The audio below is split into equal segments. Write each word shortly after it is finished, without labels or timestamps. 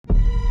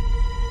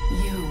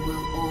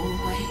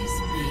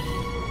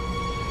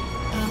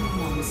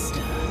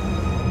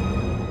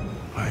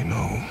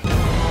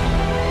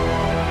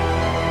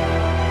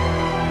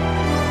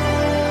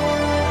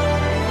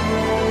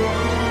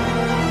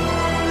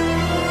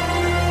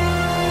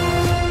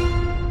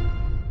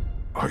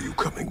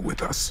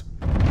us.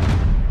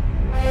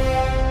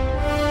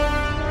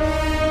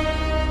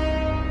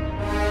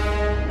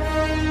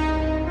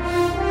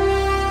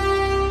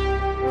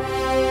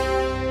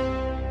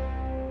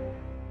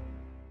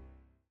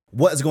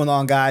 What is going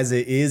on, guys?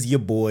 It is your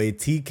boy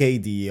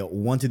TKD.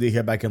 Want to do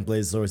here back in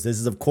Play Source. This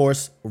is, of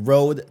course,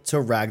 Road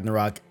to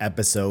Ragnarok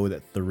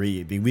episode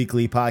 3, the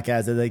weekly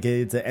podcast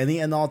dedicated to any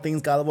and all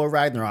things God of War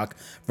Ragnarok,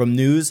 from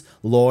news,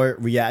 lore,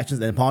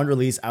 reactions, and upon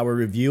release, our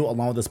review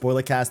along with the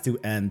spoiler cast to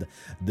end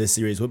this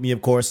series. With me,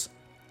 of course,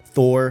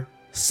 Thor,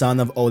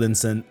 son of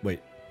Odinson.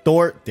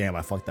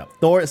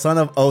 Thor, son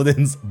of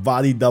Odin's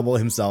body double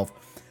himself,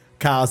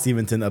 Kyle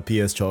Stevenson of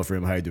PS Trophy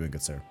Room. How are you doing,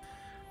 good sir?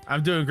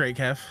 I'm doing great,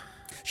 Kev.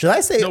 Should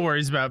I say? No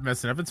worries about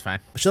messing up. It's fine.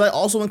 Should I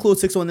also include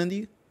 6-1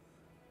 Indy?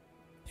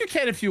 You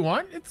can if you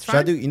want. It's Should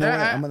fine. I do? You know what?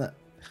 I'm gonna.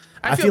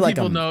 I feel like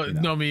people I'm,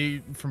 know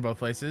me from both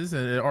places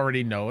and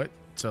already know it,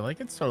 so like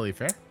it's totally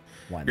fair.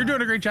 Why not? You're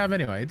doing a great job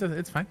anyway.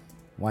 It's fine.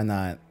 Why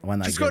not? Why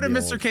not? Just go to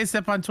Mr. K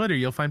Step on Twitter.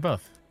 You'll find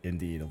both.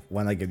 Indeed.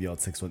 Why not give the old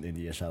 6-1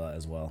 Indy a shout out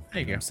as well?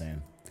 There you go. I'm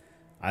saying.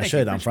 I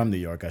should. I'm from New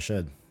York. I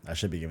should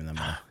be giving them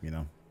a, you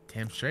know.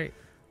 Damn straight.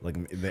 Like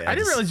I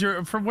didn't realize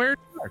you're from where?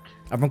 New York.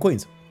 I'm from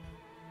Queens.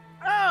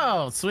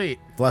 Oh, sweet.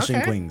 Flushing,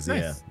 okay, Queens.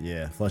 nice.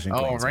 Yeah. Flushing,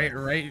 oh, Queens.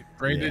 right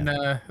in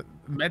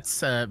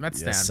Mets yes,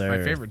 town, sir.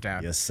 my favorite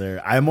town. Yes,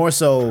 sir. I more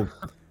so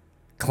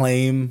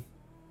claim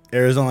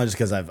Arizona just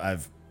because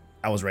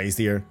I was raised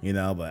here, you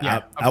know. But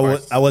yeah,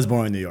 I was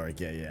born in New York.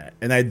 Yeah.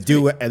 And I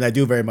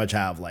do very much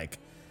have like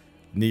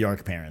New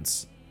York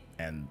parents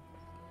and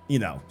you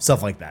know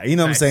stuff like that. You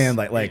know what I'm saying?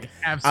 Like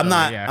absolutely,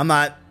 I'm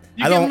not.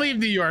 You can leave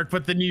New York,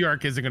 but the New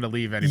York isn't going to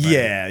leave anybody.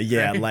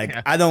 Yeah. Like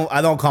I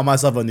don't call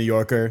myself a New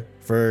Yorker,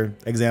 for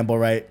example,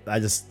 right? I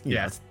just you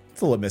know, it's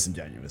a little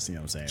disingenuous. You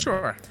know what I'm saying?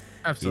 Sure,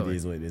 absolutely. It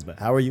is what it is. But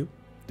how are you?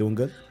 Doing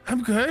good?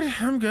 I'm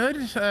good.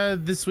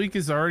 This week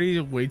is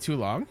already way too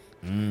long.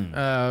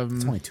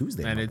 It's only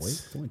Tuesday, and my boy.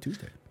 It's only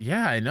Tuesday.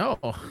 Yeah, I know.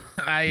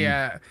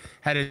 I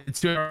had a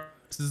 2-hour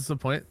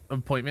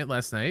appointment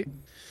last night.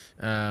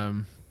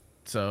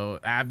 So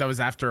that was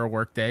after a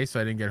work day,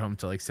 so I didn't get home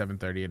till like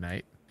 7:30 at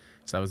night.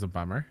 So that was a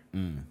bummer.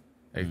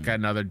 I got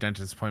another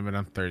dentist appointment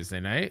on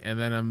Thursday night, and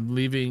then I'm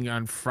leaving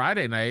on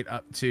Friday night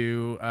up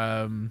to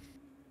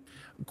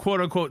quote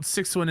unquote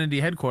 6-1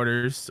 Indie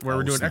headquarters where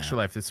we're doing Extra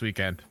Life this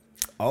weekend.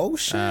 Oh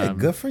shit!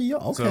 Good for you.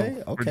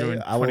 Okay, so We're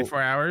doing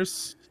 24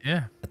 hours.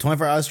 Yeah. A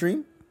 24-hour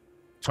stream.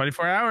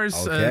 24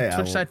 hours. Okay,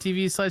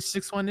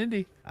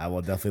 Twitch.tv/6-1indie. I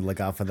will definitely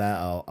look out for that.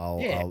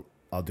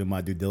 I'll do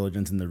my due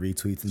diligence in the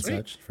retweets and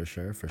such for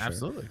sure.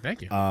 Absolutely.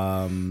 Thank you.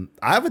 I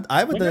have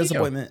a dentist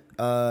appointment.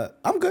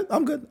 I'm good.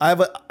 I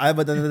have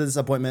a dentist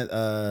appointment.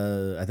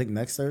 I think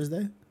next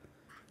Thursday.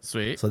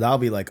 Sweet. So that'll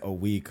be like a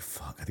week.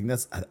 Fuck. I think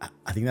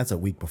that's a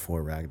week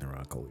before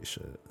Ragnarok. Holy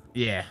shit.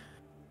 Yeah.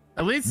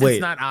 At least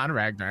it's not on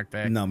Ragnarok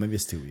Day. No, maybe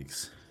it's 2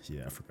 weeks.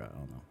 Yeah, I forgot. I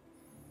don't know.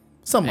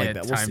 Something like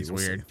that. Time's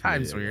weird.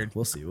 Time's weird.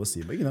 We'll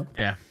see. But you know,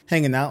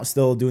 hanging out,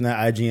 still doing that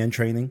IGN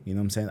training. You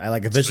know what I'm saying? I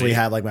like officially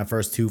have like my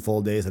first 2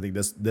 full days. I think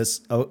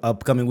this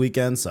upcoming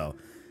weekend. So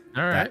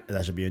all right,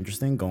 that should be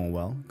interesting. Going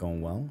well.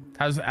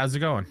 How's it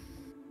going?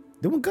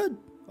 Doing good.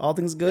 All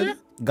things good. Yeah.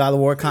 God of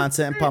War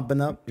content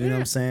pumping up. You know what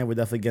I'm saying? We're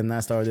definitely getting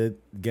that started.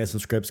 Get some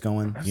scripts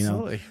going.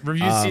 Absolutely. You know,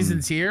 review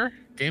season's here.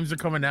 Games are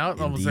coming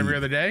out almost every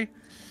other day.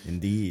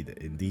 Indeed.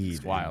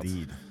 It's wild.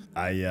 Indeed.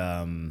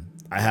 I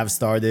have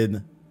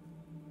started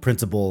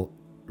principal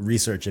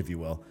research, if you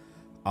will,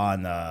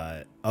 on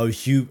a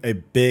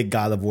big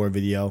God of War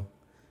video.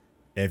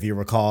 If you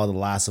recall, The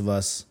Last of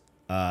Us,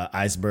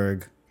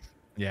 Iceberg.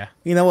 Yeah.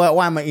 You know what?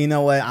 I'm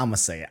gonna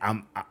say it.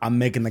 I'm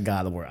making the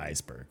God of War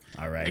Iceberg.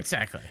 All right.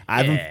 Exactly.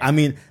 I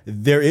mean,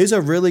 there is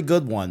a really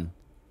good one.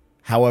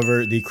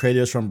 However, the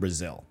creator is from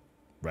Brazil,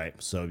 right?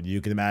 So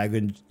you can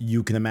imagine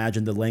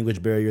the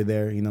language barrier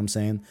there. You know what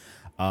I'm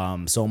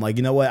saying? So I'm like,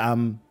 you know what?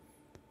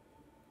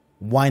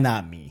 Why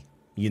not me?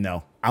 You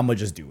know, I'm gonna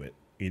just do it.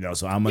 You know,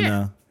 so I'm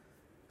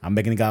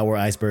making a God of War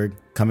Iceberg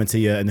coming to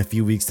you in a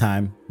few weeks'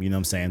 time. You know what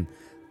I'm saying?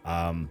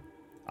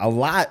 A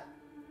lot.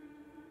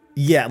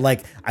 Yeah,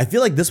 like I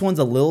feel like this one's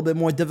a little bit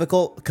more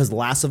difficult because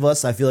Last of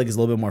Us I feel like is a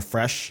little bit more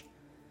fresh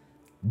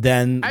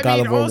than God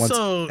of War once,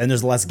 and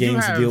there's less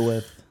games to deal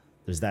with.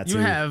 There's that too.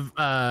 You have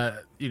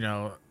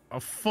a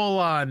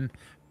full-on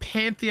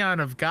pantheon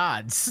of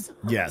gods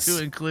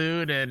to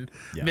include and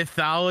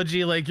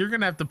mythology. Like you're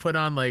gonna have to put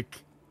on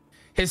like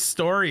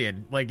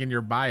historian like in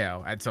your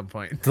bio at some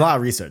point. It's a lot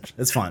of research.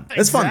 It's fun.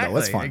 It's fun though.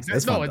 It's fun.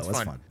 It's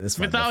fun. It's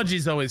fun. Mythology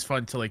is always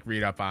fun to like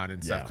read up on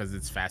and stuff because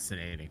it's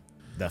fascinating.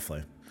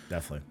 Definitely.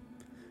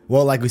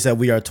 Well, like we said,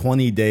 we are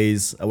 20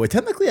 days away.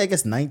 Technically, I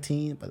guess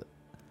 19, but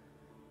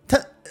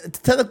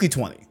technically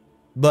 20.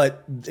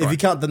 But if you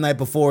count the night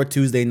before,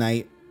 Tuesday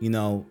night, you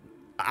know,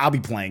 I'll be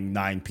playing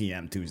 9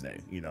 p.m. Tuesday.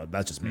 You know,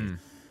 that's just me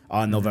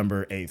on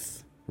November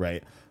 8th,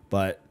 right?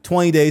 But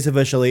 20 days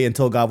officially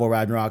until God of War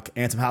Ragnarok.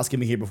 And some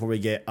housekeeping here before we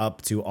get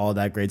up to all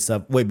that great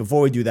stuff. Wait,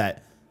 before we do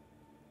that,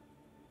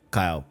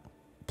 Kyle,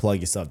 plug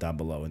yourself down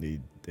below in the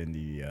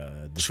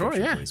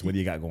description, please. What do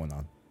you got going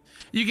on?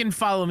 You can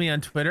follow me on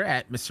Twitter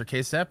at Mr.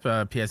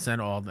 KSEP, PSN,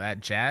 all that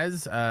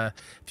jazz.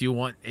 If you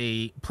want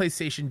a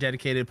PlayStation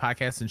dedicated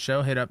podcast and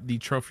show, hit up the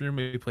Trophy Room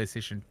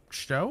PlayStation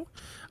Show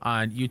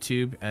on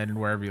YouTube and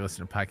wherever you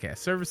listen to podcast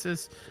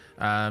services.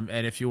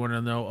 And if you want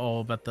to know all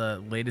about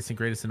the latest and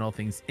greatest in all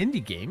things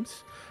indie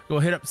games, go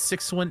hit up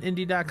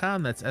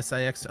 61indie.com. That's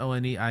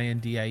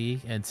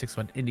SIXONEINDIE and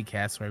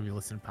 61IndieCast, wherever you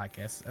listen to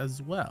podcasts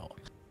as well.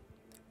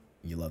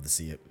 You love to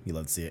see it. You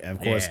love to see it. And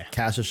of course,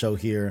 catch the show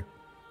here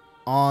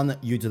on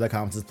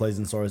youtube.com plays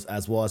and source,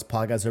 as well as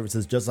podcast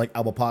services just like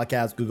Apple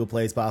Podcasts, Google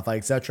Play, Spotify,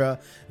 etc.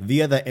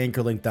 via the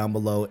anchor link down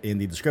below in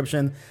the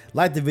description.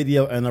 Like the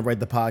video and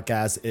rate the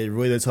podcast. It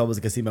really does help us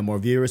get by more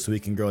viewers so we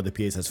can grow the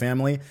PSS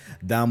family.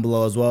 Down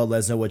below as well, let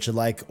us know what you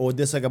like or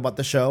dislike about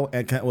the show,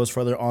 and connect with us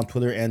further on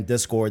Twitter and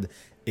Discord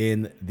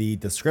in the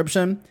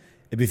description.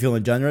 If you're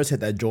feeling generous, hit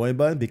that join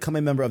button. Become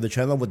a member of the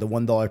channel with the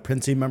 $1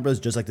 Prince Team members,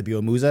 just like the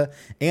Bio Musa,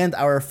 and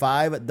our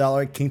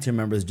 $5 King Team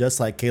members, just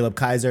like Caleb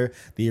Kaiser,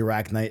 the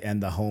Iraq Knight,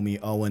 and the homie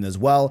Owen as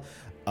well.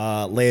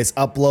 Latest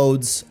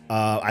uploads.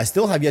 I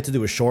still have yet to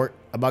do a short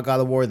about God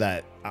of War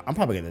that I'm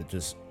probably going to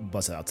just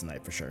bust it out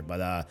tonight for sure.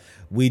 But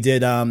we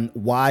did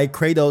why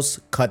Kratos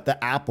cut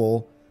the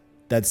apple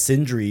that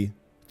Sindri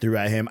threw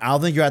at him. I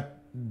don't think you're at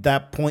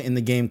that point in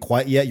the game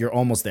quite yet. You're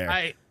almost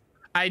there.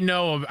 I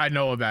know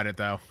about it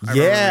though. I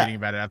remember reading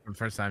about it after the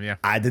first time. Yeah,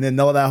 I didn't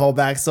know that whole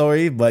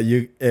backstory, but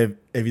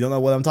if you don't know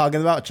what I'm talking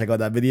about, check out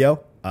that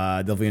video.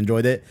 Definitely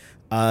enjoyed it.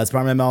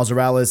 Spider-Man Miles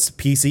Morales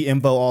PC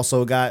info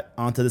also got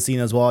onto the scene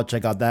as well.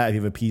 Check out that if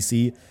you have a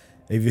PC.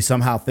 If you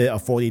somehow fit a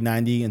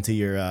 4090 into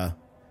your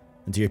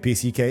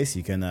PC case,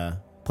 you can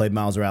play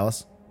Miles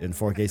Morales in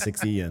 4K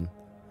 60 and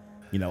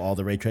all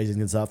the ray tracing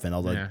and stuff and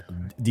all the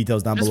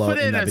details down below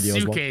in that video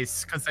as well.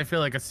 Suitcase, because I feel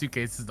like a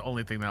suitcase is the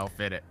only thing that'll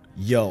fit it.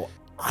 Yo.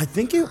 I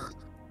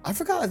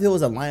forgot if it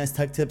was a Linus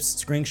Tech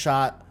Tips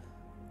screenshot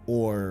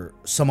or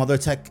some other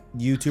tech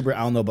YouTuber. I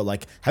don't know,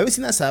 but have you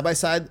seen that side by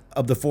side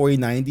of the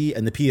 4090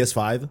 and the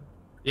PS5?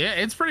 Yeah,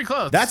 it's pretty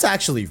close. That's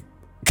actually,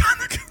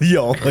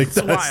 wild.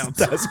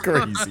 That's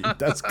crazy.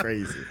 That's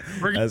crazy.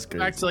 We're going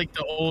back to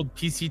the old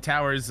PC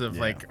towers of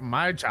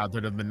my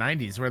childhood of the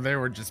 90s, where they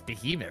were just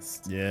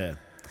behemoths. Yeah,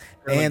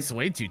 and it's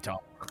way too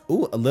tall.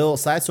 Ooh, a little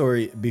side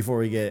story before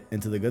we get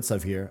into the good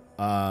stuff here.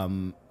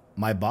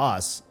 My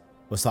boss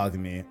was talking to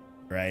me,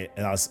 right?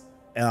 And I was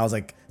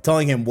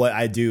telling him what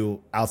I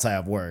do outside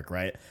of work,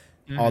 right?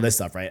 All this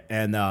stuff, right?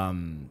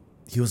 And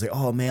he was like,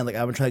 "Oh man,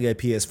 I've been trying to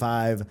get a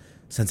PS5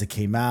 since it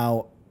came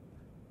out.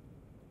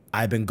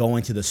 I've been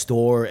going to the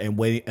store and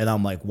waiting." And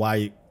I'm like,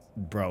 "Why,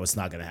 bro? It's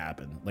not gonna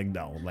happen.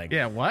 No,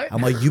 yeah, what?"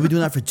 I'm like, "You've been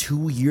doing that for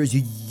 2 years.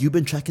 You've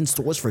been checking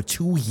stores for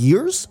 2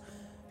 years?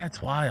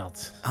 That's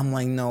wild." I'm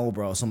like, "No,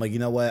 bro." So I'm like, "You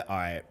know what? All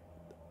right,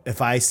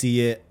 if I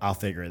see it, I'll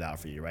figure it out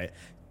for you, right?"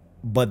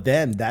 But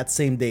then that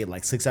same day,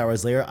 6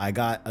 hours later, I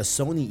got a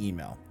Sony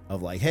email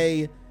of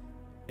hey,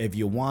 if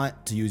you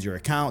want to use your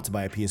account to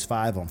buy a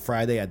PS5 on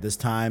Friday at this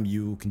time,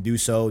 you can do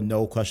so,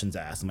 no questions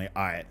asked. I'm like,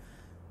 all right,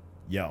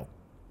 yo,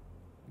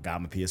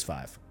 got my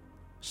PS5.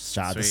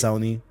 Shout out to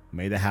Sony,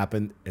 made it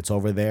happen. It's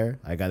over there.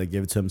 I got to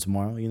give it to him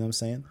tomorrow. You know what I'm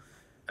saying?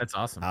 That's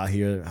awesome. Out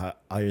here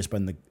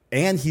spending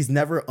and he's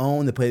never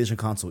owned the PlayStation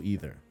console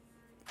either.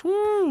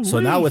 Woo,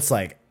 so now it's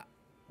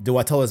do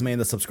I tell this man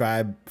to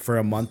subscribe for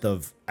a month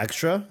of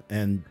extra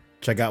and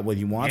check out what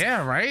he wants?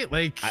 Yeah, right.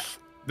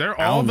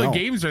 All the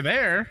games are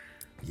there.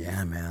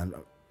 Yeah, man.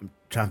 I'm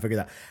trying to figure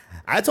that.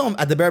 I told him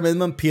at the bare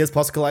minimum, PS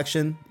Plus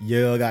collection.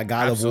 You got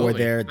God of War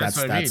there. That's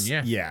what I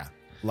mean. Yeah. PS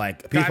God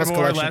Plus of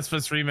War, collection. Last of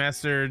Us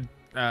Remastered.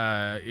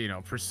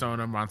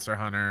 Persona, Monster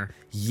Hunter.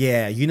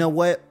 Yeah, you know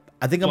what?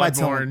 I think I might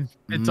tell him.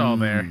 It's all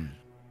there.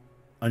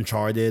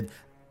 Uncharted.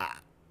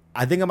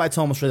 I think I might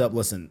tell him straight up.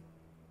 Listen,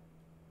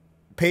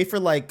 pay for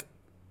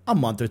a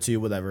month or two,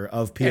 whatever,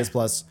 of PS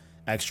Plus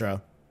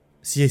extra,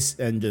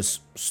 and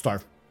just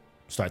start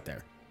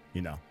there,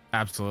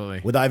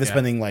 Absolutely. without even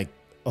spending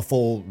a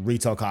full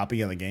retail copy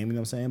of the game. You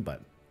know what I'm saying?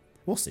 But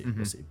we'll see.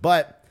 We'll see.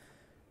 But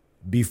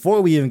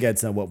before we even get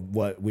to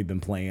what we've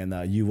been playing,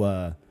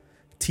 you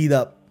teed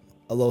up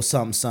a little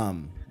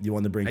something you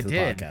wanted to bring to the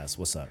podcast.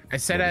 What's up? I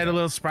said I had a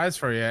little surprise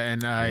for you,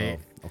 and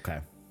okay.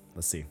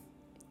 Let's see.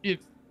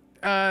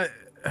 Trying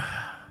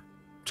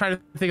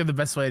to think of the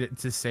best way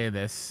to say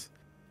this.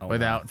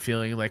 Without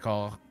feeling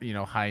all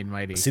high and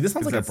mighty. See, this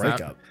sounds like a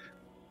breakup.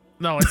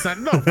 No, it's not.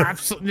 No,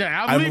 absolutely.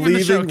 Yeah, I'm leaving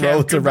the show,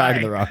 Road to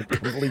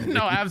Ragnarok.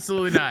 No,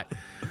 absolutely not.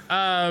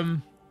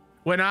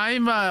 When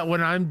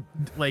I'm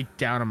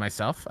down on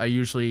myself, I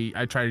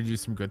try to do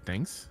some good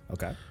things.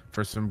 Okay.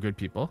 For some good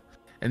people,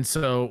 and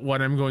so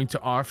what I'm going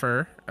to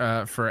offer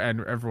for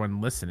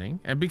everyone listening,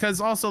 and because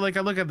also I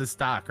look at the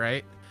stock,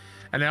 right,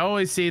 and I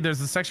always see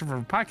there's a section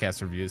for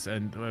podcast reviews,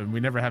 and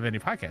we never have any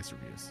podcast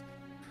reviews.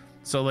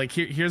 So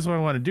here's what I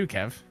want to do,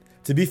 Kev.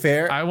 To be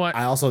fair,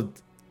 I also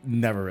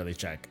never really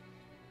check.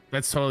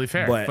 That's totally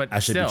fair. But I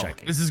should be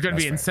checking. This is going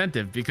to be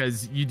incentive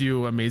because you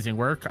do amazing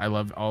work. I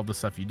love all the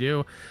stuff you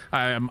do.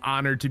 I am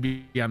honored to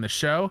be on the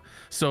show.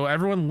 So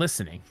everyone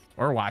listening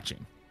or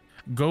watching,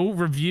 go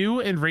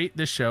review and rate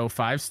the show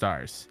 5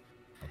 stars.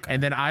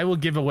 and then I will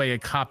give away a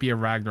copy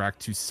of Ragnarok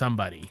to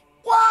somebody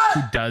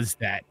who does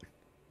that.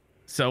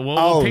 So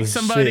we'll pick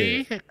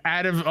somebody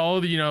out of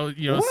all the,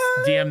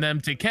 DM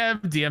them to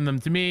Kev, DM them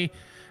to me,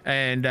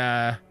 and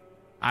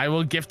I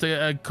will gift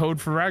a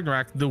code for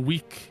Ragnarok the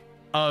week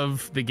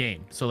of the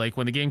game. So like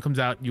when the game comes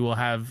out, you will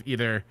have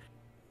either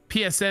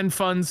PSN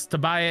funds to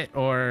buy it,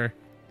 or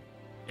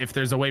if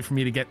there's a way for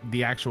me to get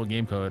the actual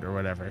game code or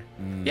whatever.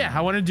 Yeah,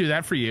 I want to do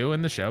that for you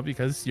and the show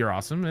because you're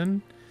awesome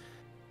and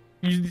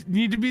you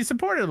need to be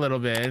supported a little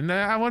bit. And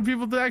I want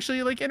people to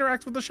actually like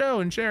interact with the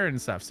show and share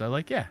and stuff. So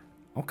like, yeah.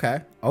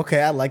 Okay.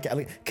 I like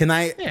it. Can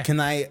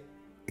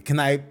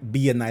I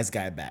be a nice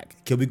guy back?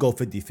 Can we go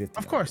 50-50?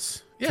 Of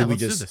course. Yeah, let's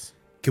do this.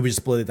 Can we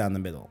just split it down the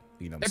middle?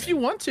 If you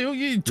want to,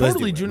 you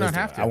totally do not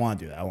have to. I want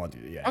to do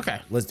that. Yeah.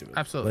 Okay. Let's do it.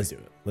 Absolutely.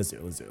 Let's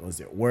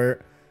do it. We're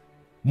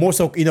more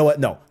so, you know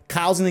what? No,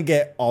 Kyle's gonna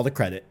get all the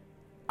credit.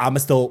 I'm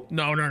still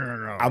no. I'm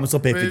gonna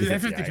still pay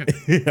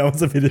 50-50. I'm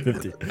still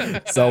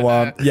 50-50.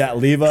 So yeah,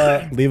 leave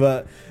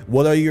a.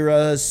 What are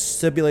your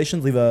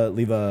stipulations? Leave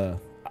a.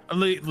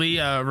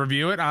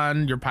 Review it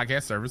on your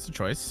podcast service of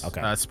choice. Okay.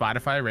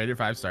 Spotify, rated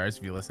 5 stars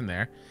if you listen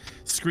there.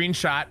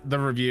 Screenshot the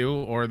review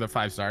or the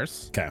 5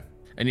 stars. Okay.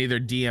 And either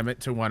DM it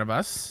to one of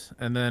us,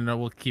 and then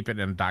we'll keep it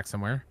in a doc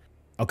somewhere.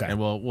 Okay. And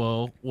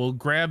we'll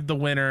grab the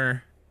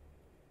winner.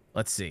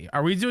 Let's see.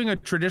 Are we doing a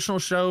traditional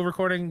show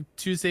recording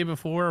Tuesday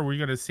before, or are we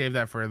gonna save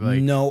that for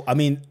like? No, I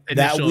mean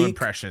that week.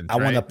 Impressions, I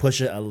want to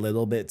push it a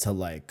little bit to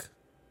like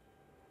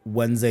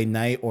Wednesday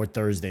night or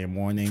Thursday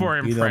morning. For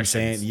impressions. You know what I'm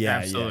saying? Yeah,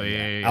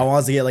 absolutely. Yeah. I want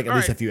us to get like at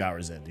least a few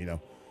hours in. You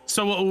know.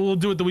 So we'll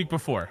do it the week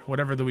before.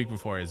 Whatever the week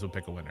before is, we'll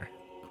pick a winner.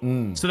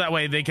 So that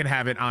way they can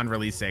have it on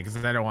release day, because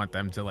I don't want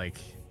them to like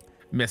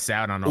miss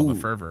out on all the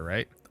fervor,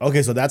 right?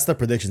 Okay, so that's the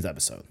predictions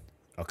episode.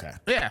 Okay.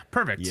 Yeah,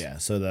 perfect. Yeah,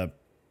 so the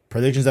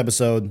predictions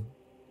episode,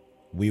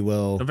 we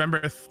will November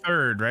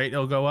 3rd, right?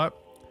 It'll go up.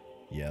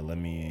 Yeah,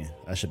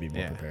 I should be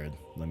more prepared.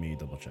 Let me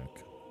double check.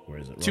 Where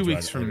is it? 2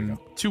 weeks from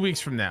 2 weeks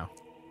from now.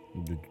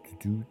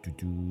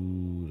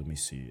 Let me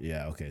see.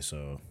 Yeah, okay,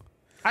 so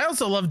I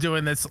also love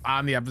doing this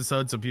on the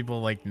episode so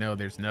people like know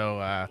there's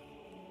no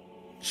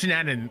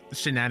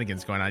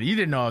shenanigans going on. You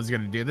didn't know I was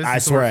going to do this. I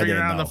swear I didn't it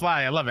know. on the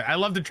fly. I love it. I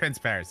love the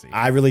transparency.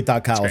 I really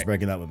thought Kyle was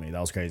breaking up with me.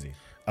 That was crazy.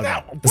 Okay.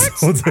 No,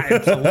 what?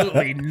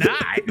 Absolutely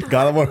not.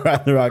 God of War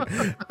Ragnarok.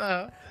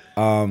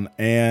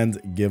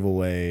 And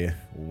giveaway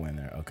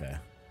winner. Okay.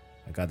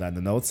 I got that in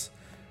the notes.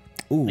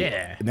 Ooh.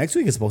 Yeah. Next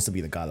week is supposed to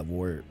be the God of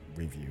War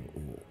review.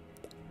 Ooh.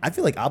 I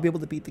feel like I'll be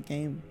able to beat the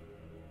game.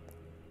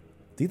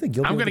 Do you think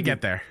you'll be I'm able going to to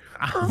get there.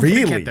 I'm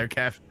really? gonna get there,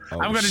 Kev.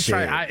 I'm going to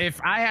try.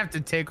 If I have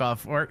to take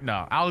off work,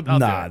 no, I'll do it.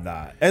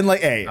 Nah. And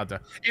like, hey. I'll do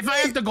it. If I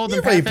have to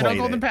golden path it, I'll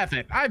golden path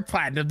it. I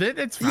platinumed it.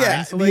 It's fine.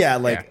 Yeah, so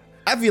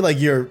I feel like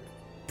you're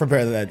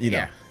prepared to that, you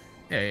know.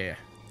 Yeah.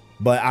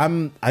 But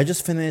I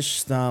just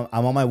finished, I'm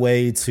on my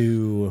way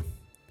to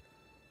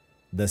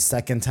the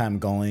second time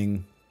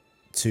going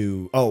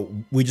to,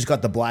 we just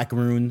got the Black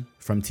Rune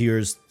from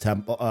Tears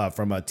Temple,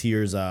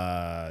 Tears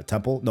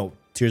Temple. No,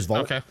 Tears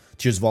Vault. Okay.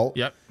 Tears Vault.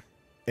 Yep.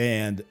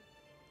 And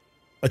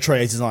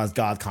Atreus is on his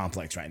God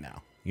complex right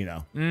now, you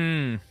know,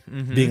 being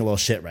a little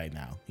shit right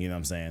now. You know what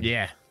I'm saying?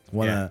 Yeah.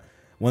 One of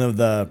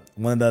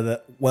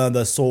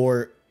the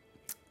sore.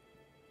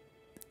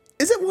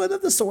 Is it one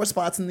of the sore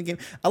spots in the game?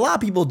 A lot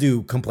of people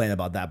do complain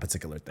about that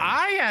particular thing.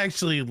 I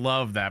actually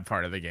love that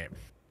part of the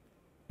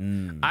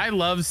game. I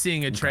love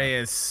seeing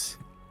Atreus.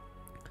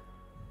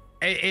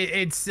 Okay.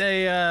 It's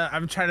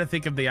I'm trying to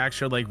think of the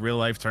actual like real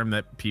life term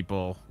that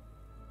people.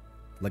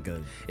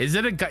 Is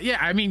it a god? Yeah,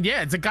 I mean,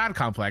 yeah, it's a god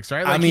complex,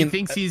 right? Like, I mean, he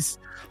thinks he's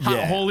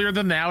holier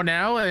than thou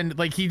now, and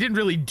like he didn't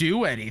really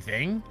do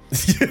anything.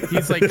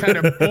 He's like kind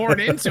of born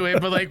into it,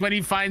 but like when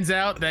he finds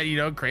out that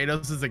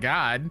Kratos is a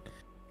god,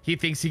 he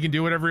thinks he can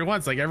do whatever he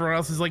wants. Like everyone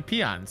else is like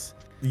peons.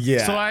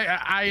 Yeah. So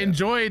I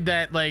enjoyed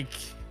that, like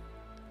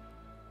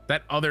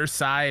that other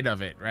side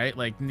of it, right?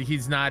 Like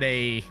he's not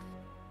a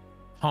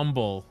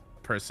humble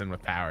person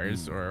with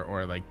powers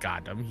or like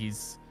goddom.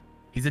 He's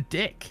a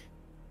dick.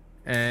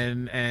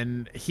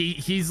 And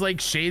he's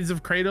like shades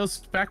of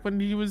Kratos back when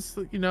he was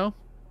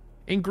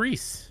in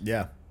Greece.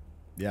 Yeah.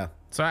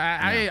 So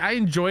I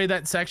enjoy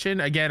that section.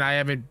 Again, I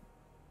haven't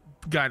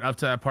gotten up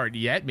to that part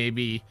yet.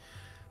 Maybe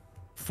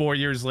 4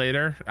 years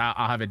later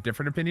I'll have a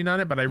different opinion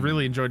on it, but I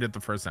really enjoyed it the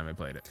first time I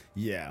played it.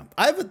 Yeah,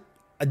 I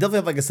definitely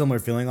have like a similar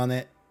feeling on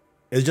it.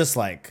 It's just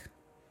like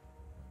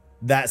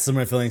that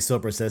similar feeling still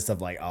persists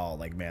of like, oh,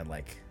 like man,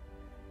 like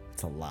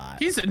it's a lot.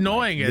 He's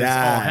annoying as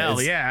all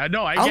hell. Yeah,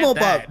 no, I don't know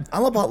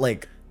about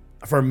like,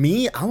 for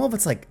me, I don't know if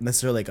it's like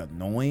necessarily like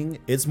annoying.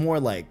 It's more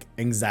like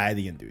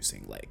anxiety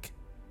inducing. Like,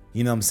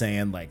 you know what I'm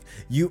saying? Like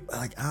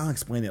I'll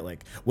explain it.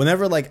 Like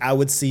whenever like I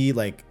would see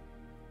like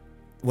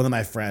one of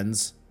my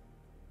friends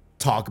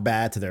talk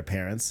bad to their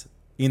parents,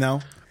 it's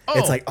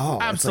like,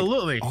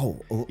 absolutely. It's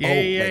like,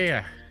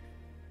 yeah.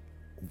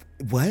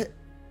 What?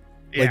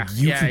 Yeah, like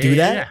you can do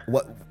that?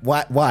 Yeah.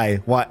 What? Why?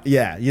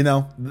 Yeah,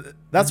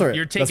 that's where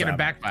you're taken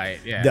aback by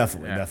it. Yeah,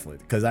 definitely.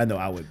 Because I know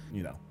I would,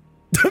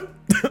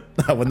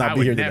 I would not I be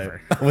would here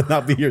never. today. I would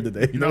not be here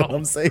today. You know No. what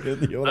I'm saying?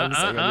 You know what I'm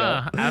saying?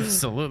 Yo?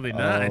 Absolutely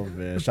not. Oh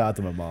man, shout out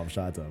to my mom.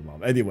 Shout out to my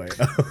mom. Anyway,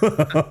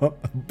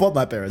 both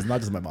my parents, not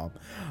just my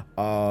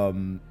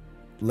mom.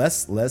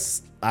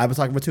 Let's. I've been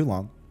talking for too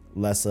long.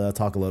 Let's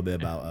talk a little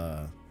bit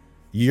about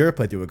your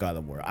playthrough with God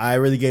of War. I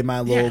really gave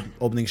my little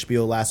opening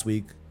spiel last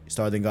week,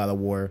 starting God of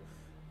War.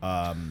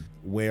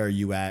 Where are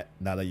you at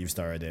now that you've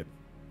started it?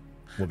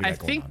 What we got I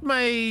going think on?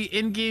 my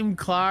in-game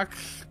clock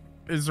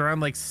is around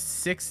like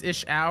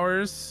 6-ish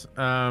hours.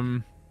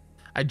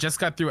 I just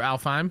got through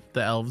Alfheim,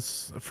 the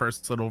elves'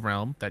 first little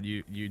realm that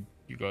you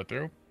go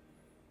through.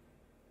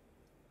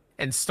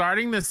 And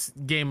starting this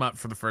game up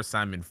for the first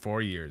time in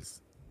 4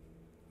 years,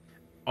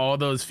 all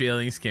those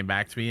feelings came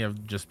back to me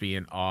of just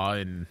being awe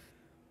and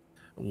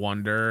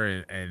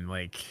wonder and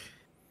like,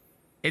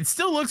 it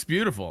still looks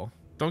beautiful.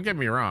 Don't get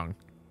me wrong,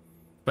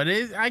 but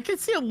I can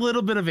see a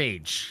little bit of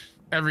age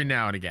every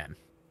now and again.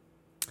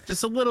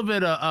 Just a little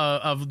bit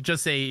of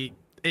just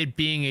it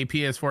being a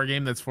PS4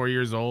 game that's 4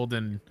 years old,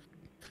 and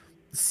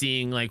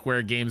seeing like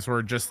where games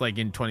were just like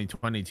in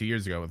 2020, 2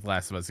 years ago with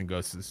Last of Us and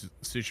Ghost of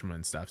Tsushima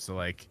and stuff. So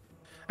like,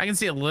 I can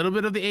see a little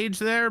bit of the age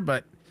there,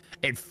 but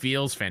it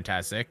feels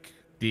fantastic.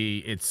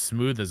 It's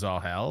smooth as all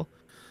hell.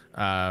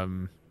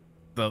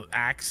 The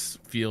axe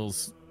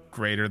feels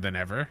greater than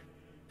ever.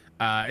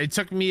 It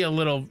took me a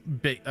little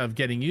bit of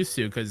getting used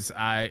to, because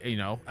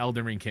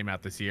Elden Ring came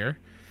out this year.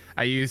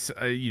 I use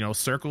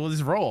circle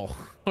is roll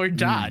or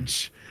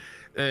dodge.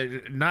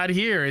 Not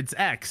here, it's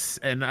X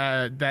and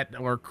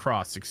or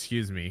cross,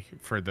 excuse me,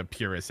 for the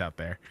purists out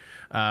there.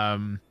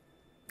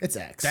 It's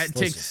X. That Let's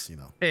takes just,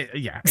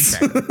 yeah,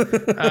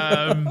 exactly.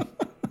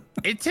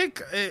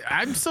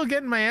 I'm still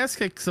getting my ass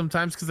kicked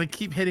sometimes because I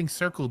keep hitting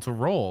circle to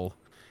roll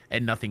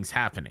and nothing's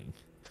happening.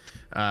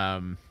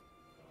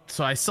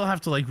 So I still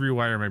have to like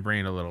rewire my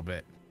brain a little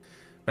bit,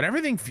 but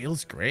everything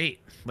feels great.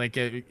 Like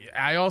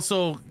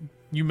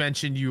you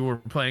mentioned you were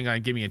playing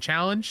on Give Me a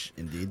Challenge.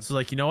 Indeed. So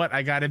like, you know what?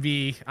 I gotta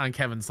be on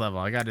Kevin's level.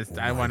 I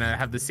want to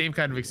have the same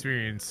kind of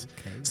experience.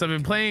 Okay. So I've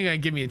been playing on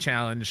Give Me a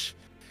Challenge,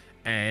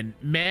 and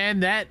man,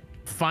 that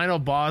final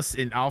boss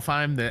in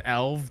Alfheim, the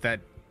elf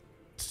that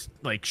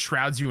like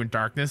shrouds you in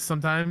darkness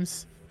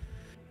sometimes.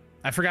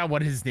 I forgot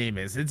what his name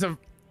is.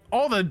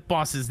 All the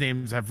bosses'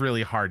 names have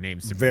really hard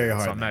names to very me,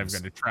 hard. So I'm not names.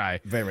 even going to try.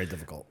 Very, very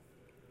difficult.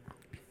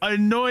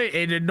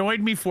 It annoyed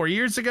me 4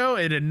 years ago.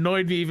 It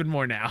annoyed me even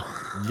more now.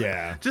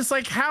 Yeah. Just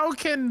like, how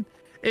can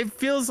it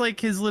feels like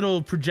his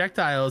little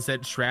projectiles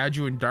that shroud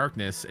you in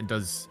darkness and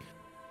does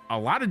a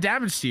lot of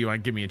damage to you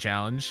on Give Me a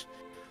Challenge.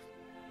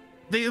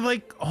 They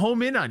like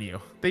home in on you.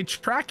 They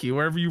track you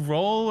wherever you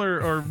roll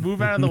or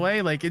move out of the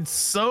way. Like, it's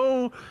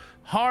so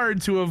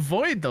hard to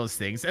avoid those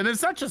things. And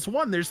it's not just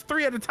one, there's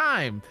 3 at a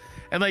time.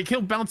 And like,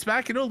 he'll bounce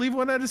back and he'll leave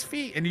one at his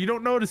feet and you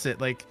don't notice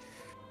it. Like,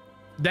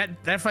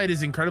 that fight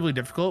is incredibly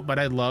difficult, but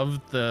I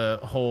love the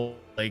whole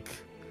like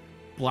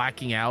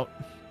blacking out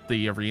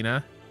the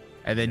arena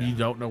and then you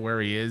don't know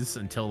where he is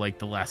until like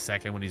the last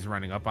second when he's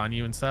running up on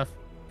you and stuff.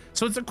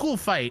 So it's a cool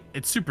fight.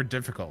 It's super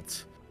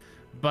difficult,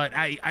 but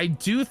I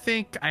do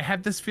think I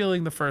had this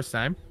feeling the first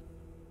time.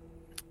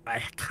 I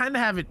kind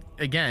of have it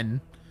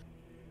again.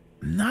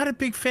 Not a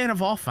big fan of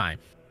Alfheim.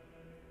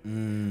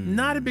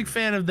 Not a big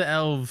fan of the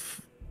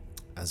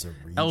as a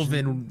region?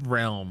 Elven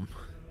realm.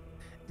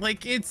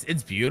 Like, it's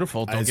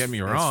beautiful, don't get me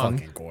wrong.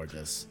 It's fucking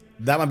gorgeous.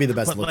 That might be the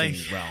best looking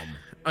like, realm.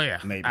 Oh yeah,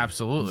 maybe.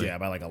 Absolutely. Yeah,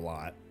 by like a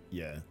lot.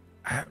 Yeah.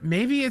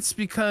 Maybe it's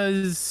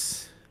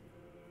because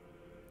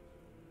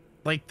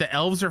like the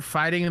elves are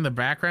fighting in the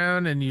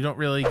background and you don't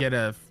really get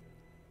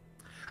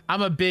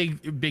I'm a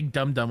big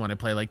dum when I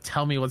play. Like,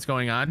 tell me what's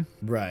going on.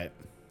 Right.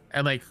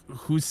 And like,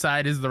 whose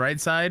side is the right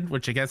side,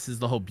 which I guess is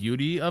the whole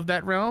beauty of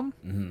that realm.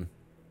 Mm-hmm.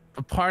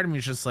 But part of me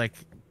is just like,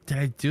 did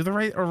I do the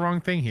right or wrong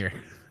thing here?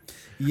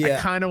 Yeah.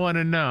 I kind of want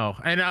to know.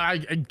 And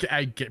I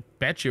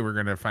bet you we're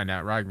going to find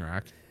out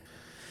Ragnarok.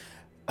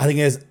 I think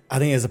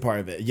it's a part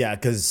of it. Yeah,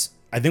 because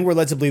I think we're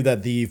led to believe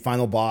that the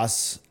final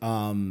boss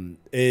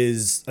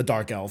is a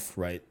dark elf,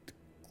 right?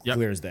 Yep.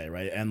 Clear as day,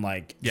 right? And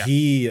like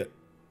he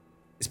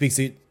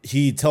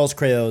tells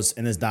Kratos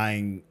in his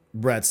dying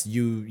breaths,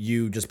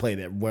 you just played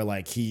it, where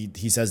like he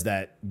says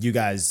that you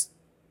guys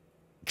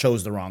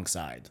chose the wrong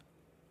side.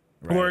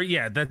 Right? Or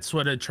yeah, that's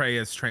what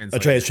Atreus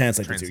translates. Atreus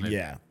translates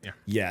to.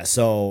 Yeah.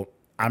 So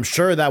I'm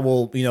sure that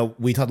will,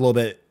 we talked a little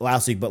bit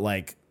last week, but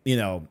like,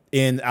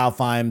 in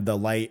Alfheim, the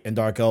light and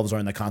dark elves are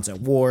in the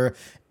constant war,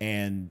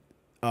 and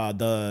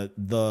the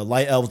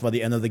light elves by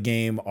the end of the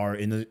game are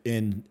in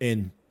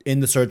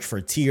the search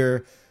for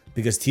Tyr,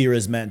 because Tyr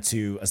is meant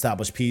to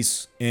establish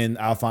peace in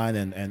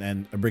Alfheim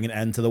and bring an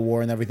end to the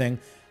war and everything.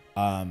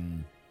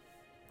 And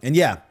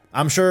yeah,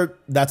 I'm sure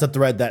that's a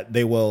thread that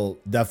they will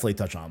definitely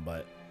touch on,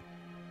 but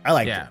I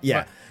like it.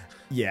 Yeah.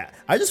 Yeah.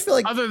 I just feel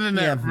like other than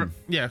that,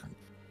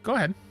 go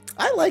ahead.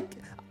 I like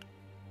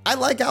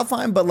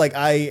Alfheim, but like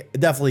I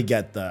definitely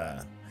get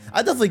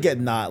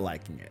not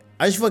liking it.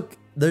 I just feel like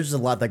there's a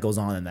lot that goes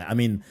on in that. I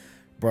mean,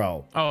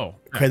 bro. Oh.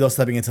 Kratos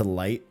stepping into the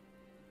light.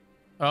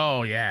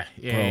 Oh yeah.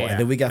 Yeah. Bro, yeah. and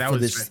then we got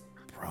footage.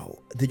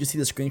 Bro, did you see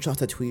the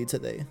screenshots I tweeted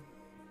today?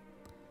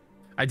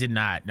 I did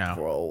not. No.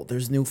 Bro,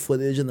 there's new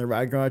footage in the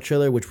Ragnarok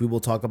trailer, which we will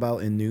talk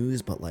about in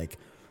news, but like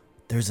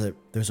there's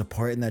a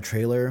part in that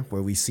trailer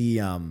where we see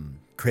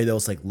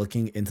Kratos like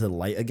looking into the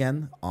light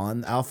again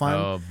on Alfheim.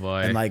 Oh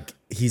boy. And like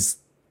he's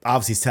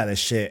obviously sad as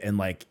shit, and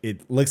like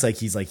it looks like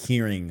he's like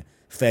hearing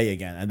Faye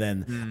again. And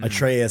then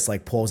Atreus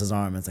like pulls his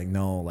arm and it's like,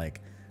 no,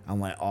 like I'm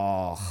like,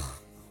 oh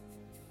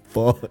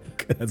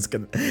fuck. That's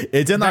gonna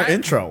it's in our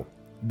intro.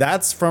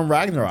 That's from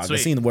Ragnarok. Sweet.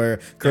 The scene where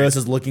Kratos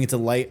is looking into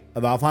the light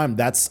of Alfheim.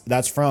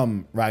 That's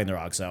from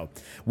Ragnarok. So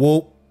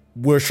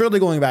we're surely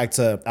going back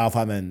to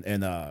Alfheim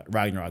and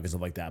Ragnarok and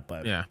stuff like that.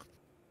 But yeah,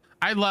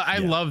 I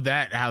love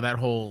that, how that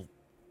whole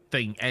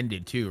thing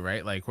ended too,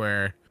 right? Like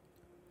where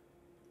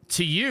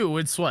to you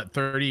it's what,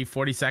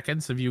 30-40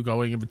 seconds of you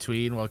going in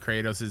between while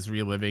Kratos is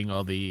reliving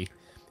all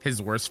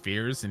his worst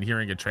fears and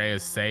hearing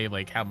Atreus say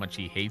like how much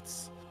he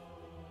hates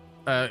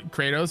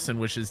Kratos and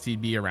wishes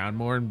he'd be around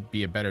more and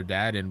be a better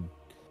dad. And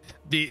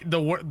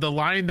the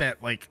line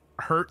that like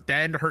hurt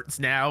then, hurts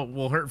now,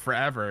 will hurt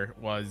forever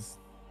was,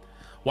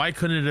 why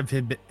couldn't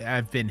it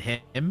have been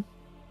him?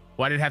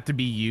 Why did it have to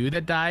be you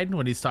that died,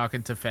 when he's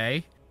talking to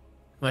Faye?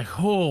 Like,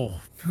 oh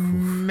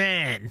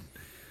man,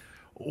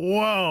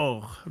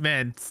 whoa,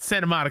 man,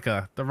 Santa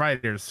Monica, the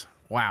writers,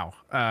 wow.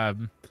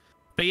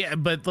 But yeah,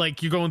 but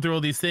like you're going through all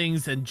these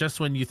things, and just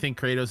when you think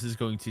Kratos is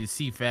going to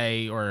see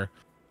Faye, or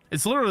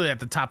it's literally at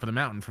the top of the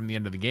mountain from the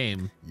end of the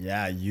game.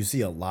 Yeah, you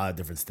see a lot of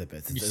different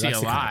snippets. You It's see a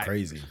actually kinda lot.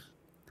 crazy.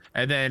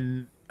 And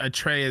then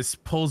Atreus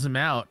pulls him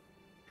out,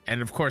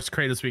 and of course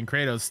Kratos being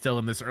Kratos, still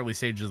in this early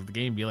stages of the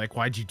game, be like,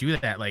 why'd you do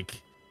that?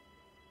 Like,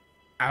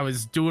 I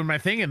was doing my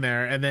thing in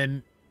there. And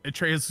then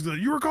Atreus was like,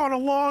 you were gone a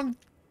long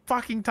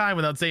fucking time,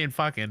 without saying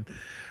fucking.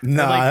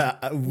 No,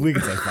 like- we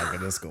can say fucking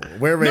this school.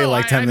 We're already No,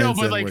 like 10 I know, minutes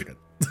but in. like- We're good.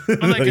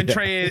 But like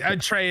Yeah.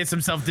 Atreus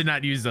himself did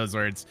not use those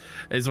words,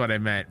 is what I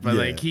meant. But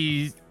Yeah. like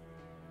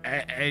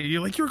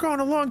you're like, you were gone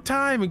a long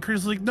time, and Kratos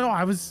is like, no,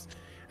 I was.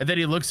 And then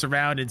he looks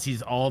around and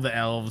sees all the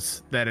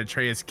elves that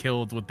Atreus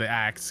killed with the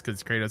axe,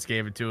 because Kratos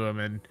gave it to him,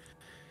 and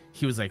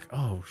he was like,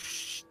 oh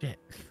shit.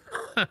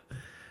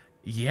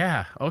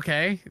 Yeah,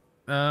 okay.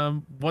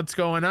 What's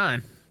going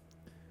on?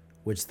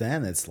 Which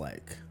then it's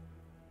like,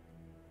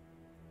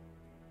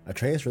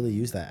 Atreus really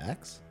used that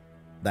axe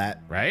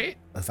that Right?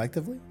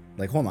 effectively?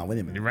 Like, hold on, wait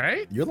a minute.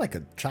 Right? You're like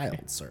a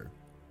child, sir.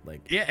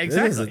 Like, Yeah, this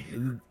is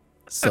exactly.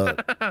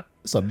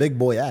 it's a big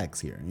boy axe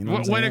here. You know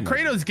what I'm When saying? Like,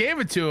 Kratos gave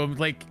it to him,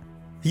 like,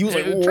 he was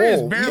like,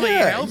 Atreus whoa, barely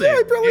yeah, held yeah, it.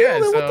 he barely Yeah,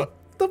 held it. so-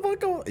 What the fuck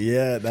going?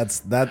 Yeah,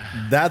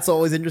 that's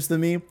always interesting to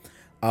me.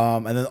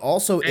 And then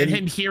also and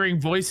him hearing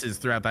voices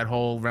throughout that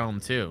whole realm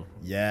too.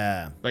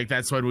 yeah, Like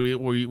that's what we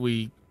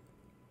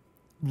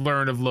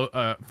learn of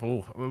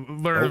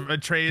of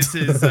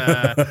Atreus's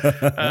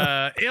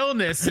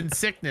illness and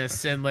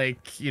sickness, and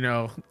like, you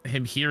know,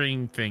 him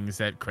hearing things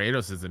that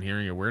Kratos isn't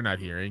hearing or we're not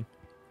hearing.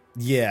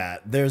 yeah.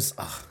 There's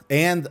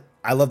and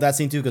I love that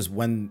scene too, because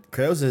when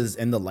Kratos is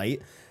in the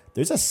light,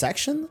 there's a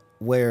section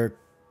where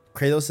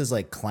Kratos is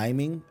like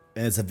climbing,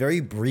 and it's a very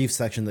brief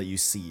section that you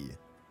see.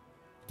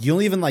 You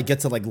don't even like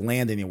get to like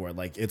land anywhere.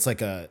 Like it's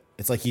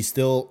like he's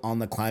still on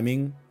the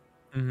climbing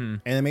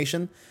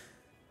animation,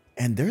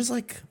 and there's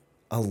like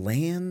a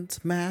land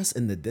mass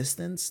in the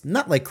distance,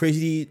 not like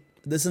crazy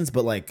distance,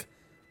 but like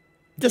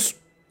just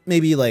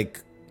maybe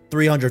like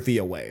 300 feet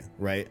away,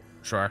 right?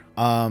 Sure.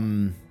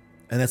 And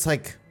it's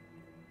like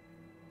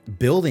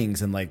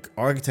buildings and like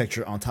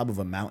architecture on top of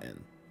a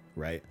mountain,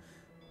 right?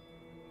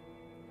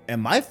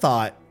 And my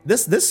thought,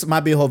 this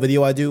might be a whole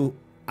video I do,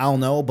 I don't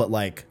know, but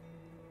like,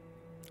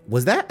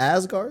 was that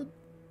Asgard?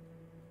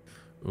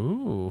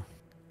 Ooh.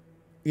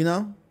 You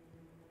know?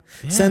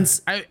 Yeah.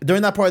 Since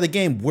during that part of the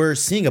game, we're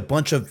seeing a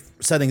bunch of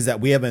settings that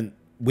we haven't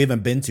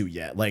been to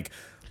yet. Like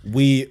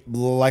we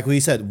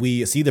said,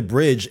 we see the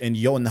bridge in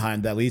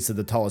Jotunheim that leads to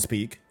the tallest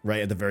peak,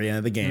 right at the very end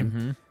of the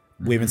game.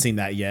 We haven't seen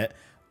that yet.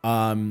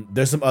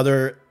 There's some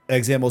other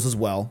examples as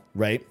well,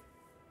 right?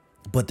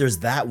 But there's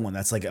that one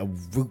that's like a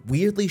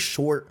weirdly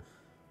short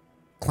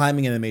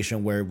climbing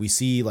animation where we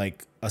see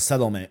like a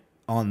settlement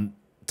on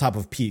top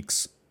of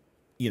peaks,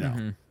 you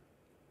know.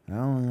 I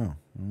don't know.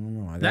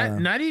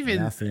 Not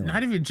even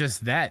feeling.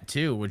 just that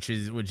too, which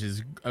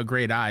is a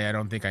great eye. I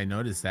don't think I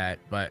noticed that,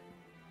 but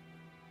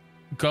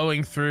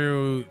going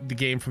through the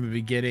game from the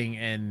beginning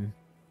and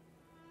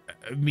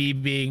me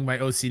being my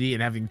OCD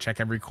and having to check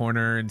every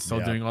corner and still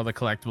doing all the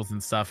collectibles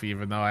and stuff,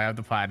 even though I have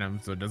the platinum,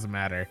 so it doesn't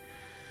matter.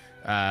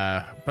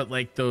 But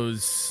like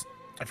those,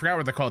 I forgot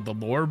what they're called, the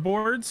lore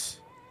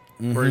boards,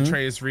 where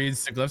Atreus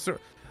reads the glyphs.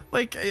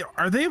 Like,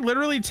 are they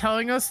literally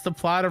telling us the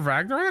plot of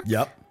Ragnarok?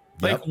 Yep.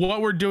 Like what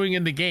we're doing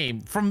in the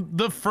game from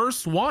the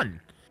first one,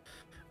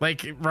 like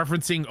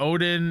referencing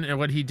Odin and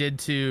what he did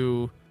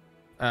to,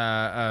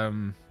 what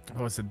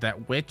was it,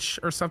 that witch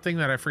or something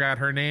that I forgot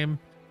her name,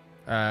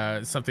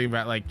 something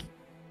about like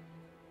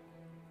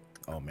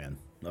Oh man.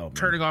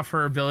 turning off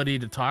her ability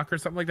to talk or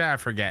something like that. I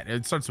forget.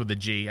 It starts with a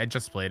G. I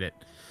just played it.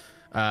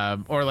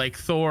 Or like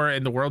Thor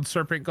and the World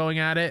Serpent going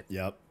at it.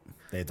 Yep.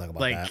 They talk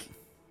about Like, that.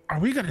 are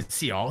we gonna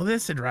see all of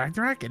this in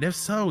Ragnarok? And if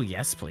so,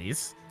 yes,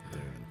 please.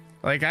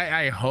 Like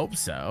I hope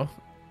so.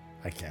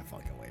 I can't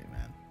fucking wait,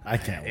 man. I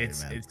can't wait,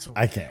 man. It's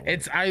I can't wait.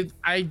 it's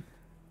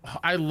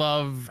I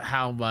love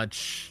how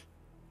much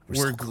we're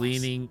so close.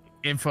 gleaning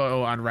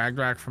info on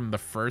Ragnarok from the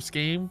first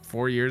game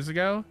 4 years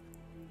ago,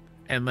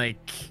 and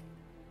like,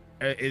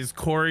 is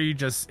Corey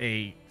just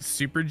a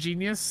super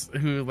genius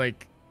who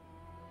like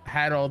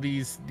had all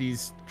these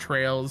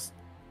trails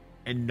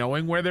and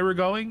knowing where they were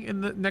going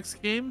in the next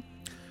game,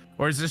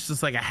 or is this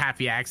just like a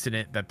happy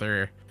accident that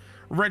they're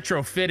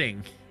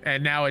retrofitting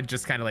and now it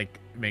just kind of like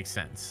makes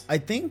sense? I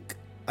think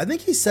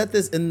he said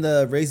this in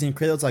the Raising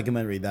Kratos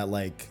documentary that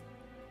like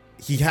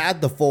he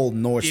had the full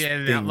Norse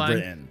thing written,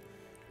 right?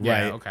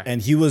 Yeah, okay.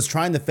 And he was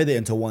trying to fit it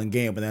into one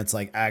game, but then it's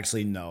like,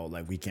 actually no,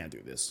 like we can't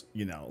do this,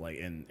 you know, like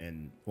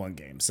in one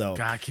game. So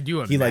God, could you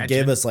imagine? He like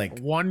gave us like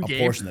one a game?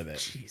 portion of it.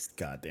 Jeez.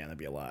 God damn, that'd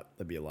be a lot.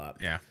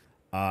 Yeah.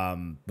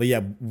 But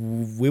yeah,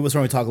 we was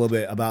going to talk a little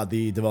bit about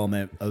the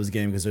development of this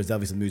game because there's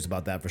definitely some news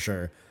about that for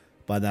sure.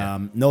 But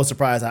no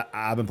surprise,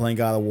 I've been playing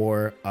God of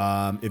War.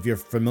 If you're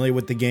familiar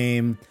with the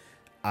game,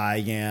 I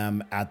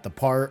am at the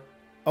part.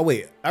 Oh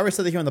wait, I already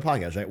said it here on the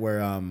podcast, right?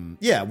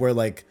 Where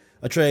like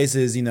Atreus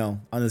is, you know,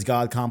 on his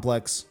god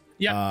complex.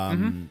 Yeah.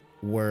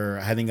 We're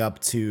heading up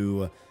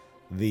to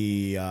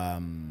the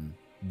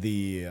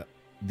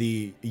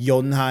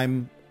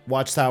Jotunheim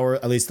Watchtower,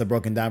 at least the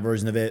broken down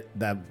version of it.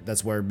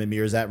 That's where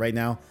Mimir's at right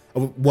now.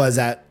 Was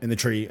at in the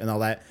tree and all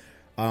that.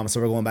 So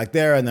we're going back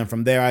there, and then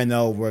from there, I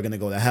know we're gonna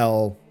go to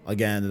Hell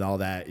again and all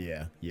that.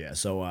 Yeah.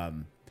 So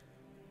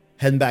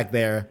heading back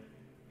there,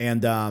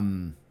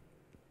 and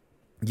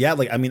yeah,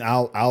 like I mean,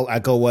 I'll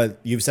echo what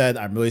you've said.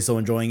 I'm really still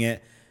enjoying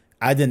it.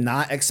 I did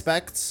not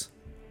expect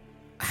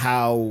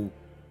how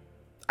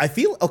I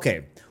feel.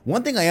 Okay,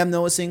 one thing I am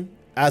noticing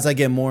as I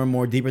get more and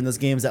more deeper in this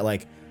game is that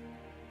like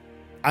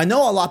I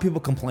know a lot of people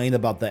complain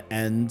about the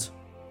end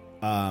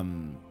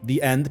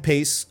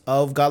pace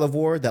of God of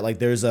War, that like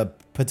there's a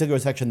particular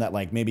section that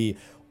like maybe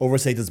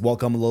overstates its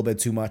welcome a little bit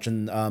too much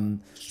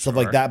and stuff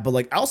like that. But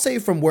like I'll say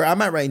from where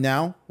I'm at right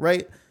now,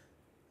 right,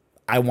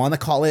 I want to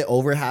call it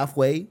over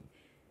halfway,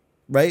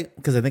 right?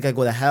 Because I think I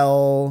go to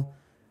Hell.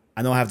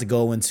 I know I have to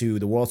go into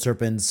the World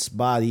Serpent's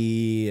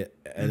body,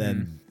 and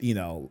then you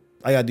know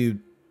I gotta do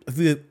a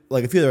few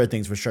other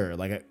things for sure.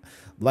 Like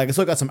I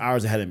still got some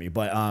hours ahead of me,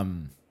 but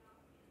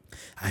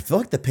I feel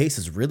like the pace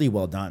is really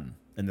well done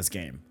in this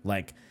game.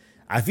 Like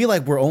I feel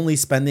like we're only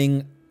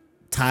spending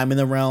time in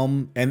the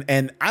realm,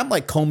 and I'm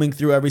like combing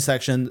through every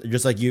section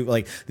just like you.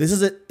 Like this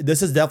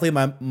is definitely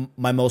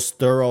my most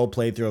thorough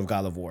playthrough of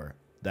God of War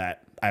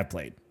that I've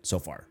played so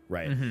far,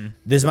 right?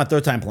 This is my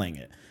third time playing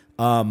it.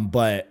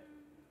 But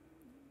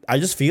I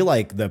just feel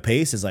like the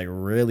pace is like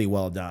really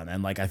well done,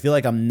 and like I feel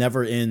like I'm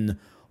never in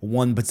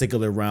one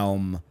particular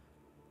realm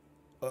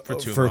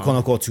for quote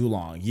unquote too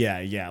long.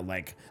 Yeah.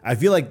 Like I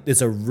feel like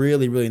it's a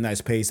really, really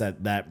nice pace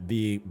that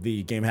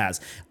the game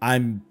has.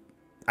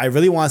 I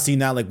really want to see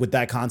now, like with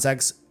that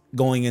context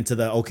going into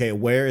the okay,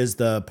 where is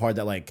the part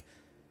that like,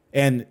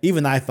 and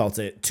even I felt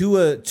it to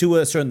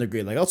a certain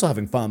degree, like also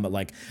having fun, but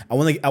like I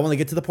want to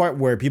get to the part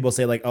where people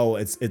say like, oh,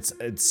 its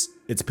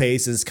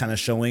pace is kind of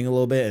showing a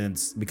little bit and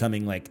it's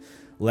becoming like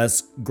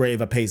less great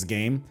of a paced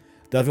game.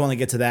 Definitely want to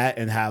get to that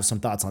and have some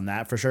thoughts on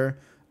that for sure.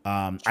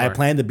 I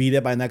plan to beat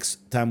it by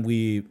next time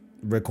we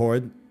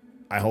record.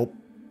 I hope.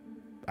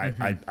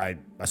 I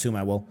assume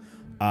I will.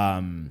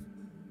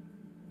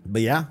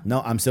 But yeah,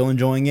 no, I'm still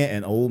enjoying it.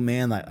 And oh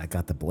man, I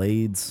got the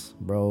blades,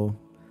 bro.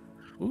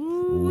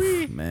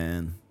 Oof,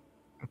 man,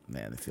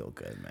 they feel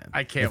good, man.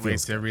 I can't wait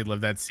to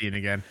relive that scene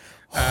again.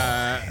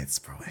 It hits,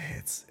 bro. It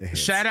hits.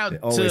 Shout out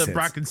to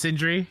Brock and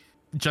Sindri,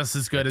 just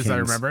as good as I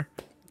remember.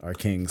 Our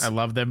kings. I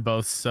love them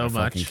both so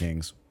much. Fucking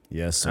kings.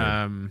 Yes,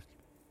 sir.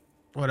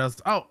 What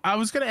else? Oh, I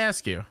was gonna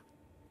ask you,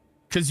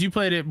 because you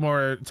played it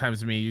more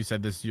times than me. You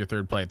said this is your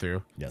third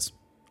playthrough. Yes.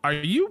 Are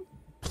you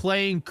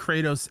playing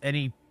Kratos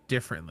any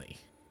differently?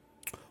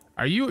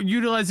 Are you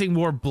utilizing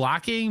more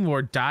blocking,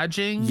 more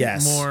dodging?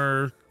 Yes.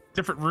 More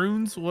different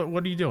runes?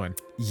 What are you doing?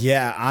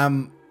 Yeah,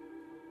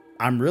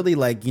 I'm really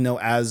like, you know,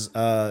 as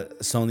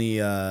Sony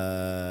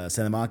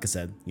Santa Monica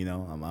said, you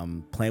know,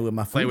 I'm playing with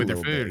my food. Play with a your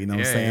little food. Bit, you know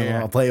what I'm saying? Yeah.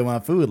 I'll play with my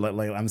food.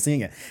 Like I'm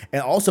seeing it.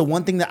 And also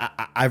one thing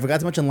that I forgot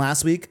to mention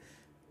last week,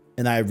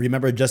 and I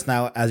remember just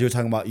now as you were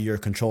talking about your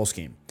control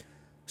scheme.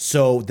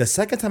 So the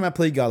second time I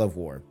played God of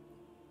War,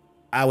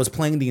 I was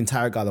playing the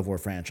entire God of War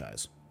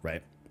franchise,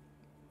 right?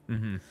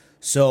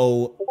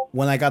 So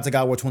when I got to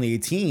God of War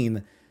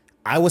 2018,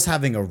 I was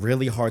having a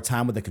really hard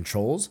time with the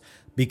controls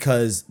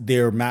because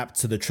they're mapped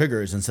to the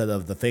triggers instead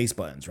of the face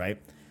buttons, right?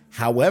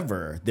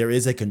 However, there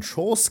is a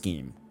control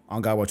scheme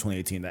on God of War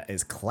 2018 that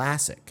is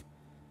classic.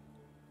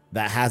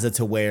 That has it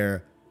to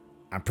where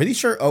I'm pretty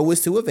sure O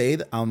is to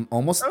evade. I'm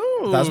almost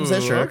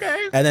 1,000% sure.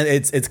 Okay. And then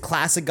it's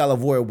classic God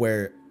of War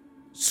where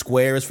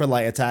square is for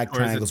light attack,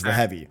 triangles for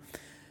heavy.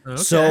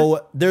 Okay.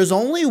 So there's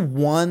only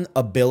one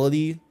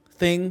ability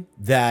thing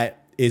that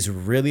is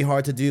really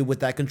hard to do with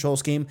that control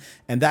scheme,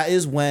 and that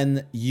is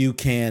when you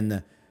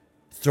can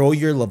throw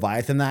your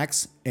Leviathan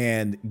axe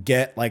and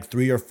get like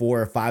 3 or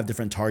 4 or 5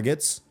 different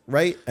targets,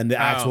 right? And the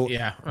actual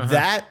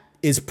that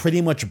is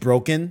pretty much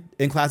broken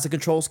in classic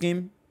control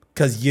scheme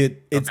because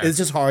it's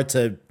just hard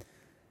to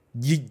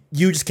you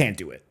just can't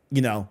do it.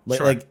 You know,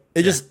 like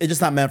it's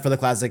just not meant for the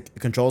classic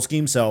control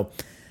scheme. So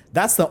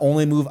that's the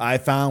only move I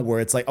found where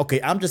it's like, okay,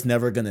 I'm just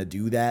never gonna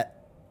do that.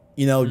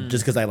 You know,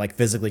 just because I like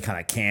physically kind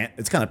of can't.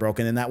 It's kind of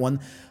broken in that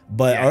one.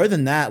 But other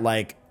than that,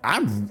 like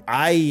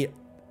I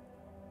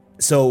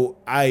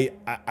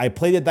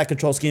played it that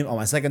control scheme on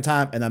my second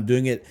time, and I'm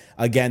doing it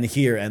again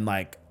here, and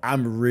like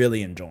I'm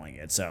really enjoying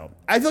it. So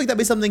I feel like that'd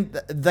be something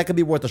that could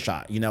be worth a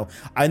shot. You know,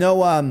 I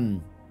know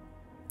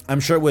I'm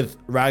sure with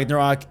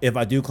Ragnarok, if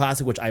I do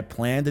classic, which I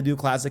plan to do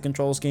classic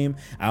control scheme,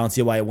 I don't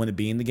see why it wouldn't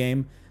be in the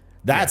game.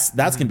 That's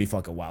gonna be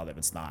fucking wild if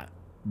it's not.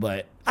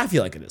 But I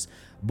feel like it is.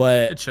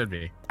 But it should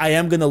be. I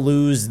am gonna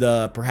lose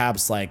the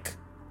perhaps like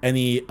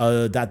any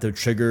adaptive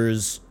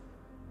triggers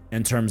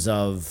in terms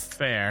of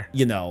fair,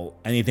 you know,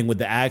 anything with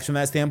the axe from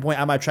that standpoint.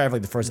 I might try for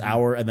like the first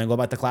hour and then go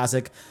back to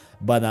classic.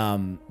 But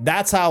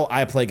that's how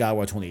I play God of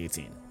War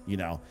 2018. You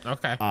know.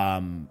 Okay.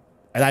 And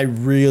I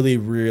really,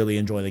 really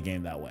enjoy the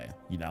game that way.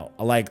 You know,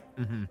 like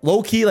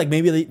low key, like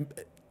maybe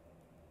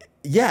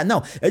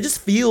it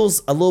just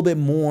feels a little bit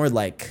more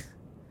like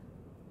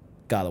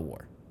God of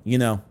War. You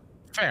know.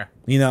 Fair.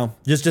 You know,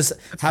 just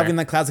That's having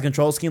fair. that classic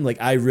control scheme,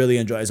 like I really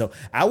enjoy it. So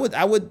I would,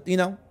 you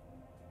know,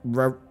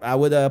 I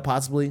would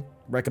possibly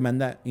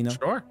recommend that, you know,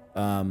 Sure.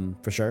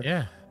 For sure.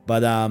 Yeah.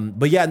 But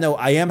yeah, no,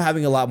 I am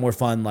having a lot more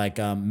fun, like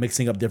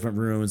mixing up different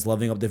runes,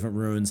 leveling up different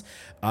runes,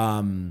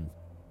 and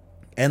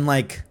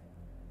like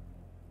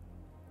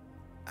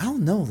I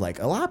don't know, like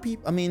a lot of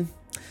people. I mean,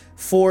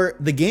 for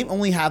the game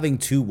only having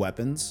 2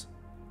 weapons,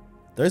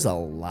 there's a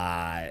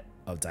lot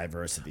of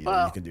diversity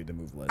that you can do to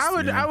move list.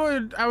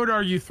 I would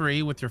argue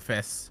 3 with your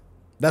fists.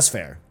 That's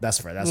fair. That's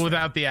fair.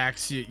 Without the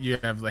axe, you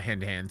have the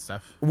hand-to-hand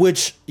stuff.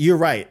 Which you're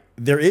right.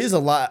 There is a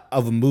lot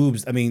of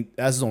moves. I mean,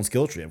 that's his own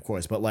skill tree, of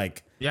course, but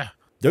like,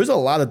 there's a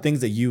lot of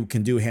things that you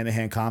can do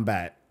hand-to-hand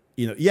combat.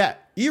 You know, yeah,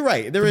 you're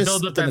right. There is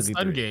build up that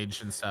stun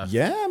gauge and stuff.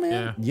 Yeah,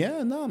 man.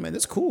 Yeah, no, man,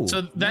 it's cool.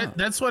 So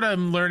that's what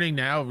I'm learning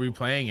now,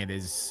 replaying it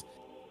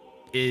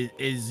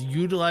is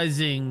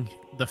utilizing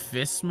the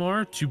fists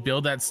more to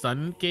build that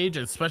stun gauge,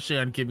 especially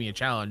on Give Me a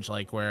Challenge,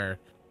 like where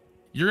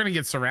you're gonna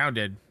get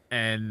surrounded,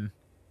 and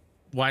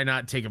why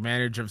not take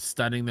advantage of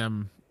stunning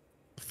them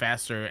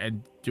faster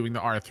and doing the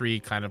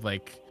R3 kind of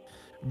like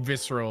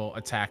visceral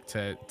attack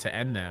to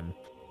end them.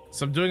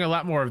 So I'm doing a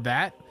lot more of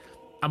that.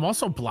 I'm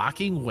also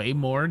blocking way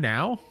more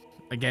now.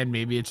 Again,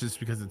 maybe it's just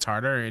because it's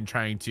harder and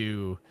trying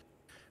to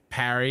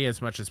parry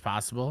as much as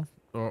possible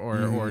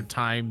or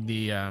time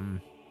the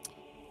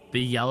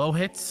yellow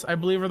hits, I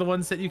believe, are the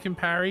ones that you can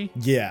parry.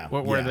 Yeah.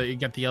 Where you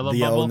get the yellow bubble.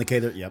 Yellow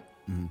indicator. Yep.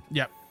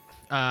 Yep.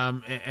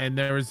 And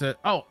there was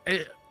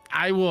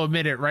I will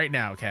admit it right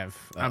now, Kev.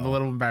 I'm a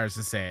little embarrassed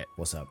to say it.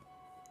 What's up?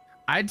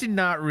 I did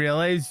not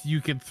realize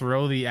you could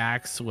throw the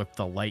axe with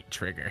the light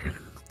trigger,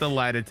 the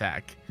light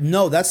attack.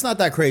 No, that's not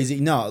that crazy.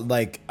 No,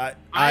 like I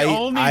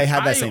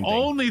had that same thing. I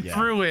only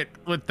threw it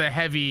with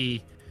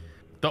the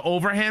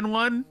overhand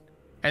one.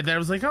 And then I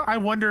was like, oh, I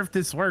wonder if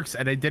this works.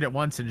 And I did it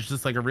once, and it's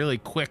just like a really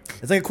quick.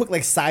 It's like a quick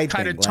like side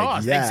kind of thing.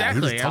 toss. Like,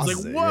 exactly. I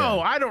was like, whoa,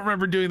 I don't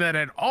remember doing that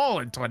at all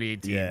in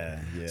 2018. Yeah.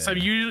 So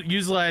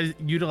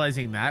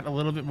utilizing that a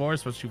little bit more,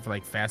 especially for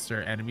like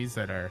faster enemies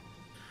that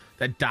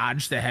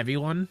dodge the heavy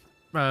one.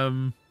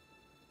 And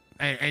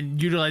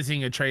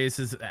utilizing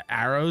Atreus's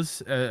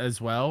arrows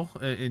as well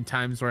in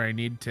times where I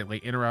need to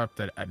like interrupt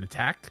an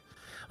attack.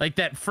 Like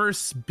that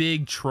first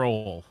big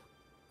troll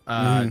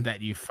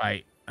that you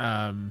fight.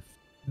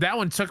 That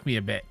one took me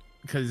a bit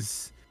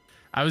because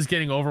I was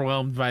getting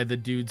overwhelmed by the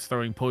dudes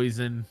throwing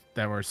poison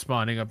that were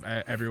spawning up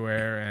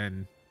everywhere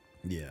and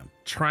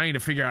trying to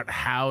figure out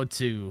how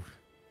to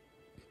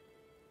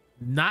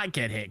not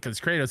get hit because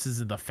Kratos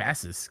isn't the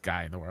fastest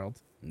guy in the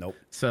world. Nope.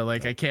 So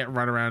like I can't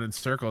run around in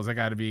circles. I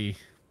gotta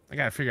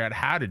figure out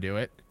how to do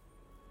it.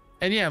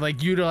 And yeah,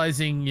 like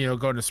utilizing,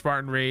 going to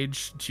Spartan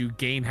Rage to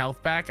gain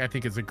health back, I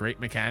think is a great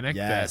mechanic.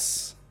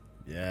 Yes.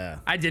 Yeah.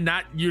 I did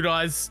not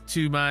utilize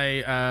to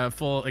my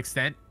full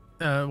extent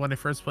when I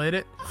first played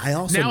it. I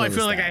also I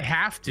feel like I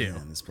have to.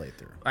 In this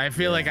playthrough. I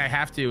feel like I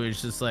have to.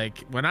 It's just like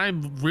when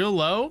I'm real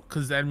low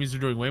because the enemies are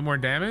doing way more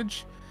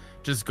damage,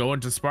 just go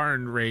into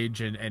Spartan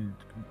Rage and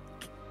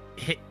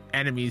hit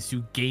enemies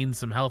to gain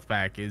some health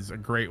back is a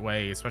great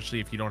way,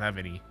 especially if you don't have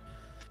any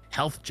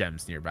health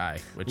gems nearby,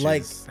 which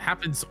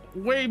happens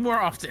way more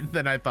often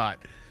than I thought.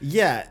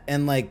 Yeah,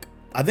 and like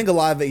I think a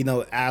lot of it,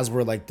 as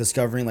we're like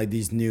discovering like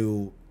these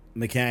new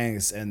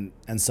mechanics and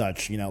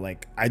such,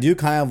 like I do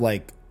kind of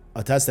like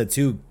attest that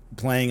to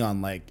playing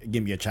on like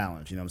Give Me a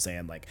Challenge, you know what I'm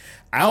saying? Like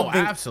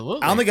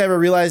absolutely. I don't think I ever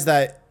realized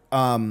that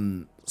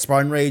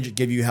Spartan Rage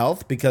give you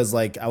health because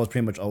like I was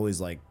pretty much always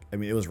like, I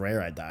mean, it was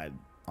rare I died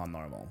on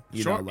normal.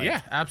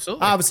 Yeah,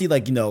 absolutely. Obviously,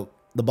 like,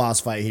 the boss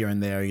fight here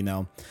and there,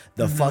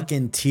 the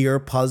fucking tier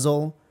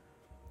puzzle.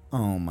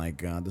 Oh my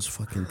god, this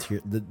fucking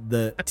tier,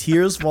 the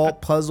Tears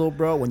Vault puzzle,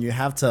 bro. When you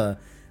have to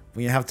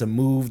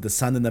move the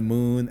sun and the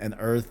moon and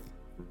Earth,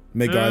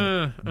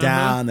 Midgard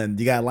down, and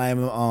you gotta line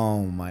them.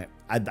 Oh my,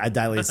 I died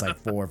at least like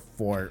four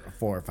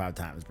or five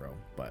times, bro.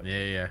 But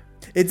Yeah.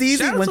 it's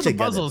easy Shout out once to you the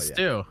get puzzles it.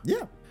 too.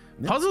 Yeah.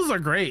 Puzzles are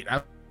great.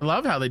 I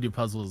love how they do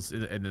puzzles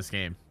in this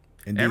game.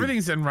 Indeed.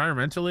 Everything's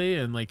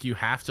environmentally, and like you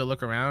have to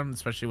look around,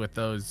 especially with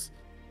those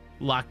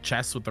locked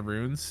chests with the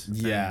runes.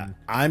 Yeah, And,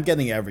 I'm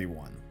getting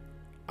everyone.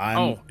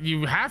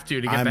 you have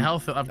to get the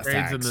health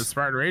upgrades and the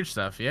Spartan Rage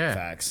stuff. Yeah.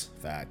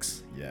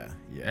 Facts.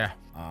 Yeah.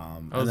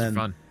 Those are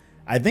fun.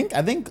 I think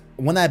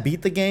when I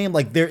beat the game,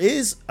 like there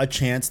is a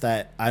chance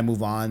that I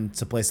move on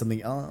to play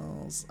something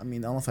else. I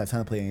mean, I don't know if I have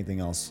time to play anything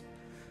else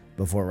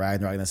before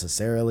Ragnarok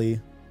necessarily.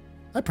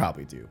 I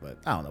probably do, but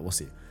I don't know. We'll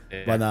see.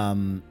 Yeah. But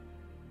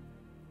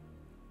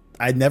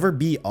I'd never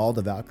beat all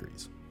the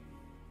Valkyries.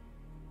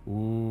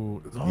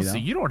 Ooh. So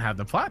you don't have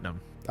the platinum.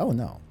 Oh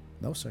no,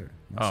 sir.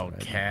 No, sir,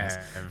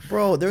 Kev.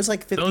 Bro, there's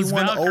like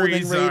 51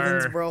 Odin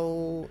Ravens,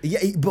 bro. Yeah,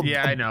 but,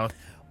 yeah, I know.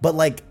 But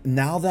like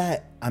now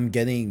that I'm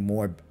getting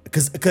more,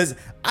 because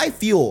I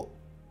feel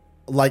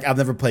like I've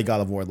never played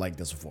God of War like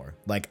this before.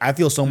 Like I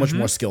feel so much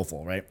more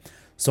skillful, right?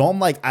 So I'm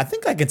like, I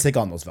think I can take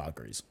on those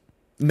Valkyries,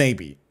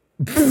 maybe.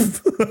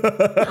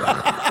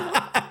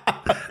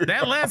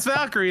 That last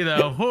Valkyrie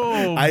though,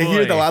 oh, I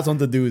hear the last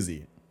one's a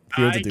doozy.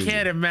 I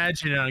can't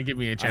imagine it on Give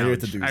Me a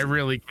Challenge. I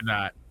really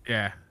cannot.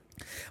 Yeah.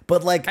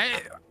 But like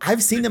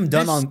I've seen them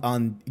done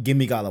on Give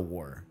Me God of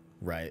War,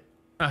 right?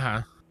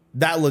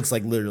 That looks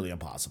like literally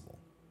impossible.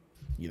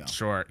 You know.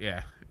 Sure.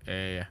 Yeah.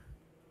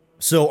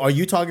 So are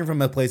you talking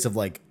from a place of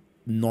like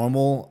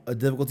normal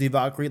difficulty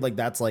Valkyrie? Like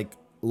that's like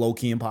low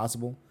key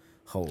impossible?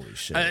 Holy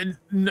shit.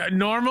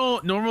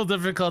 Normal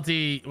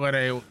difficulty when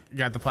I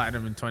got the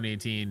platinum in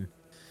 2018.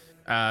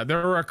 There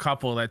were a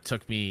couple that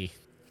took me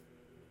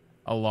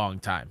a long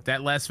time.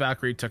 That last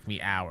Valkyrie took me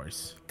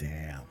hours.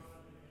 Damn.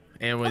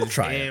 It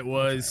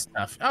was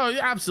tough. Oh, yeah,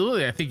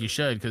 absolutely. I think you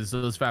should, because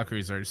those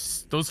fights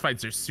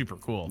are super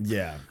cool.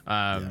 Yeah.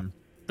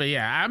 But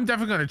yeah, I'm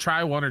definitely gonna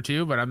try one or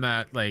two, but I'm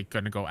not like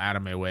gonna go out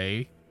of my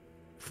way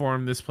for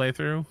him this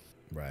playthrough.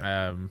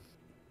 Right.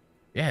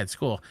 Yeah, it's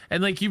cool.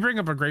 And like you bring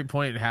up a great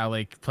point, how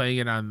like playing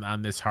it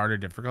on this harder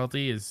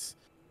difficulty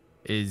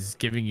is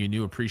giving you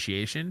new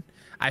appreciation.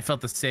 I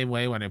felt the same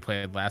way when I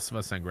played Last of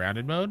Us on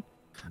grounded mode.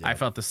 Yeah. I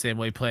felt the same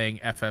way playing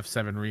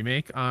FF7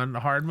 Remake on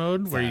hard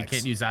mode, where you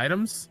can't use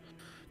items.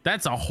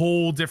 That's a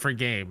whole different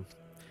game.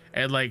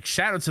 And like,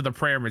 shout out to the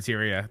prayer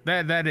materia.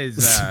 That is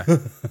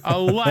a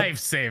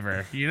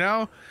lifesaver, you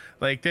know?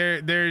 Like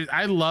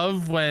I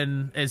love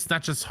when it's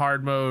not just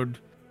hard mode,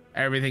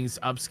 everything's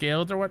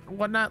upscaled or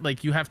whatnot.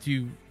 Like you have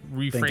to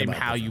reframe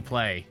how you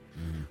play,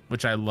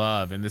 which I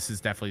love. And this is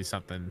definitely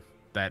something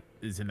that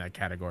is in that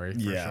category for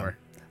sure.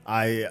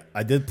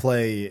 I did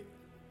play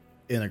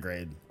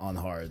Intergrade on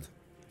hard,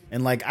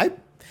 and like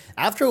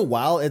after a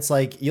while, it's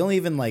like you don't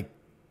even like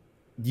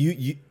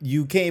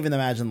you can't even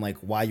imagine like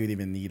why you'd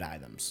even need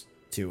items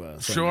to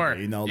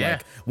degree, you know,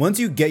 like once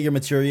you get your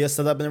materia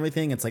set up and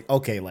everything, it's like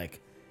okay,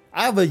 like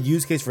I have a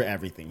use case for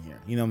everything here,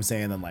 you know what I'm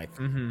saying? And like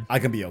I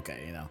can be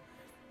okay, you know.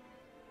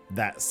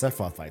 That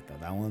Sephiroth fight though,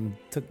 that one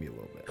took me a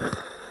little bit.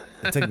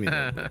 It took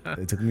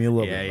me a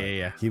little bit.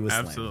 Yeah. He was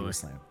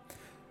slammed.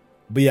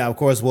 But yeah, of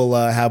course, we'll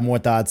have more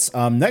thoughts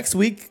next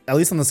week, at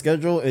least on the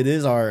schedule. It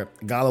is our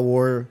God of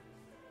War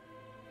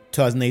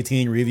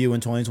 2018 review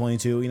in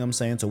 2022. You know what I'm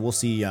saying? So we'll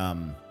see.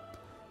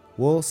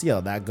 We'll see how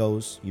that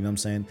goes. You know what I'm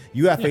saying?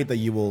 You have faith that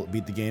you will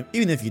beat the game,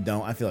 even if you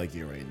don't. I feel like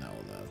you already know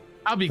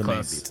I'll be the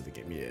close. main beats of the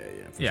game.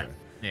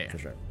 Yeah, For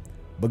sure.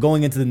 But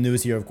going into the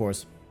news here, of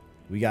course,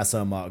 we got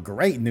some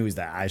great news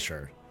that I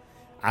sure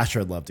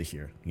love to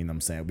hear. You know what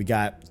I'm saying? We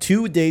got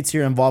 2 dates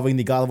here involving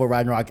the God of War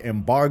Ragnarok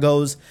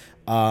embargoes.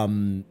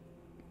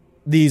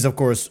 These, of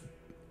course,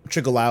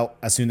 trickle out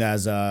as soon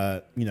as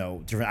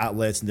different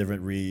outlets and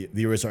different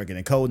viewers start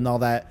getting code and all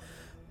that.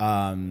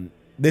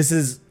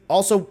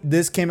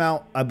 This came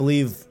out, I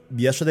believe,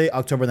 yesterday,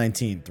 October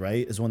 19th,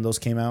 right? Is when those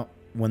came out,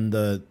 when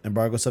the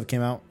embargo stuff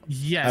came out.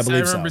 Yes, I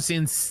remember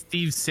seeing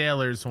Steve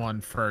Saylor's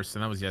one first,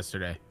 and that was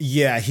yesterday.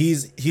 Yeah,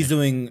 he's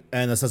doing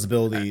an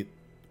accessibility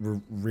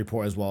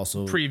report as well.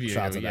 So preview,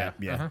 shout out to that.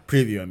 Yeah,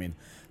 preview. I mean,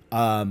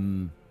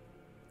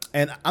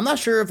 and I'm not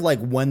sure if like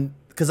when.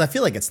 Because I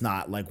feel like it's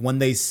not like when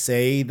they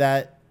say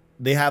that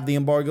they have the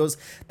embargoes,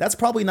 that's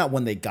probably not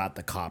when they got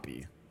the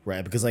copy,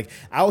 right? Because like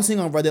I was seeing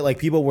on Reddit, like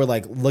people were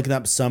like looking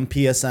up some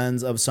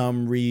PSNs of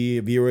some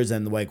reviewers,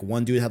 and like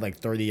one dude had like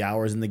 30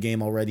 hours in the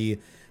game already.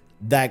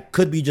 That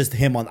could be just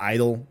him on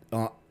idle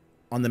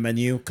on the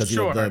menu, because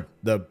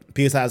the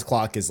PSI's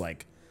clock is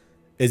like,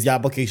 is the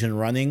application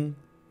running?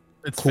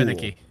 It's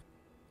finicky.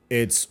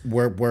 It's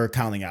we're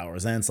counting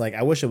hours, and it's like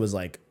I wish it was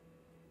like,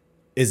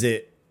 is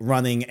it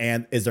running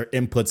and is there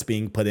inputs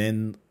being put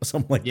in,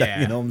 something like that,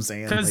 you know what I'm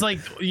saying? Because like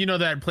you know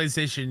that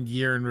PlayStation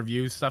year in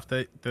review stuff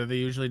that they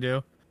usually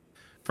do,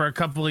 for a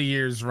couple of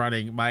years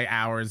running, my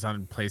hours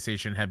on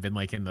PlayStation have been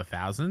like in the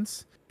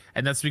thousands,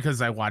 and that's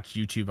because I watch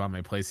YouTube on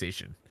my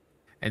PlayStation,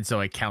 and so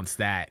it counts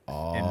that in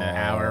the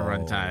hour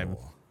runtime,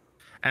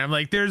 and I'm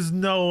like, there's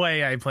no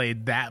way I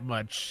played that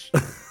much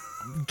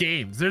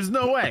games, there's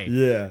no way.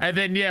 Yeah. And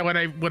then when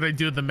I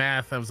do the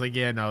math, I was like,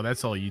 yeah, no,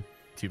 that's all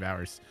YouTube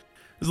hours.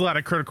 There's a lot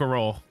of Critical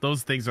Role.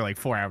 Those things are like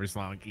 4 hours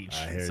long each.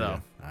 I hear so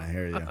you. I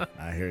hear you.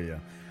 I hear you.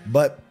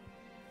 But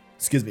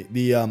excuse me,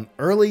 the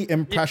early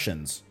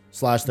impressions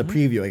slash the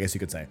preview, I guess you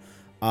could say,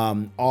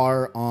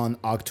 are on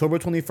October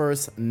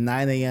 21st,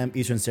 9 a.m.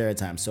 Eastern Standard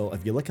Time. So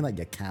if you're looking at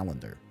your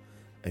calendar,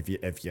 if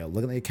you're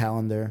looking at your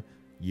calendar,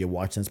 you're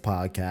watching this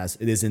podcast,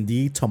 it is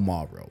indeed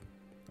tomorrow.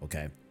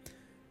 Okay.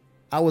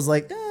 I was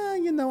like,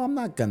 I'm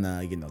not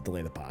gonna,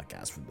 delay the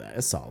podcast for that.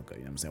 It's all good.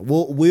 You know what I'm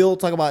saying? We'll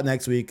talk about it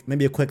next week.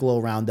 Maybe a quick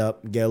little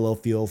roundup, get a little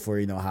feel for,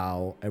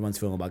 how everyone's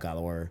feeling about God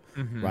of War,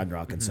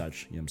 Ragnarok and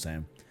such. You know what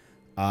I'm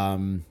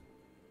saying?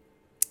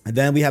 And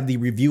then we have the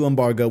review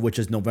embargo, which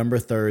is November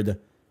 3rd,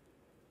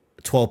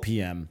 12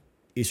 p.m.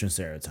 Eastern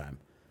Standard Time.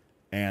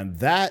 And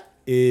that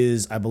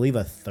is, I believe,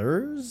 a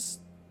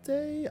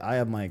Thursday. I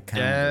have my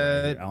calendar.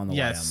 Right here. I don't know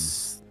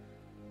yes.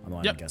 why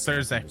I'm Yep, guessing.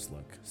 Thursday. Just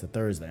look. It's a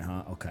Thursday,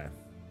 huh? Okay.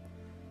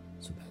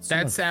 So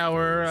that's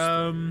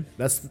our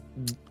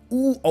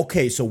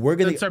okay, so we're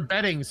gonna. It's our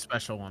betting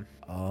special one.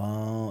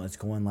 Oh, it's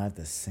going live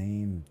the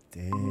same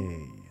day.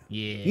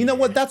 Yeah. You know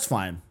what? That's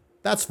fine.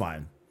 That's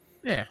fine.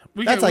 Yeah,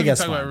 we I can guess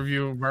talk fine. about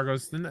review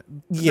embargoes. The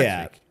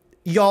Yeah, next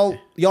week. y'all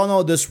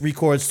know this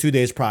records 2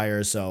 days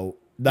prior, so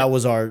that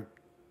was our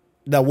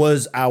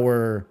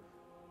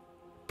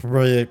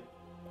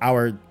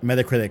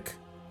Metacritic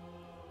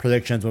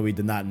predictions when we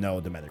did not know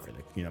the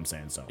Metacritic. You know what I'm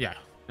saying? So Yeah.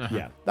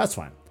 yeah, that's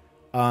fine.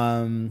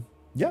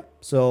 Yeah,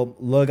 so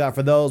look out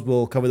for those.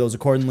 We'll cover those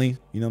accordingly.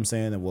 You know what I'm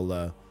saying? And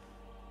we'll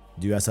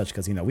do as such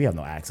because we have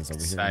no access over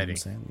here. You know what I'm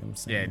saying? You know what I'm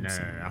saying? Yeah, You know what I'm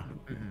no.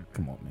 saying?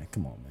 Come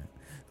on, man.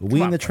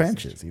 We in the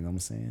trenches. You know what I'm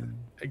saying?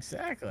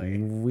 Exactly.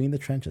 We in the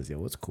trenches.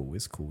 Yo, it's cool.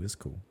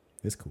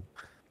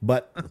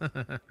 But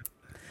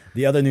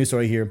the other news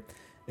story here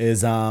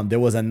is there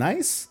was a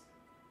nice.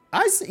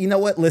 You know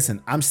what?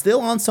 Listen, I'm still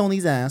on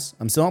Sony's ass.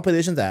 I'm still on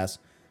PlayStation's ass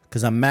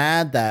because I'm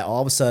mad that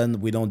all of a sudden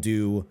we don't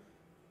do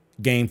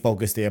game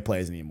focused state of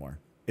plays anymore.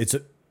 It's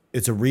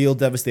a real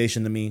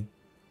devastation to me.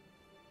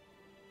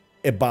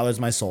 It bothers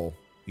my soul.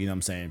 You know what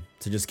I'm saying?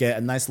 To just get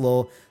a nice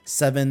little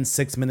 7,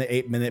 6 minute,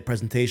 8 minute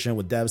presentation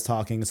with devs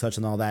talking and such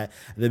and all that.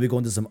 And then we go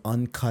into some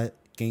uncut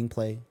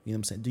gameplay. You know what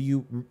I'm saying?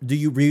 Do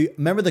you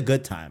remember the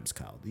good times,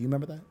 Kyle? Do you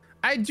remember that?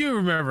 I do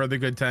remember the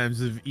good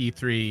times of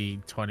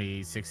E3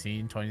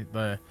 2016,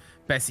 the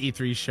best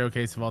E3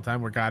 showcase of all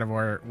time where God of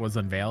War was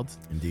unveiled.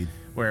 Indeed.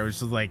 Where it was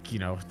just like,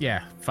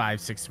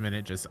 5-6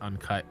 minute just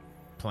uncut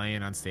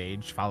playing on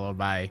stage, followed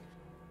by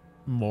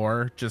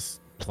more just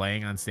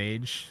playing on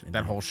stage. Indeed.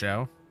 That whole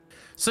show.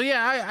 So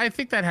yeah, I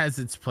think that has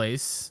its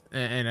place,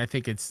 and I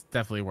think it's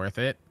definitely worth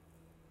it.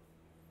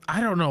 I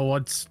don't know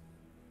what's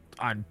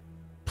on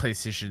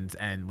PlayStation's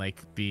end,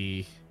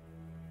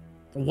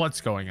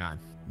 what's going on.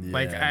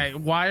 Yeah.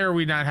 Why are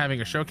we not having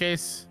a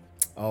showcase?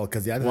 Oh,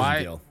 because the Activision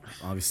deal.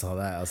 Oh, we saw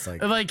that. I was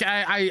like,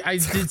 I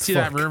did see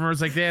that rumor. I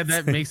was like, yeah,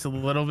 that makes a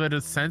little bit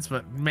of sense,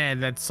 but man,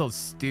 that's so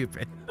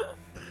stupid.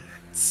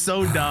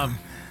 So dumb.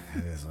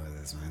 It is what it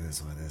is. It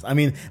is what it is. I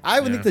mean, I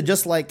would think to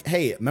just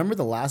hey, remember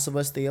the Last of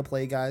Us State of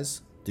Play,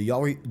 guys? Do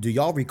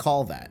y'all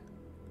recall that?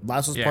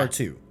 Last of Us Part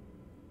 2.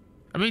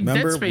 I mean,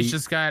 remember Dead Space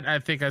just got. I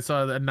think I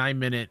saw a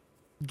 9-minute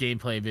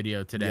gameplay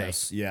video today.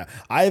 Yes, yeah.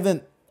 I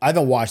haven't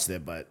watched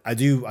it, but I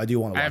do want to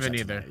watch it. I haven't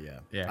either.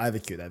 Yeah. I have a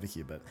queue,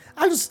 but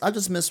I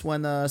just miss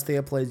when State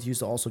of Plays used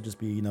to also just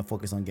be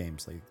focused on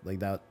games like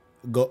that.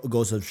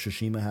 Ghost of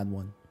Tsushima had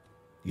one.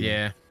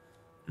 Yeah.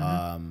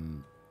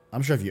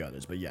 I'm sure a few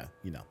others, but yeah,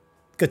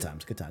 good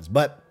times.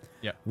 But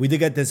yeah, we did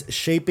get this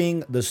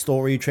Shaping the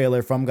Story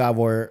trailer from God of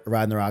War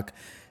Ragnarok,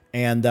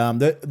 and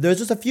there's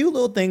just a few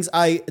little things.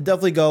 I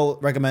definitely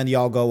recommend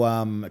y'all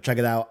go check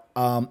it out.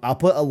 I'll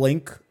put a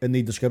link in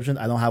the description.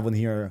 I don't have one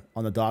here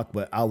on the doc,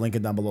 but I'll link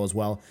it down below as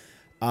well.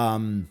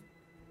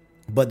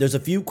 But there's a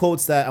few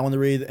quotes that I want to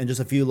read and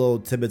just a few little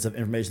tidbits of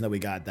information that we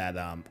got that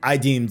I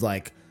deemed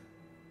like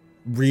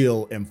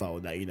real info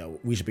that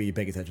we should be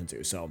paying attention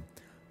to. So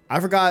I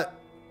forgot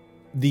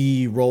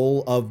the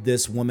role of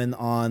this woman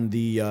on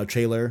the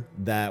trailer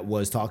that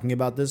was talking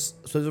about this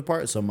specific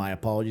part, so my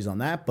apologies on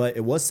that. But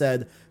it was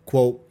said,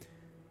 quote,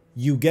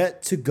 "You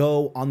get to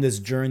go on this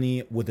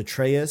journey with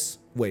Atreus."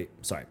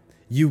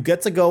 You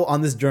get to go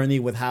on this journey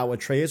with how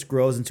Atreus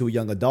grows into a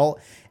young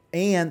adult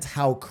and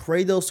how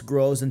Kratos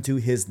grows into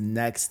his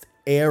next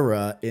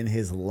era in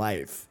his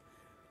life,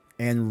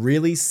 and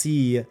really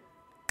see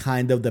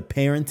kind of the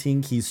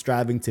parenting he's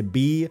striving to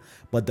be,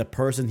 but the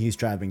person he's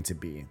striving to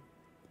be.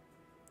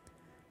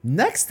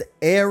 Next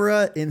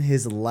era in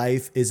his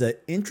life is an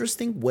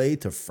interesting way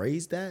to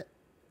phrase that.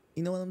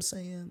 You know what I'm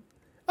saying?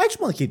 I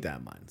just want to keep that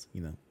in mind,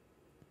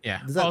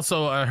 Yeah.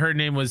 Also, her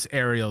name was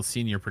Ariel,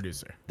 senior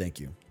producer. Thank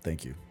you.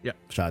 Yep.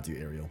 Shout out to you,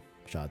 Ariel.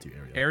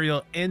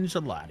 Ariel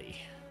Angelotti.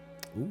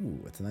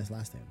 Ooh, it's a nice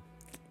last name.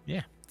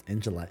 Yeah.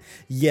 Angelotti.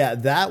 Yeah,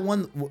 that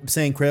one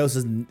saying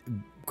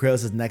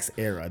Kratos' next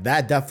era.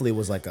 That definitely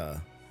was like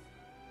a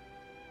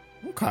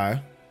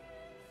okay.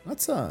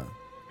 That's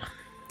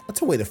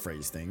a way to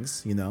phrase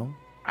things,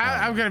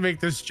 I'm gonna make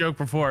this joke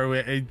before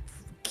we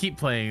keep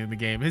playing the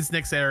game. His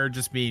next era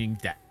just meaning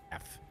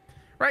death,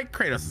 right?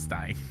 Kratos is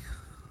dying.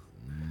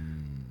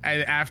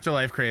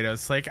 Afterlife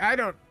Kratos. Like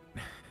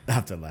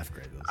Afterlife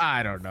Kratos.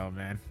 I don't know,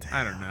 man.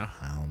 I don't know.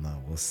 I don't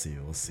know. We'll see.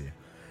 We'll see.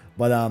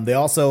 But they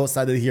also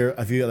cited here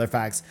a few other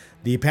facts.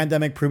 The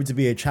pandemic proved to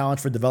be a challenge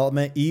for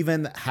development,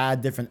 even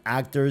had different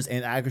actors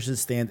and actresses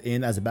stand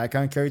in as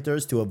background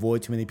characters to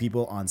avoid too many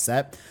people on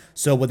set.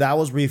 So what that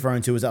was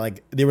referring to is that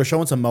like they were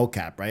showing some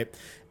mocap, right?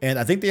 And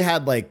I think they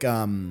had like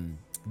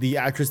the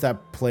actress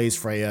that plays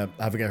Freya,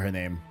 I forget her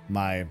name.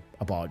 My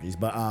apologies.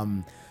 But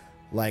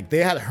like they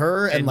had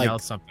her and Danielle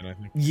like something, I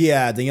think.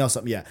 yeah, Danielle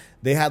something. Yeah,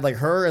 they had like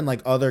her and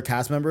like other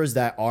cast members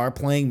that are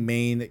playing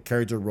main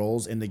character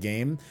roles in the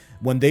game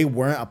when they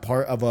weren't a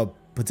part of a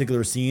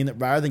particular scene.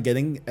 Rather than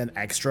getting an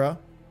extra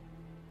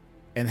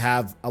and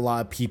have a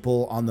lot of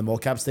people on the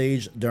mocap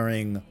stage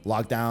during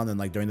lockdown and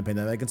like during the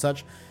pandemic and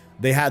such,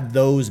 they had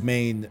those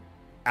main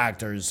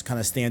actors kind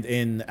of stand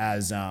in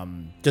as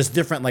just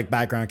different like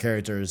background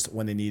characters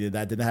when they needed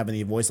that didn't have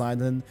any voice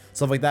lines and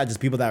stuff like that, just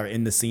people that are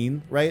in the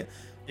scene, right?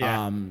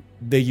 Yeah.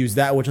 They used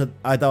that, which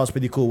I thought was a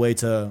pretty cool way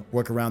to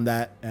work around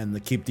that and to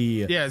keep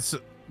the Yeah. So,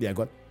 yeah,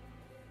 go ahead.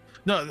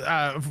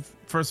 no.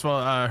 First of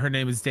all, her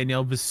name is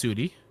Danielle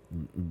Bisutti.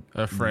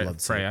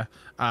 Freya.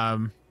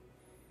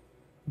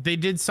 They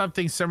did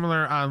something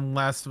similar on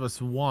Last of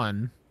Us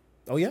 1,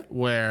 Oh yeah,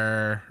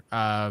 where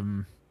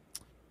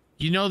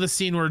you know the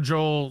scene where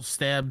Joel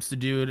stabs the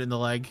dude in the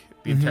leg,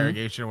 the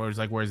interrogation where it's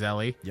like, "Where's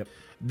Ellie?" yep,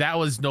 That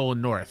was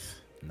Nolan North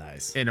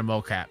nice, in a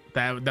mocap.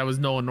 That was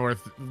Nolan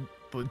North.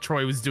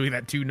 Troy was doing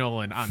that to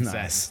Nolan on set and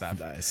nice, stuff.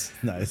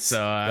 nice. So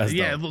That's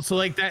yeah, dope. so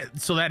like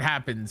that. So that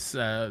happens,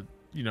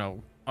 you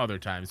know, other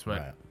times, but.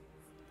 Right.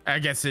 I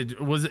guess it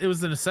was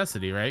a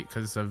necessity, right?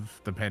 Because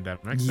of the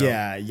pandemic. So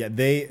Yeah,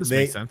 this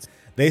makes sense.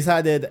 they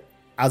decided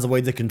as a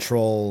way to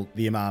control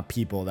the amount of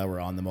people that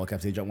were on the mocap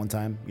stage at one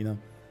time, you know.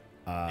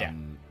 Yeah.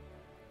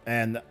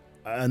 And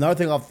another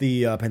thing off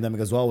the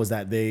pandemic as well was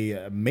that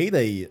they made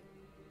a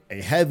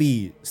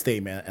heavy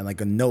statement and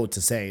like a note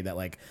to say that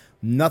like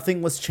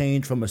nothing was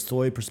changed from a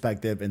story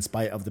perspective in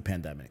spite of the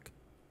pandemic.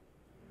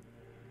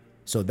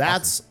 So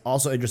that's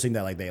also interesting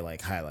that like they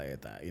like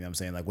highlighted that. You know what I'm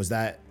saying? Like, was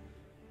that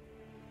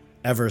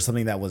ever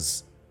something that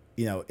was,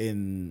 you know,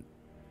 in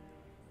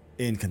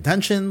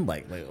contention?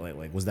 Like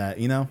was that,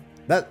 you know,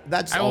 that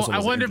just also I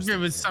was wonder if it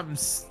interesting.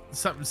 was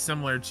something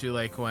similar to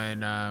like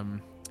when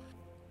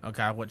oh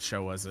god, what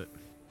show was it?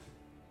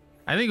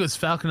 I think it was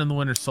Falcon and the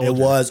Winter Soldier. It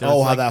was There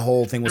was, how like, that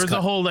whole thing was there was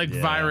a whole like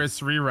yeah.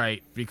 virus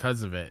rewrite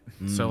because of it.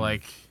 So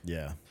like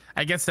Yeah,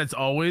 I guess that's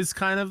always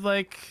kind of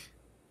like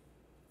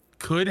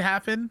could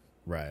happen,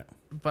 right.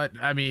 but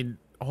I mean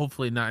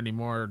hopefully not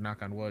anymore,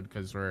 knock on wood,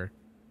 because we're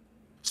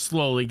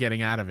slowly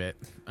getting out of it.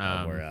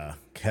 We're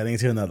heading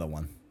to another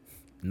one.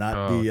 Not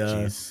oh, the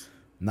jeez.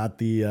 not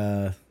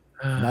the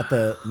not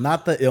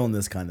the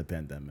illness kind of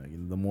pandemic, you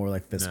know, the more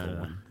like fiscal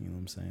one, you know what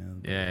I'm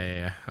saying?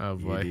 Yeah. Oh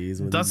boy. It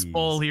is what it Dust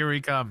Bowl, is. here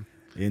we come.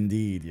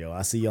 Indeed, yo.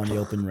 I see you on the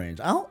open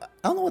range. I don't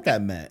know what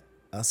that meant.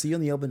 I see you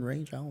on the open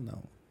range. I don't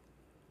know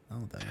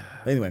what that meant.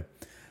 But anyway,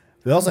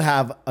 we also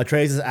have a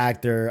Trace's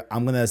actor.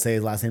 I'm gonna say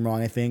his last name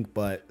wrong, I think,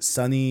 but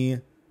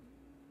Sonny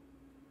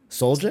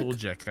Soljic?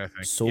 Soljic, I think.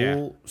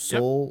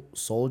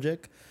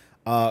 Soljic.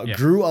 Yeah.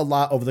 Grew a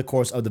lot over the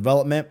course of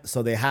development,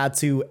 so they had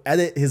to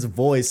edit his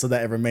voice so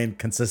that it remained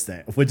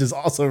consistent, which is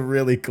also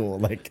really cool.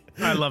 Like,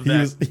 I love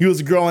that. He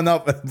was growing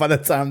up by the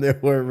time they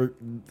were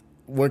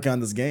working on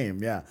this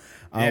game. Yeah,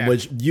 Yeah.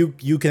 Which you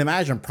can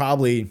imagine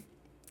probably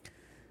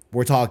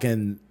we're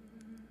talking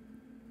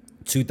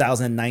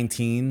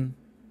 2019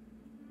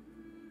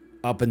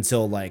 up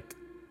until like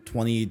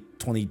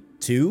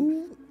 2022.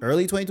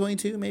 Early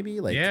 2022, maybe,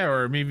 like, Yeah,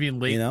 or maybe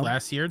late you know?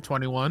 last year,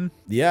 21.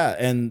 yeah,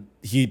 and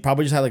he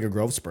probably just had like a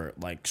growth spurt,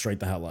 like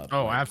straight the hell up.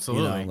 Oh, like,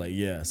 absolutely. You know, like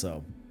yeah,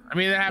 so I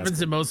mean, that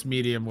happens in most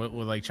medium with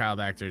like child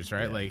actors,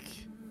 right? Yeah. Like,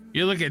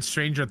 you look at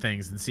Stranger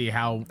Things and see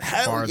how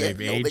Hell far yeah,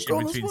 they've yo, they aged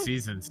grown in as between fuck.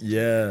 seasons.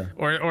 yeah,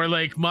 Or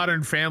like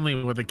Modern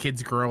Family, where the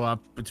kids grow up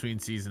between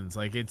seasons.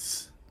 Like,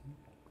 it's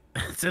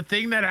a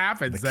thing that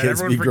happens the that kids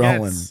everyone be growing.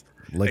 forgets.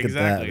 Look at that,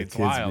 Exactly, the it's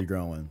kids wild. be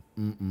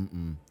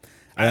growing.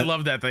 I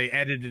love that they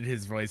edited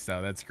his voice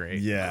though. That's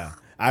great. Yeah,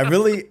 I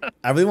really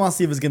want to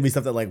see if it's gonna be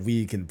stuff that like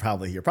we can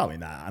probably hear. Probably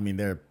not. I mean,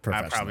 they're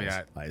professionals. Probably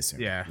not. I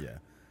assume. Yeah.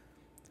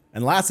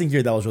 And the last thing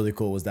here that was really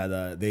cool was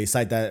that they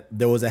cite that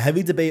there was a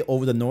heavy debate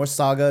over the Norse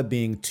Saga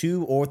being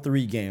 2 or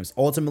 3 games.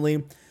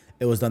 Ultimately,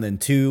 it was done in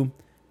 2.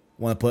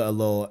 Want to put a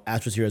little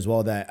asterisk here as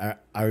well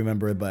that I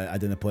remember it, but I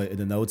didn't put in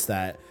the notes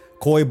that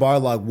Cory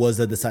Barlog was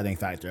the deciding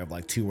factor of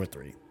like 2 or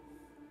 3.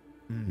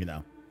 You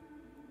know.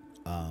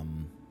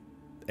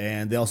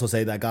 And they also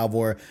say that God of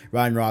War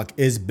Ragnarok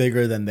is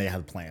bigger than they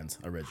had planned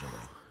originally.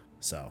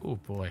 So Oh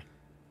boy.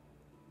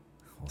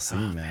 we'll see,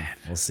 man.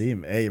 We'll see.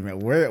 Hey, man,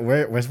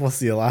 we're supposed to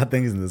see a lot of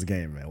things in this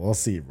game, man. We'll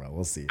see, bro.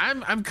 We'll see.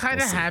 I'm kind of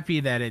We'll see. happy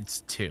that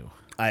it's 2.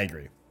 I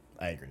agree.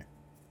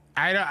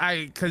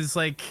 Because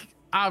like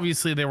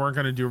obviously they weren't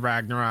gonna do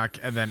Ragnarok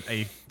and then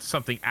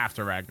something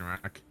after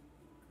Ragnarok,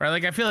 right?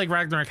 Like I feel like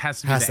Ragnarok has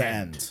to be Has the to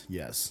end. end.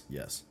 Yes.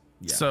 Yeah.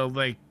 So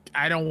like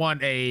I don't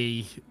want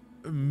a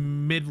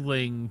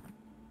middling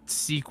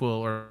sequel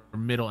or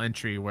middle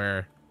entry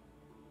where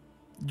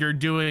you're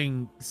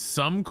doing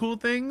some cool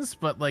things,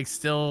 but like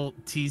still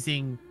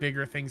teasing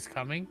bigger things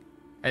coming,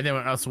 and then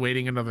us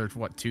waiting another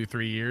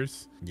 2-3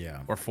 years,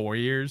 or 4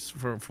 years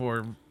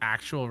for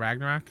actual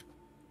Ragnarok.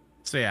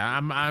 So yeah,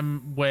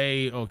 I'm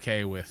way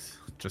okay with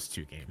just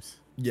 2 games.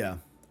 Yeah,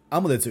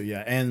 I'm with it too.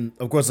 Yeah, and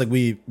of course, like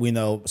we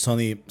know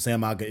Sony Santa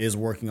Monica is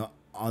working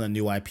on a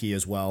new IP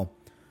as well.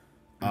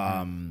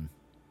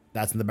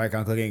 That's in the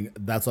background cooking.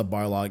 That's what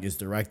Barlog is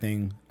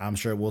directing. I'm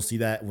sure we'll see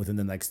that within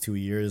the next 2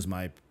 years.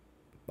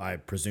 I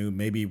presume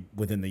maybe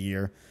within the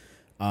year.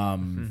 I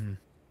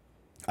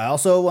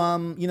also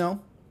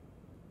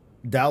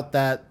doubt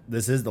that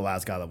this is the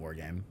last God of War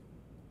game.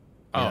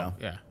 Yeah.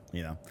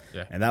 Yeah.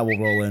 And that will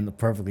roll in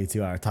perfectly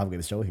to our topic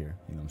of the show here.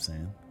 You know what I'm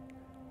saying?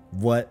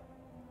 What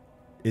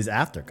is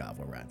after God of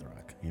War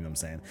Ragnarok? You know what I'm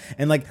saying?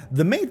 And like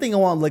the main thing I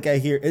want to look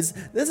at here is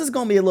this is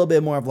going to be a little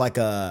bit more of like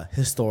a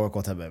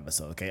historical type of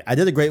episode. Okay. I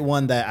did a great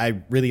one that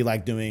I really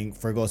like doing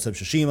for Ghost of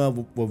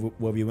Tsushima,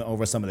 where we went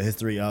over some of the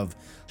history of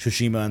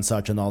Tsushima and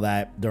such and all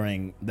that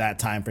during that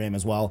time frame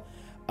as well.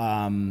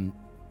 And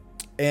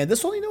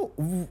this one,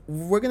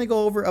 we're going to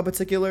go over a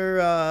particular,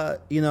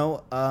 what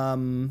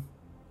am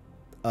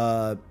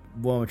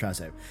I trying to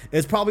say?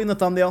 It's probably in the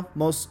thumbnail,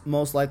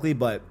 most likely,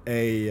 but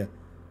a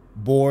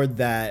board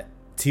that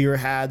Tyr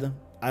had.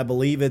 I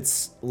believe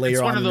it's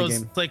later on in the game. It's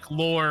one of those like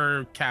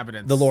lore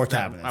cabinets. The lore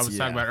cabinets I was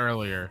talking about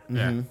earlier.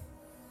 Mm-hmm.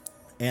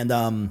 Yeah.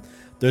 And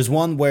there's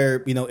one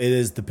where it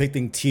is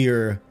depicting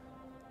Tyr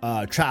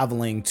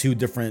traveling to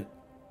different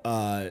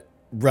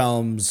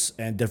realms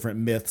and different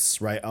myths,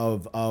 right,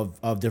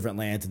 of different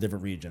lands and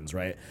different regions,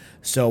 right?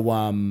 So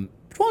want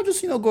to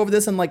just go over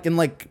this and I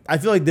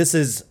feel like this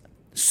is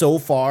so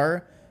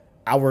far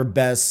our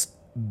best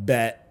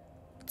bet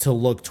to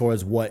look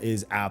towards what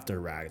is after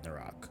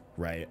Ragnarok,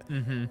 right?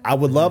 I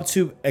would love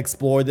to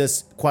explore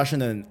this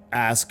question and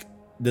ask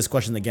this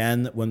question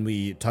again when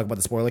we talk about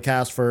the spoiler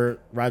cast for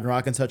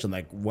Ragnarok and such, and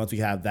like once we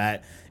have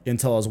that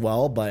intel as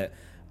well. But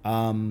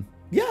I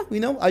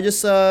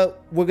just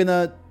we're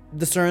gonna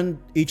discern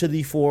each of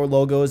the 4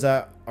 logos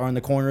that are in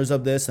the corners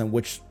of this and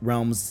which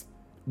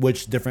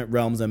different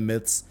realms and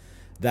myths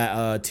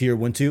that Tyr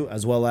went to,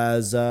 as well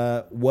as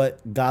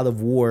what God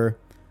of War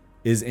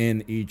is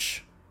in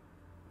each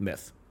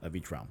myth of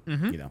each realm.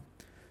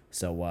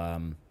 So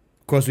of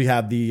course we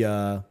have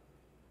the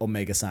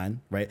Omega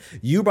sign, right?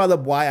 You brought up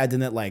why I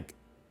didn't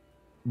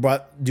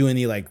do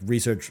any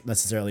research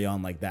necessarily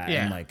on that.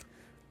 Yeah. And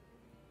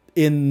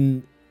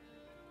in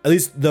at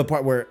least the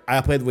part where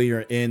I played when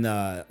you're in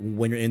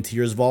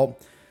Tyr's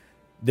vault,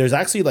 there's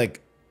actually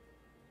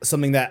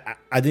something that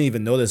I didn't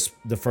even notice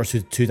the first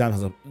two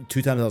times I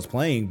was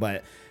playing,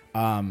 but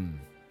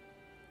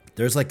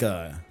there's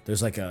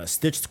a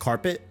stitched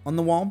carpet on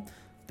the wall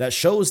that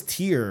shows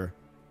Tyr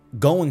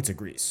going to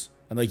Greece.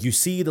 And you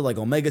see the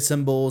Omega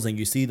symbols, and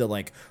you see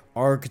the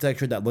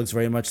architecture that looks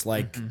very much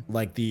like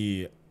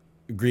the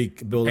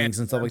Greek buildings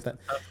and stuff like that.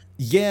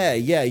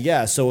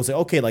 Yeah. So it's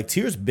okay,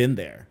 Tyr's been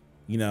there,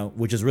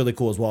 which is really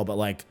cool as well.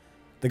 But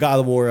the God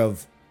of War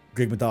of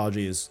Greek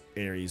mythology is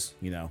Ares,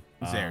 It's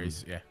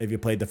Ares, yeah. If you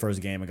played the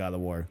first game of God of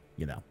War,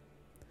 you know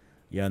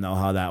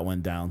how that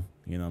went down.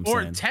 You know what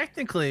I'm saying? Or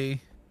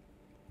technically,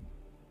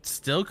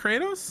 still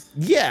Kratos?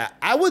 Yeah,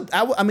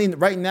 I mean,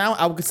 right now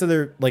I would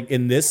consider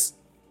in this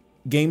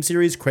game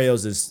series,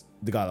 Kratos is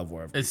the God of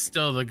War. It's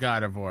still the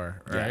God of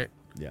War, right?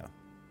 Yeah.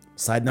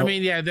 Side note. I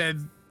mean, yeah,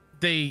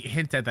 they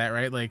hint at that,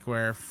 right?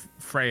 Where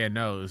Freya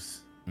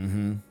knows.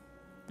 Mm-hmm.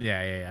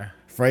 Yeah.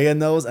 Freya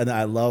knows, and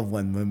I love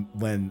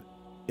when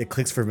it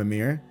clicks for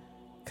Mimir,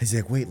 because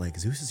he's wait,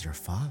 Zeus is your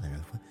father.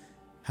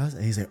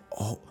 And he's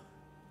oh,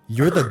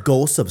 you're the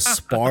ghost of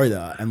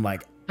Sparta, and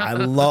I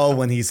love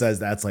when he says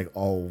that's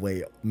oh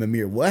wait,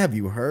 Mimir, what have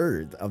you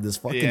heard of this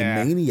fucking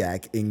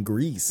maniac in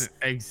Greece?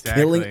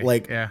 Exactly.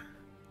 Killing yeah.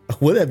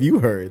 What have you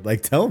heard?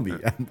 Tell me.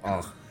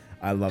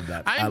 I love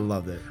that. I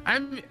loved it.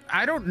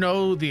 I don't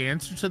know the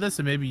answer to this,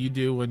 and maybe you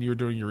do when you were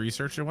doing your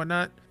research and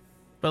whatnot.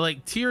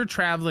 But Tyr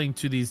traveling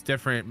to these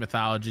different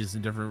mythologies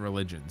and different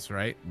religions,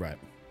 right? Right.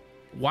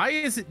 Why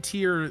isn't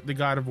Tyr the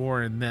God of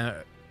War in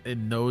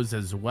those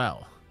as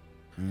well?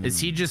 Is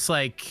he just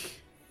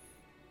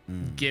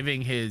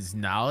giving his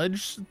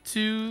knowledge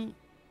to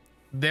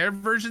their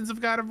versions of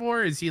God of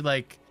War? Is he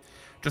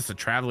just a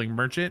traveling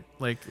merchant?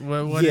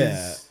 What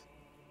is?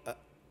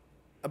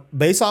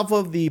 Based off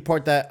of the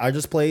part that I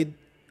just played,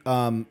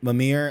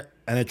 Mimir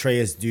and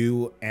Atreus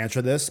do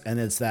answer this, and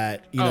it's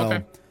that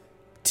okay.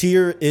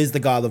 Tyr is the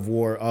God of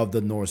War of the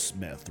Norse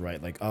myth,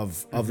 right?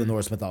 Of the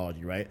Norse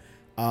mythology, right?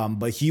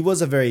 But he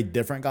was a very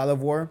different God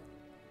of War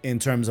in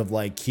terms of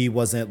he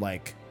wasn't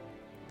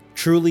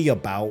truly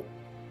about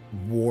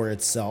war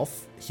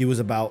itself. He was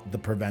about the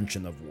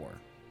prevention of war,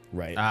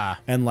 right?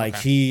 And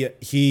okay.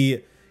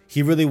 he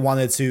really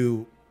wanted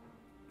to.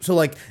 So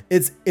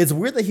it's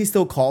weird that he's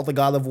still called the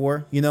God of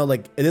War.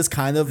 It is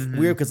kind of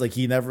weird because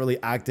he never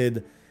really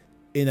acted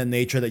in a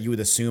nature that you would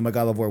assume a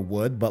God of War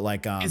would. But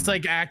it's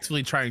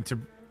actively trying to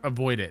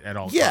avoid it at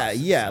all Yeah,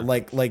 costs, yeah, so.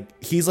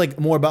 like he's like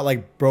more about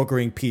like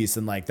brokering peace,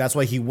 and like that's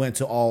why he went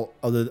to all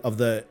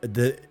of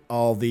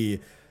all the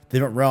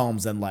different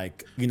realms, and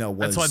like, you know,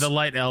 was That's why the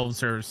light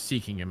elves are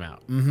seeking him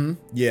out.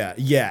 yeah,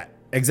 yeah,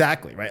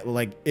 exactly, right.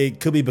 Like it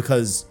could be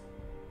because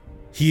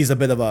he's a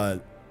bit of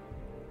a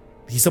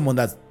he's someone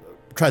that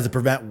tries to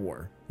prevent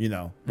war, you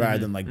know, rather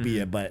than like be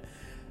it. But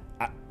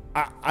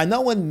I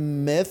know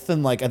in myth,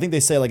 and like I think they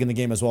say like in the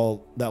game as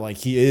well, that like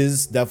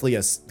he's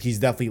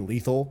definitely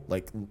lethal,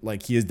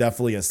 like he is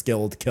definitely a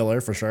skilled killer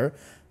for sure.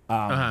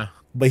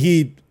 But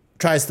he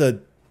tries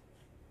to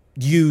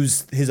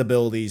use his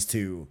abilities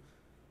to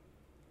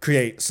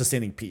create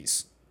sustaining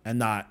peace and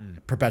not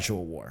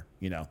perpetual war,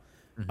 you know.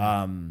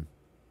 And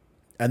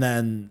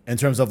then in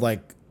terms of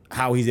like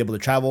how he's able to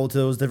travel to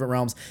those different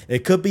realms,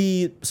 it could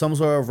be some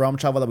sort of realm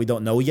travel that we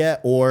don't know yet,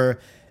 or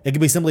it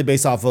could be simply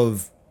based off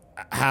of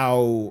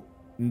how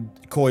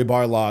Cory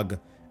Barlog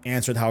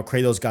answered how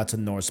Kratos got to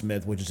Norse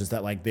myth, which is just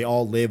that like they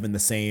all live in the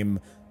same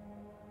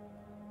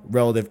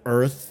relative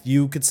Earth,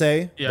 you could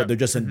say, but they're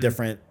just in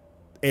different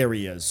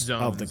areas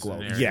Zones of the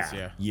globe. and Yeah,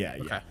 areas, yeah.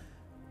 Okay.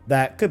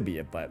 That could be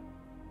it, but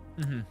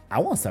I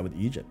want to start with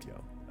Egypt, yo.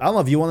 I don't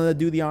know if you wanted to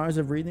do the honors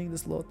of reading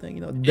this little thing.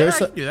 You know, Yeah, I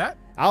can do that.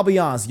 I'll be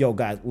honest, yo,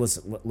 guys.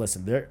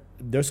 Listen.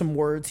 There's some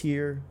words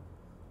here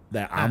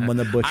that I'm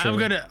gonna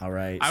butcher. All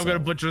right. I'm gonna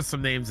butcher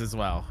some names as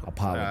well.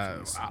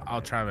 Apologies.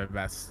 I'll try my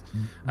best.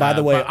 By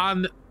the way,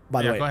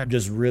 go ahead.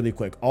 just really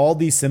quick, all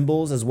these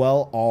symbols as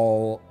well,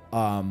 all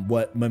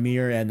what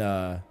Mimir and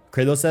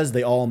Kratos says,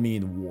 they all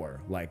mean war,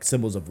 like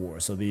symbols of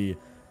war. So the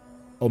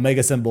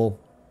Omega symbol,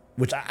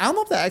 which I don't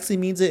know if that actually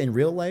means it in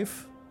real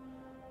life.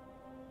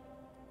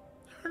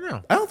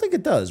 No. I don't think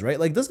it does, right?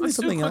 Like, doesn't mean Let's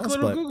do a something quick else,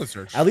 little but Google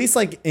search. at least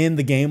like in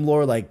the game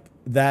lore, like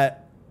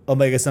that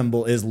Omega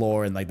symbol is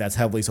lore, and like that's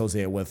heavily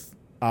associated with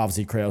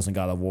obviously Kratos and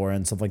God of War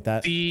and stuff like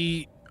that.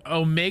 The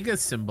Omega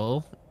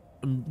symbol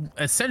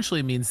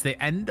essentially means the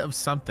end of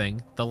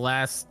something,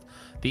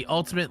 the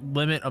ultimate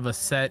limit of a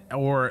set,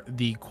 or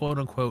the quote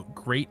unquote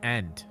great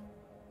end.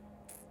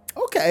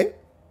 Okay.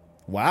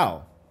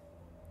 Wow.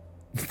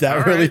 That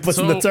All really right, puts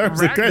in the so terms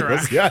of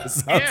Ragnarok. Kratos.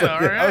 Yes. Yeah, all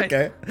right.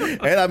 Okay.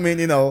 And I mean,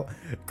 you know,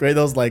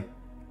 Kratos like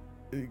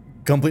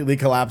completely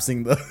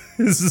collapsing the.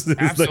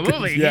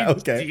 Absolutely. Yeah. He,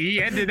 Okay.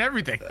 He ended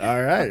everything.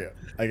 All right.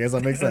 I guess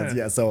that makes sense.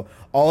 Yeah. So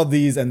all of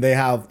these, and they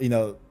have, you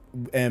know,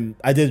 and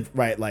I did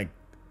write like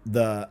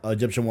the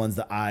Egyptian ones,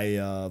 the Eye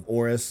of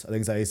Horus, I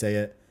think is how you say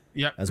it.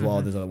 Yep. As well.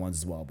 There's other ones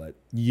as well, but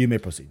you may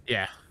proceed.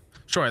 Yeah.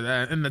 Sure.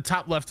 In the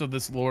top left of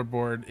this lore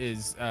board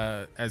is,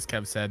 as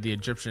Kev said, the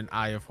Egyptian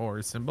Eye of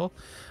Horus symbol.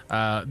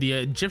 The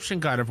Egyptian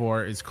god of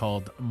war is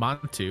called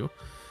Montu.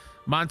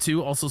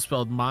 Montu, also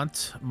spelled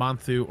Mont,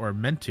 Monthu, or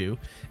Mentu,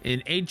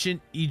 in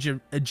ancient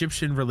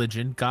Egyptian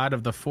religion, god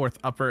of the fourth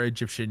Upper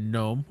Egyptian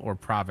nome or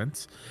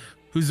province,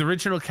 whose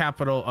original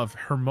capital of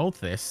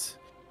Hermothis,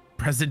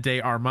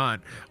 present-day Armant,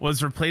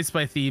 was replaced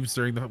by Thebes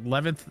during the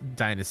 11th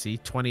dynasty,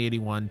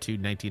 2081 to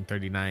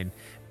 1939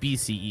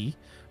 BCE.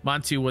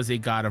 Montu was a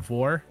god of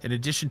war. In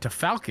addition to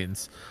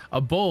falcons,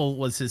 a bull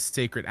was his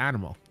sacred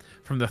animal.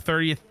 From the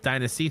 30th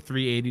dynasty,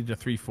 380 to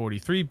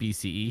 343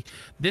 BCE,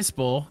 this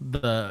bull,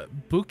 the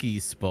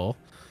Bukis bull,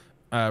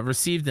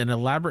 received an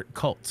elaborate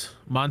cult.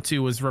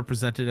 Montu was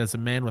represented as a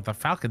man with a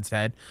falcon's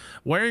head,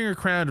 wearing a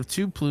crown of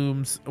two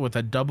plumes with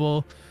a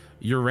double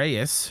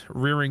uraeus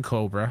rearing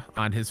cobra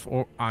on his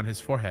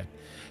forehead.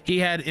 He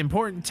had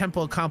important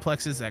temple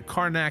complexes at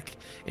Karnak,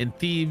 in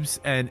Thebes,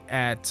 and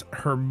at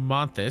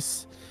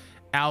Hermonthis,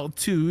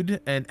 Al-Tud,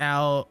 and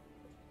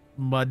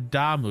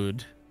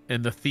Al-Madamud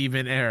in the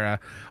Theban era,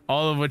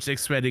 all of which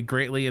expanded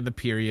greatly in the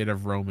period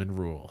of Roman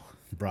rule.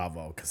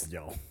 Bravo, because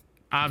yo,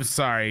 I'm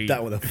sorry.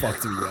 that would have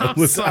fucked me up.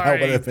 I'm sorry,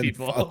 That would have been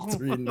people. fucked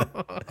me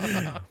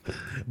up.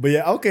 But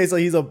yeah, okay, so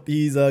he's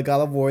a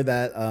god of war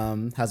that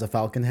has a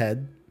falcon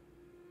head.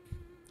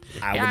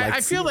 I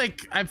feel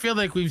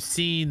like we've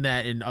seen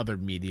that in other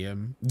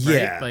medium. Right?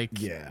 Yeah, like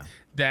yeah.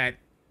 that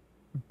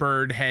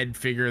bird head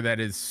figure that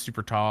is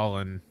super tall,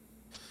 and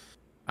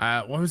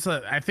what was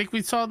that? I think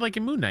we saw it like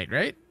in Moon Knight,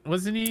 right?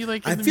 Wasn't he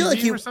like in the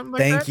museum or something like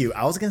that? Thank you.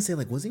 I was gonna say,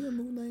 like, was he in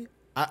Moon Knight?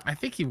 I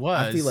think he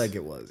was. I feel like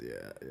it was.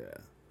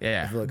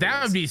 Yeah. Like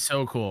that would be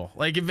so cool.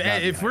 Like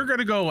if we're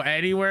gonna go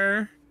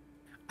anywhere,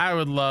 I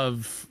would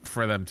love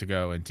for them to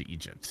go into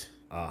Egypt.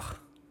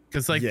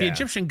 Because like the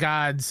Egyptian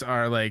gods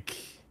are like,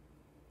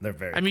 they're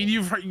very. I mean,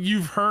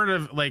 you've heard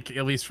of, like,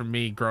 at least from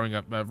me growing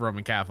up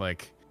Roman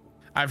Catholic,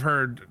 I've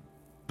heard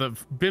the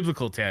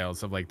biblical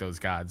tales of like those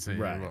gods and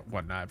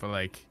whatnot. But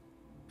like,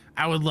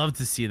 I would love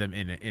to see them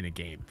in a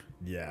game.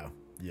 Yeah.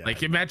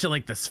 Like imagine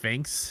like the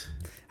Sphinx.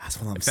 That's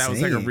what I'm if that saying.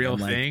 was like a real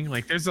thing.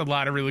 Like there's a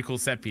lot of really cool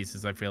set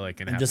pieces, I feel like.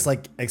 And just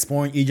like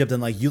exploring Egypt,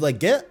 and like you like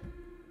get,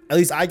 at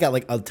least I got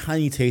like a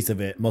tiny taste of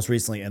it most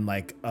recently in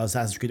like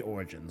Assassin's Creed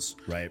Origins,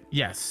 right?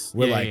 Yes.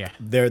 Where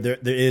there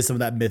is some of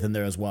that myth in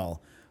there as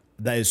well.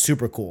 That is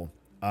super cool.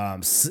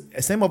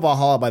 Same with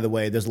Valhalla, by the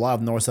way. There's a lot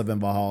of Norse stuff in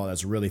Valhalla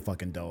that's really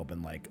fucking dope,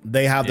 and like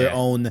they have their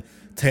own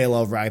tale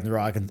of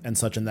Ragnarok and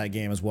such in that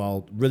game as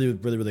well. Really,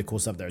 really, really cool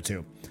stuff there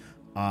too.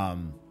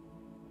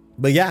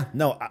 But yeah,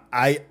 no,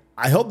 I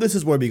hope this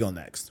is where we go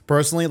next.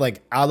 Personally,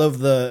 like out of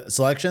the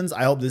selections,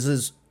 I hope this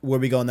is where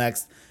we go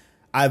next.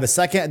 I have a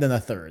second and then a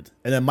third,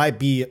 and it might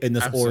be in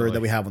this order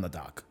that we have on the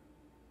dock.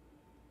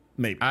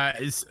 Maybe.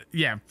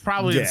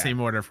 Probably in the same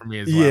order for me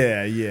as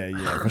well.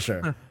 Yeah, for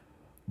sure.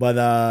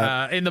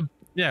 But in the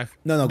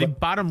the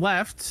bottom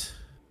left.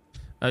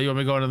 You want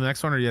me to go on to the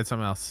next one, or you had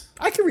something else?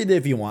 I can read it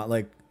if you want.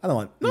 Like I don't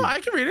want. No, I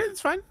can read it.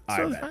 It's fine.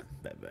 All right, fine.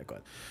 Go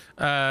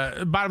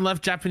ahead. Bottom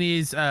left,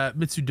 Japanese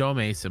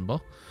Mitsudome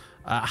symbol.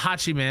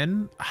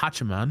 Hachiman,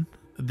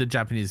 the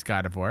Japanese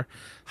god of war.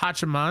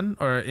 Hachiman,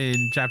 or in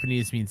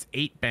Japanese, means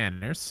 8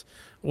 banners.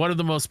 One of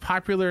the most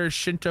popular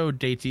Shinto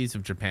deities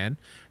of Japan,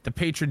 the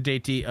patron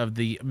deity of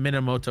the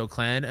Minamoto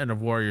clan and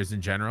of warriors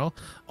in general,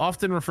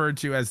 often referred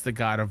to as the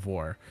god of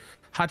war.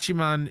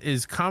 Hachiman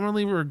is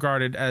commonly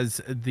regarded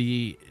as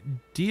the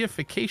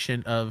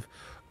deification of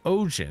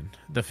Ojin,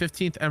 the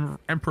 15th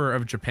emperor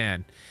of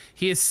Japan.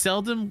 He is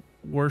seldom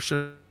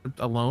worshipped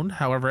alone,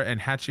 however,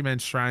 and Hachiman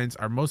shrines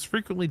are most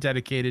frequently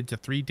dedicated to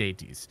 3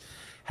 deities.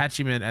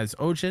 Hachiman as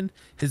Ojin,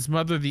 his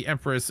mother the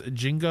Empress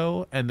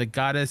Jingo, and the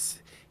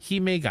goddess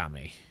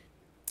Himegame.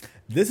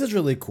 This is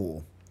really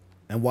cool.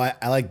 And why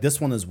I like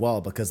this one as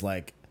well, because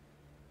like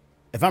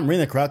if I'm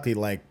reading it correctly,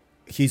 like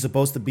he's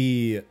supposed to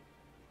be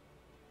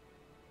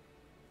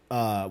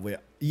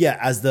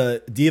as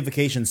the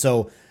deification.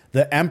 So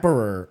the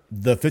emperor,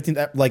 the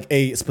 15th, like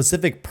a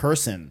specific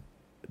person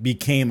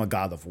became a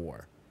god of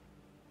war.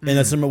 In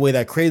a similar way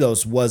that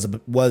Kratos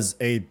was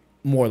a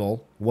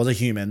mortal, was a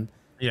human,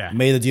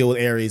 made a deal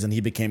with Ares, and he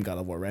became god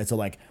of war, right? So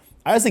like,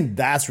 I just think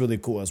that's really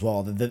cool as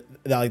well. That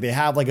like they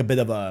have like a bit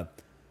of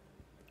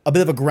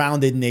a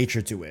grounded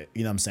nature to it.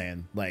 You know what I'm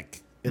saying?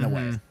 Like in a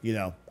way, you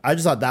know. I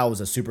just thought that was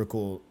a super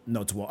cool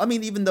note to. I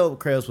mean, even though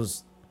Kratos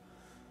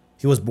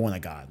was born a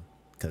god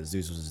because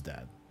Zeus was his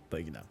dad,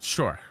 but you know,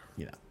 sure,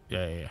 you know,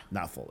 yeah,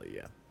 not fully,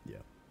 yeah,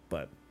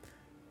 but.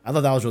 I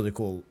thought that was a really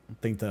cool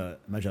thing to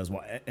mention as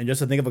well. And just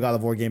to think of a God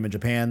of War game in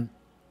Japan,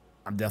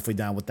 I'm definitely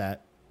down with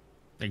that.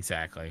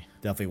 Exactly.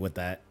 Definitely with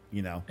that,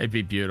 you know. It'd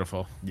be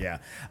beautiful. Yeah.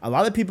 A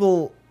lot of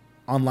people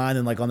online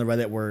and like on the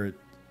Reddit were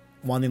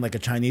wanting like a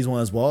Chinese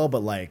one as well,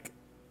 but like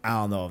I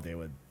don't know if they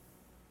would.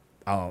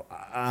 I don't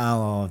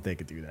know if they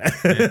could do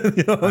that.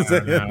 You know what I'm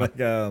saying?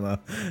 Like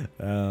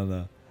I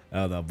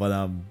don't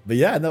know. But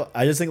yeah, no,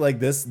 I just think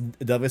like this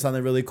definitely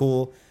sounded really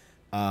cool.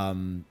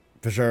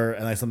 For sure,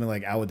 and like something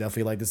like I would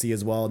definitely like to see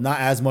as well. Not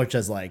as much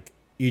as like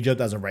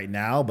Egypt as of right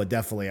now, but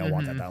definitely I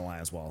want that down the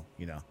line as well.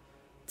 You know,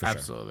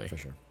 absolutely, for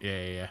sure.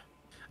 Yeah.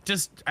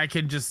 I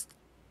can just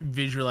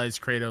visualize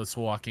Kratos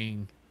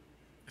walking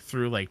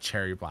through like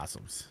cherry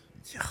blossoms,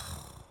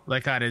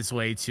 like on his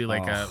way to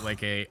like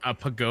a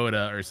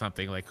pagoda or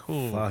something. Like,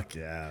 cool. Fuck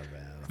yeah,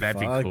 man. That'd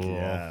be cool.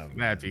 Yeah,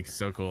 that'd be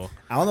so cool.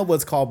 I don't know what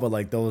it's called, but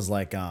like those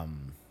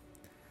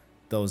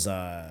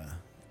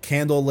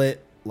candlelit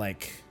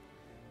like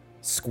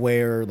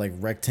square like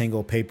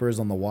rectangle papers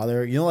on the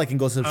water, you know, like in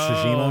Ghost of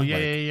Tsushima.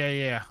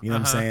 Yeah. You know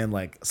what I'm saying?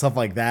 Like stuff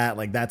like that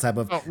type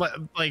of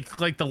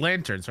like the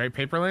lanterns, right?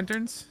 Paper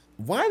lanterns.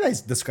 Why did I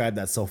describe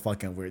that so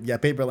fucking weird? Yeah,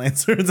 paper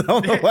lanterns. I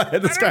don't know why I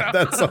described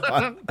that so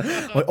hard.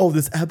 Like, oh,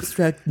 this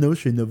abstract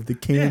notion of the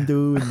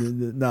candle.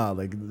 And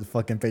like the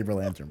fucking paper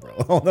lantern, bro.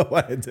 I don't know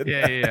why I did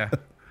that. Yeah.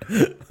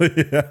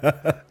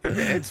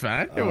 It's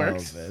fine. It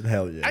works. Man.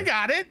 Hell yeah. I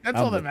got it. That's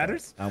all that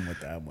matters. I'm with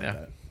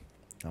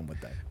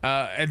that.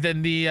 And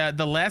then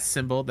the last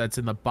symbol that's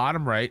in the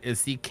bottom right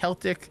is the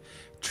Celtic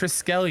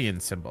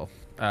Triskelion symbol.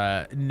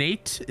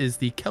 Nate is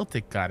the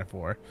Celtic god of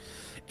war.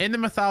 In the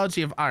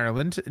mythology of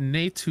Ireland,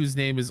 Nate, whose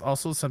name is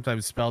also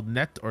sometimes spelled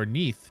Net or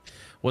Neath,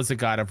 was a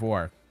god of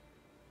war.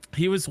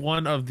 He was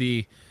one of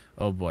the,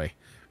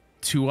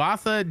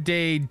 Tuatha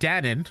De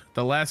Danann,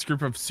 the last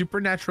group of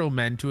supernatural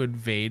men to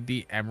invade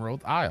the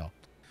Emerald Isle.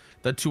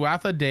 The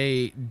Tuatha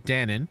De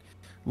Danann,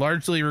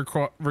 largely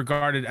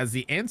regarded as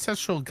the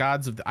ancestral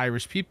gods of the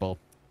Irish people,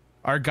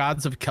 are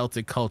gods of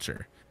Celtic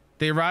culture.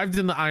 They arrived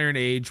in the Iron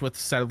Age with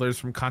settlers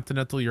from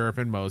continental Europe,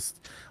 and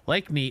most,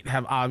 like Neat,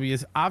 have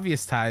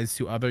obvious ties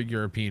to other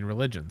European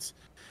religions.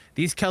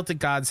 These Celtic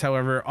gods,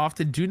 however,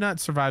 often do not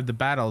survive the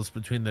battles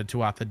between the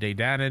Tuatha De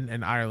Danann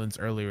and Ireland's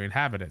earlier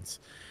inhabitants.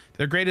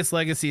 Their greatest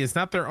legacy is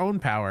not their own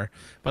power,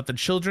 but the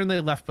children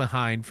they left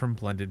behind from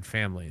blended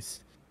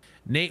families.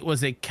 Nate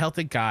was a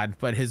Celtic god,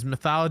 but his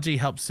mythology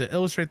helps to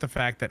illustrate the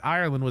fact that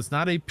Ireland was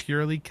not a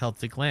purely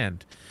Celtic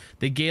land.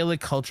 The Gaelic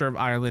culture of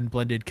Ireland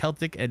blended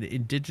Celtic and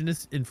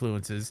indigenous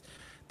influences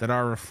that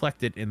are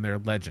reflected in their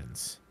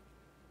legends.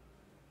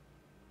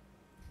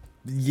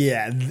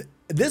 Yeah,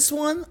 this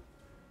one,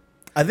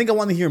 I think I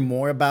want to hear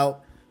more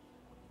about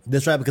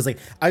this, right? Because like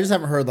I just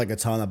haven't heard like a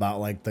ton about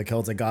like the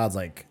Celtic gods.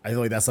 Like I feel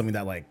like that's something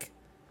that like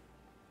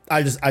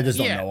I just don't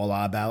know a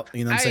lot about.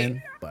 You know what I'm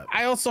saying? But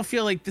I also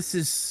feel like this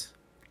is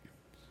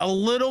a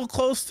little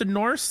close to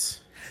Norse.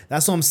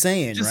 That's what I'm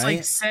saying, just right?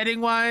 Like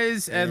setting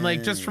wise, and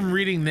like just from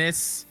reading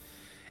this,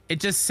 it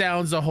just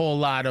sounds a whole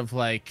lot of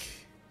like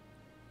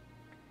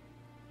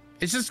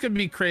it's just gonna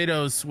be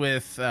Kratos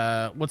with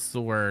what's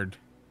the word?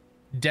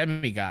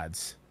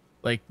 Demigods.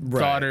 like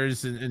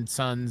daughters and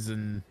sons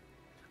and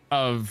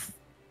of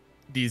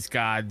these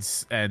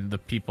gods and the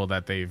people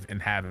that they've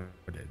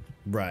inhabited.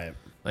 Right.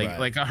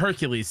 Like a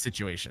Hercules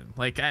situation.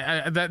 Like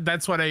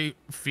that's what I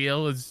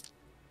feel is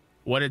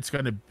what it's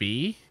going to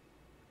be.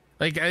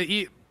 Like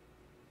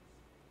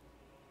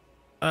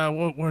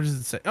what does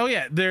it say? Oh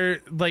yeah,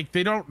 they're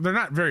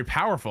not very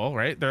powerful,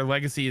 right? Their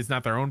legacy is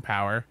not their own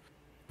power,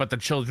 but the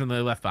children they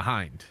left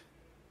behind.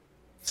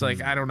 So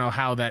like I don't know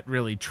how that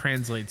really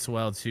translates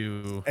well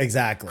to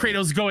exactly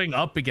Kratos going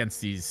up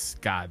against these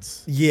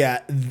gods.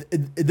 Yeah,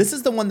 this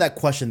is the one that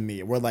questioned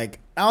me. Where like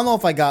I don't know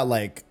if I got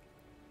like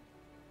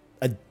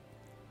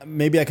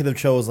maybe I could have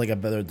chose like a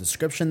better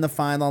description to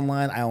find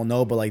online. I don't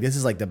know, but like this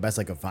is like the best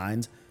I could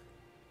find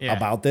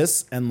about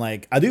this, and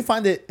like I do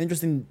find it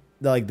interesting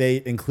that like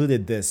they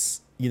included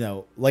this. You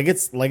know, like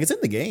it's in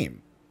the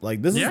game.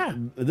 Like this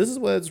is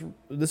what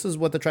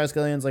the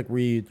Triskelions like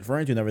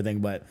referring to and everything.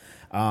 But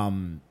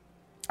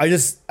I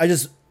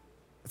just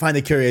find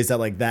it curious that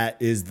like that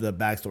is the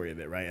backstory of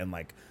it, right? And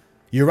like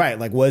you're right.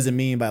 Like what does it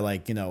mean by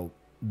like, you know,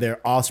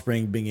 their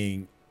offspring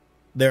being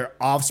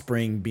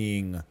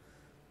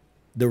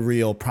the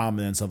real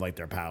prominence of like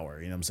their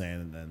power, you know what I'm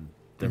saying? And then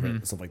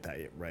different stuff like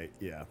that, right?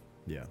 Yeah.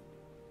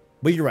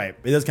 But you're right.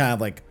 It is kind of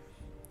like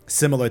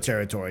similar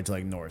territory to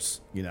like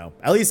Norse, you know.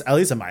 At least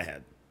in my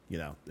head, you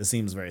know, it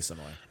seems very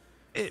similar.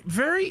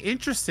 Very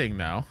interesting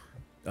though.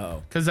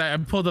 Uh-oh. Because I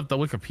pulled up the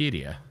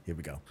Wikipedia. Here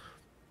we go.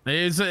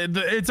 It's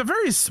a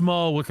very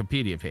small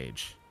Wikipedia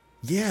page.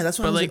 Yeah, that's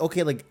what I was like,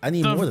 okay, like I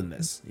need more than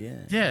this. Yeah.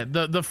 Yeah,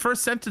 the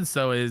first sentence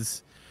though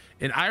is,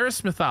 in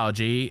Irish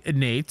mythology,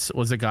 Nate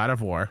was a god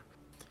of war.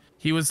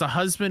 He was the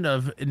husband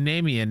of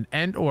Nemean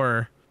and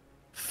or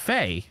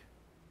Fae,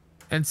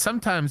 and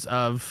sometimes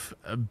of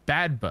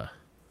Badba,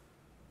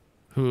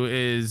 who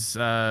is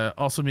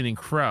also meaning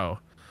crow.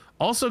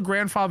 Also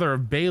grandfather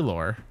of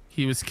Baelor.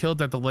 He was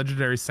killed at the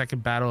legendary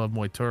Second Battle of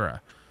Moytura.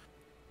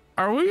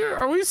 Are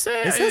we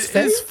saying is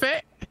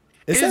Fae?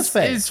 It says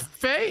Fae. Is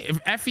Fae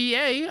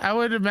F-E-A? I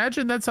would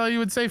imagine that's how you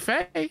would say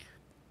Fae.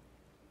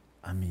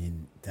 I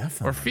mean,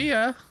 definitely. Or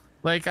Fia.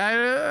 Like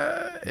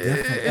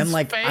and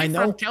like Fae I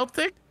know from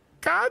Celtic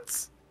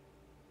gods.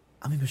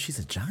 I mean, but she's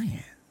a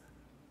giant.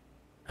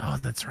 Oh,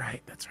 that's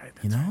right.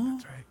 You know?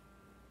 That's right.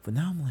 But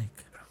now I'm like,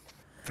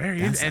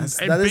 very and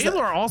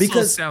Baelor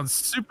also sounds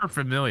super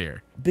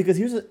familiar. Because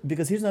here's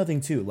another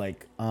thing too.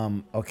 Like,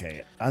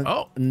 okay.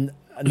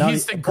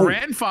 He's the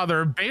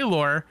grandfather of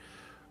Baelor.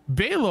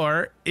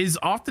 Baelor is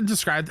often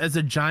described as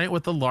a giant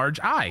with a large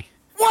eye.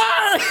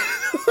 What?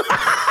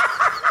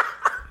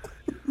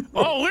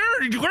 Oh,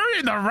 we're in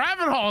the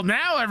rabbit hole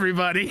now,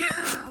 everybody.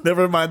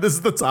 Never mind. This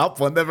is the top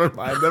one. Never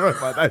mind.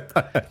 I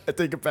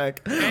take it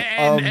back.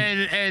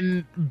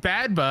 And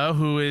Badba,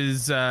 who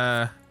is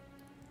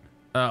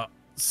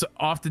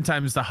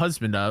oftentimes the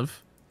husband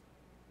of,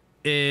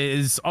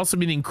 is also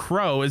meaning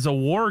crow, is a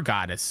war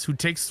goddess who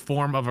takes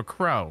form of a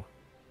crow.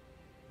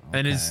 Okay.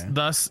 And is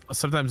thus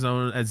sometimes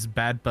known as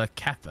Badba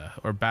Katha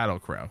or Battle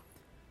Crow.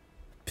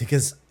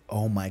 Because,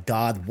 oh my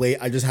God, wait,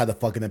 I just had a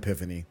fucking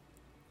epiphany.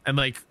 And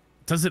like,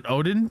 doesn't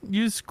Odin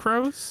use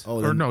crows?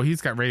 Or no,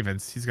 he's got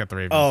ravens. He's got the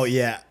ravens. Oh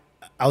yeah,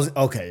 I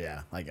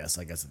guess,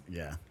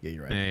 yeah,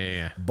 you're right.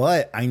 Yeah.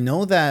 But I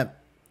know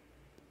that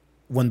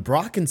when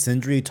Brock and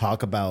Sindri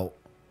talk about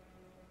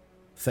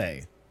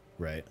Faye,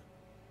 right?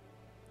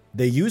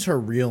 They use her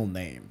real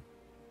name,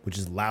 which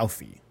is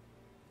Laufey.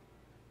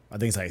 I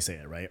think it's how you say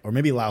it, right? Or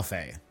maybe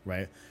Laufey,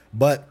 right?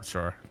 But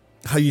sure,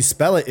 how you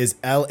spell it is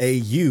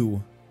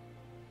Laufey.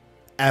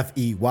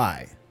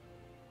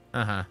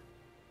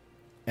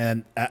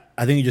 And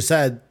I think you just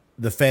said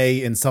the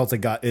Fae in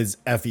Celtic is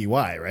Fey,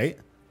 right?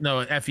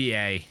 No,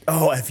 Fea.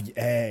 Oh,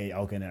 Fea.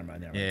 Okay, never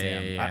mind.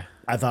 Yeah.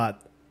 I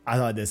thought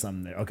I did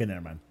something there. Okay,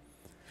 never mind.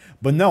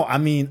 But no, I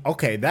mean,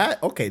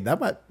 that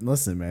might,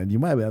 listen, man, you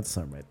might be up to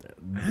something right there.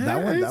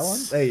 That one.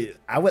 Hey,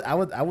 I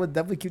would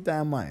definitely keep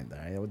that in mind. All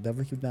right, I would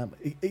definitely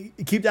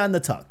keep that in the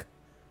tuck.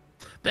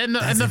 And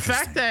the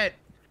fact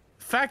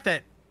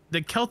that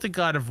the Celtic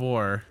god of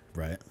war,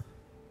 right,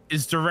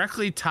 is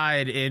directly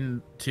tied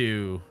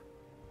into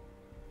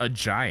a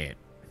giant,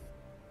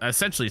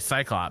 essentially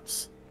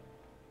Cyclops.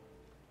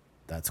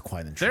 That's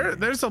quite intriguing.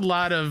 There's a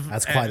lot of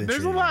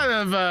there's a lot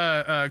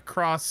of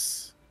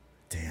cross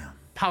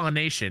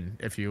pollination,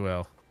 if you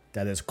will.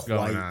 That is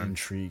quite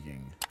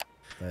intriguing.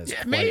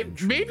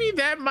 Maybe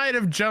that might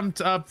have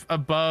jumped up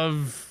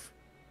above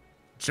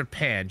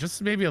Japan,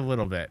 just maybe a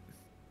little bit.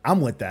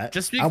 I'm with that.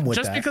 Just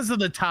because of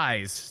the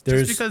ties.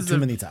 There's too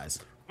many ties.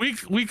 I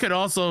could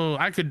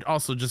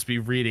also just be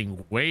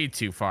reading way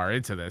too far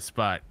into this,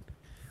 but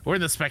we're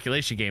in the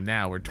speculation game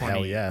now. We're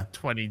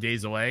 20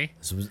 days away.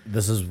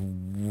 This is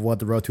what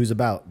the Road 2 is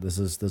about. This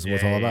is what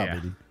it's all about,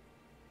 baby.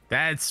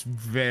 That's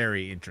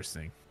very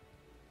interesting.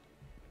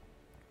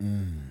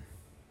 I'm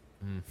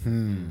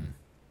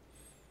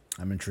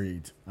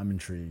intrigued.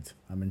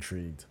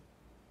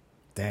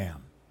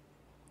 Damn.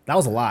 That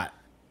was a lot.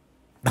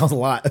 That was a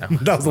lot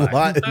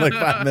in like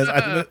 5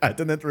 minutes. I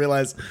didn't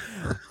realize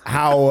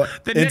how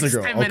the next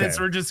 10 minutes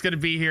we're just going to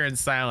be here in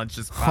silence,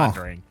 just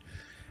pondering.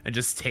 and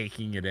just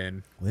taking it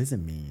in. What does it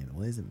mean?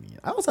 What does it mean?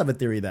 I also have a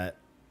theory that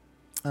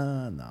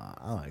no,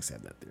 I don't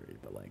accept that theory,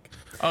 but like,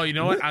 Oh, you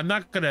know what? I'm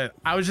not gonna.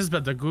 I was just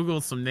about to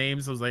Google some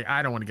names. I was like,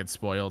 I don't want to get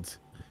spoiled.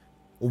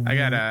 I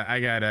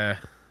gotta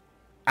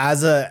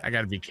as a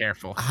be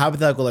careful.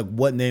 hypothetical, like,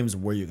 what names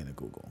were you gonna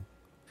Google?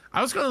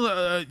 I was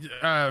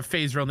gonna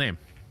Faye's real name.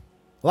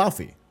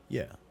 Laufey,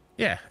 yeah.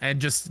 Yeah, and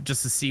just to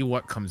see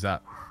what comes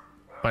up,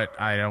 but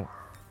I don't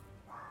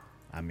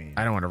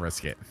want to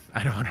risk it.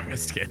 I don't want to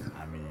risk it.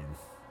 I mean,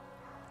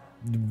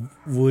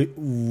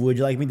 would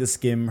you like me to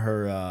skim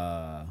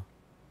her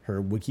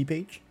wiki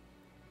page?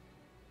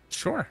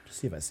 Sure. Just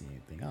see if I see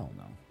anything. I don't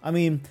know. I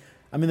mean,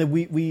 like,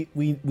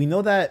 we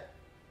know that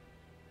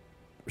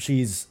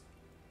she's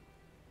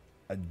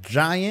a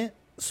giant,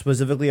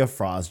 specifically a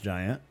frost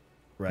giant,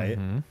 right?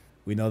 Mm-hmm.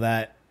 We know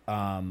that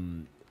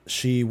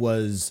she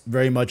was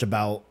very much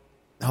about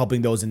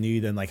helping those in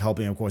need and like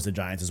helping, of course, the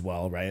giants as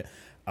well, right?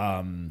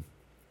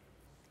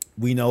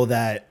 We know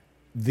that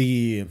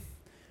the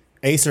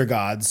Acer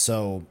gods,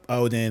 so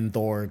Odin,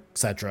 Thor,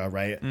 etc.,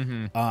 right?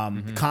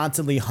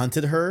 Constantly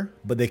hunted her,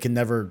 but they can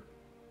never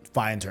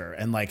find her,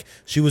 and like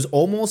she was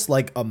almost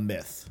like a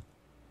myth.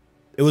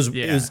 It was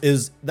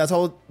that's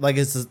how like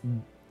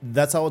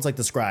that's how it's like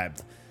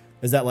described,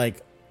 is that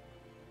like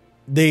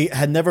they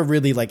had never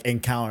really like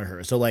encountered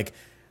her. So like,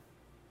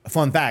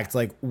 fun fact,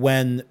 like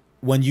when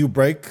you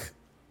break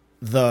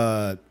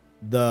the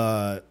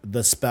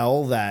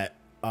spell that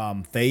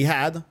Faye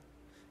had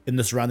in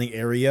the surrounding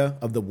area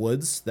of the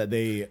woods that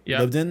they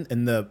lived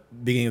in the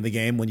beginning of the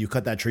game, when you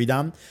cut that tree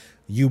down,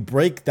 you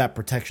break that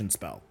protection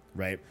spell,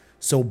 right?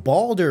 So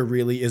Baldur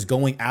really is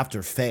going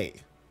after Faye.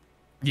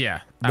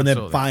 Yeah, when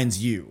it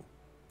finds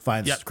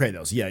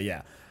Kratos.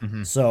 Yeah.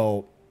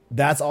 So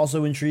that's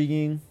also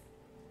intriguing.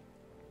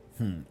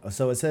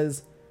 So it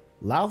says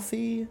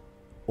Laufey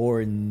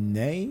or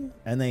Nay,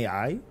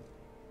 Nai.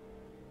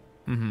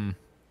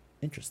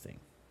 Interesting.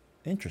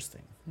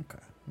 Okay.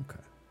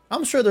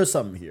 I'm sure there's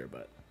something here,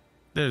 but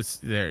there's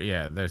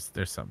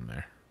something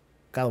there.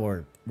 God of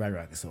War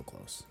Ragnarok is so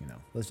close.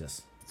 Let's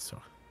just. So.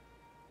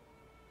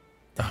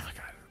 Oh my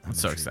god, I'm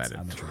so excited.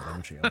 I'm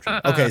intrigued.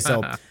 Okay,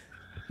 so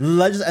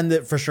let's just end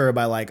it for sure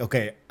by like,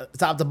 okay,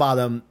 top to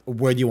bottom,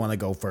 where do you want to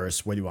go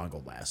first? Where do you want to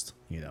go last?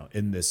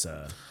 In this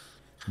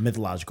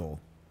mythological.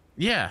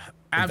 Yeah,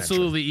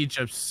 absolutely.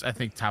 Adventure. Egypt's, I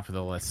think, top of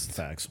the list.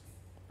 Facts.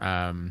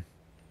 I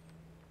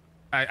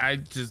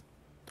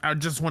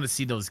just want to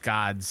see those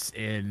gods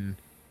in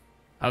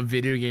a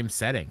video game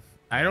setting.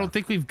 I don't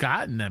think we've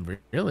gotten them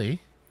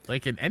really,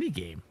 like in any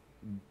game.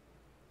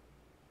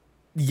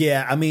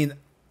 Yeah, I mean,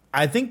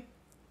 I think.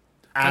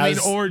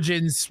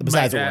 Origins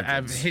might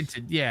have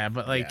hinted,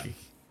 but like,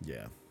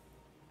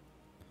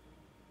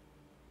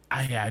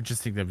 I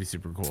just think that'd be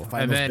super cool.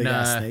 Find those big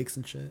ass snakes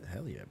and shit.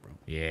 Hell yeah, bro.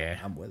 Yeah,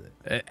 I'm with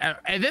it.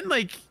 And then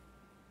like,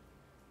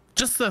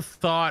 just the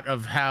thought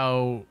of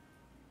how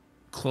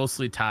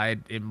closely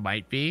tied it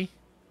might be.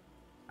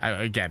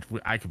 I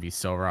could be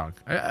so wrong.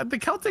 The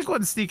Celtic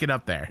one's sneaking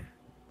up there.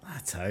 I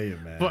tell you,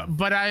 man.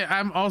 But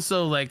I'm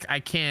also like,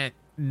 I can't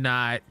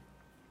not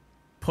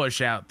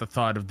push out the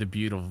thought of the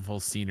beautiful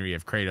scenery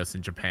of Kratos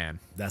in Japan.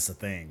 That's the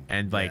thing.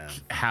 And like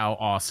how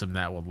awesome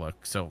that would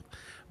look. So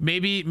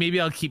maybe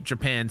I'll keep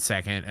Japan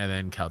second and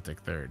then Celtic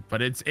third.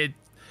 But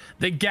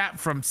the gap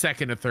from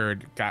second to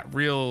third got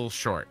real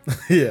short.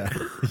 Yeah.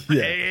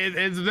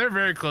 They're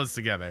very close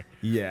together.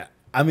 Yeah.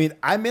 I mean,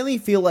 I mainly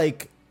feel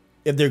like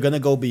if they're gonna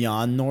go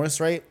beyond Norse,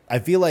 right? I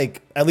feel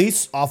like, at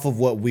least off of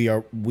what we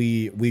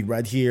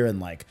read here and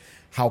like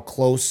how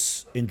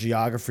close in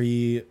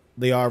geography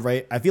they are,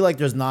 right? I feel like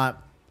there's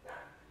not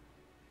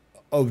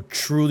a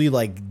truly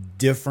like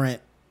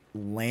different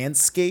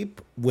landscape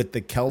with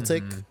the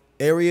Celtic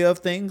area of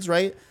things,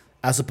 right?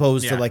 As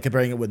opposed to like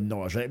comparing it with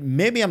Norse, right?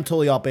 Maybe I'm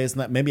totally off base on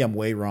that. Maybe I'm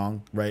way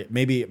wrong, right?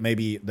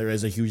 Maybe there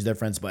is a huge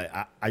difference, but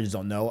I just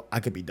don't know.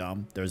 I could be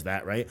dumb. There's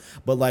that, right?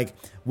 But like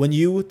when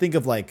you think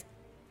of like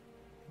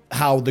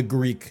how the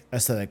Greek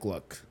aesthetic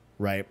look,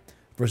 right,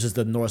 versus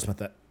the Norse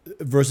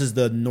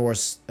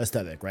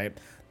aesthetic, right?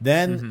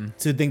 Then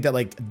to think that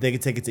like they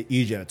could take it to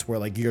Egypt, where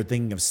like you're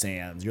thinking of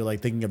sands, you're like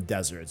thinking of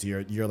deserts,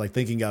 you're like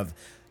thinking of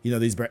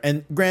these,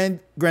 and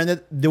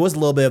granted there was a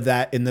little bit of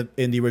that in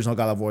the original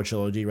God of War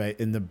trilogy, right?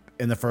 In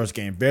the first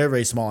game, very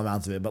very small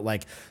amounts of it, but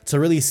like to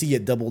really see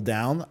it double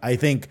down, I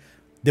think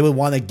they would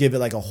want to give it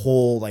like a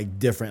whole like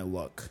different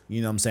look.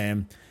 You know what I'm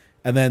saying?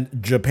 And then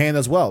Japan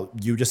as well.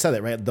 You just said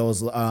it, right?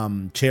 Those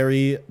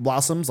cherry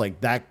blossoms,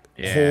 like that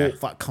whole.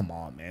 Come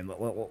on, man!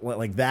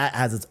 Like that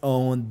has its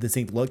own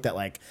distinct look that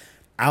like.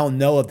 I don't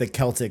know if the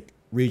Celtic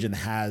region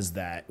has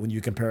that when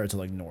you compare it to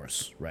like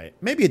Norse, right?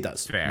 Maybe it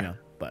does. Fair.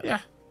 But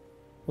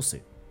we'll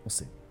see.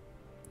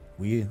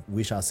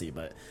 We shall see.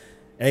 But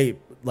hey,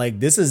 like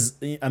this is,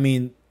 I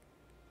mean,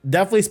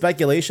 definitely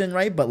speculation,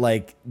 right? But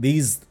like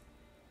these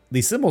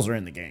symbols are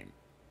in the game.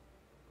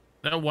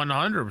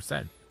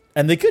 100%.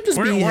 And they could just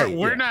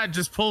we're not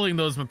just pulling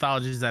those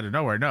mythologies out of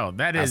nowhere. No,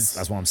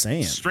 that's what I'm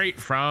saying.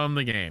 Straight from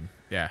the game.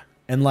 Yeah.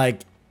 And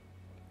like,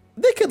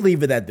 they could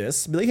leave it at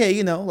this. Be like, hey,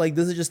 you know, like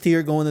this is just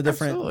Tyr going to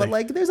different. Absolutely. But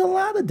like, there's a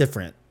lot of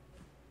different,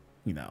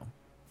 you know,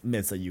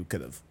 myths that you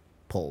could have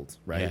pulled,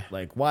 right? Yeah.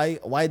 Like,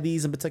 why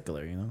these in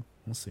particular? You know,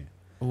 we'll see.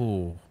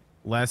 Ooh,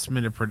 last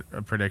minute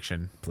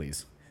prediction.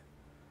 Please.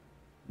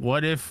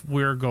 What if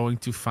we're going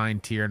to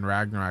find Tyr and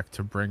Ragnarok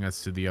to bring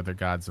us to the other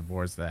gods of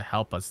wars that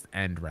help us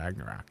end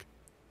Ragnarok?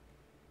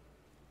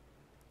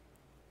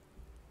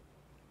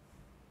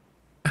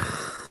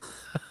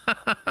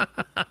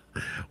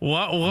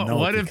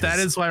 What if that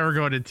is why we're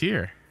going to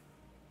Tyr?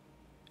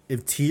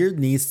 If Tyr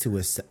needs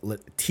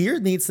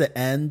to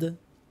end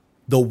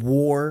the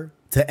war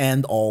to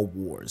end all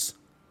wars.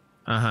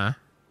 Uh-huh.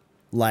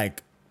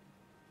 Like,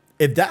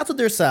 if that's what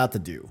they're set out to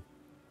do,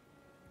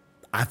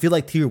 I feel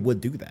like Tyr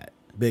would do that.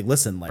 Be like,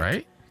 listen, like,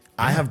 Right?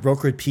 I have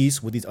brokered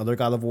peace with these other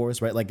God of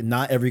Wars, right? Like,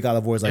 not every God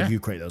of War is like Yeah. you,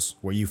 Kratos,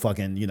 where you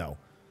fucking, you know,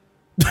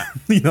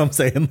 you know what I'm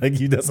saying? Like,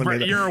 you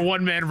definitely. You're a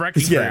one-man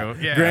wrecking Yeah.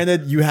 crew. Yeah.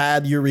 Granted, you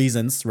had your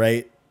reasons,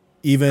 right?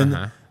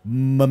 Even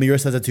Mimir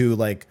says it too.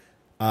 Like,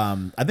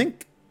 I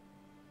think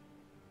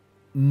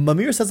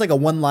Mimir says like a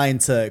one line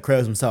to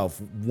Kratos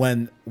himself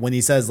when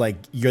he says like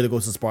you're the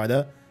ghost of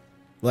Sparta,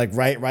 like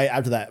right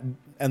after that,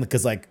 and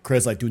because like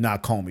Kratos like do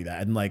not call me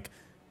that, and like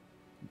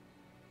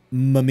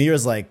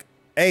Mimir's like,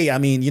 hey, I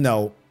mean, you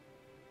know,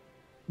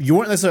 you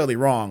weren't necessarily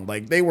wrong.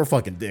 Like they were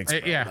fucking dicks,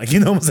 bro. Yeah. Like, you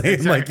know what I'm saying?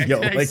 Exactly. Like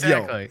yo,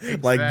 Exactly.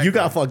 like you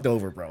got fucked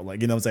over, bro.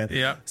 Like, you know what I'm saying?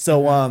 Yeah.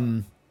 So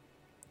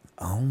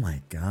oh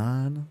my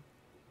god.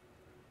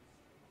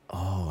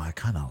 Oh, I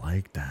kind of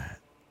like that.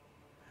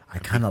 I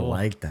kind of cool.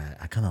 like that.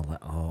 I kind of like.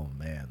 Oh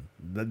man,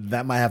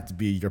 that might have to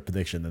be your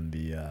prediction in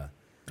the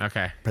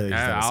Okay.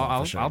 predictions episode for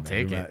I'll sure, I'll man.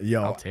 take it.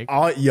 Yo, I'll take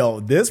it.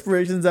 yo, this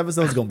predictions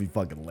episode is gonna be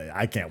fucking lit.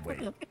 I can't wait.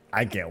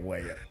 I can't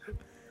wait.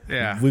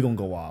 Yeah. We're gonna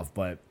go off,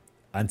 but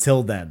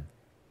until then,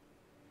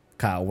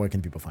 Kyle, where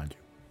can people find you?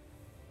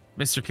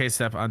 Mr.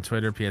 K-Step on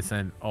Twitter,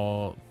 PSN,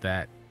 all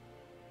that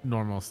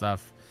normal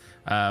stuff.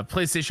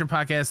 PlayStation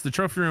Podcast, The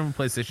Trophy Room,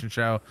 PlayStation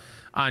Show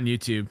on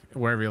YouTube,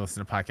 wherever you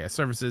listen to podcast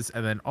services,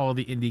 and then all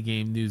the indie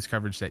game news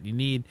coverage that you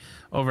need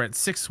over at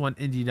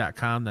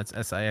 61indie.com. That's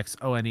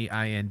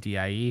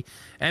SIXONEINDIE.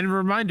 And a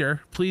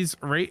reminder, please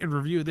rate and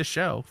review this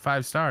show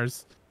 5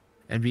 stars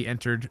and be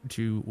entered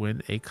to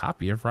win a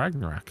copy of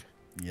Ragnarok.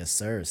 Yes,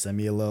 sir. Send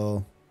me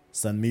or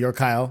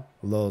Kyle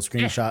a little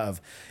screenshot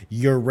of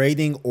your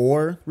rating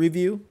or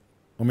review,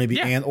 or maybe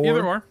Yeah, and or.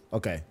 either or.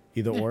 Okay,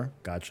 either or.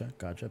 Gotcha.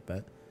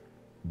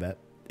 Bet.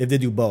 If they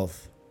do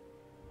both,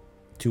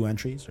 2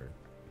 entries or.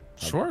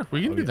 Sure,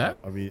 we can do that.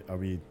 Are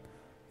we?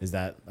 Is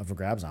that up for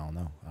grabs? I don't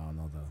know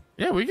though.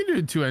 Yeah, we can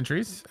do 2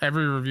 entries.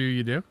 Every review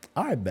you do.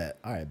 All right, bet.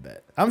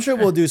 I'm sure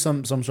we'll do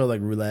some sort of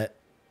like roulette,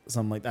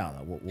 something like that. I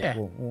don't know. Yeah.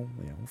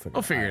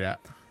 We'll Figure it out.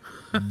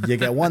 You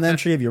get 1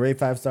 entry if you rate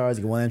 5 stars.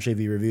 You get 1 entry if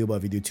you review. But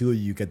if you do 2,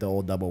 you get the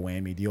old double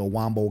whammy, the old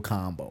wombo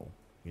combo.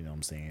 You know what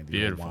I'm saying? The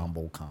Beautiful. old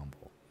wombo combo.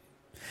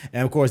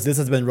 And of course, this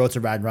has been Road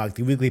to Ragnarok,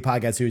 the weekly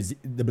podcast series.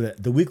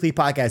 The weekly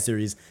podcast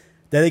series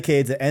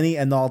dedicated to any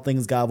and all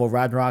things God of War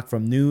Ragnarok,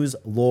 from news,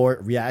 lore,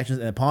 reactions,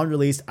 and upon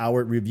release,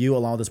 our review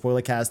along with the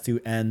spoiler cast to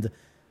end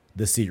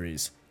the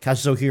series.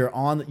 Catch us here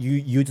on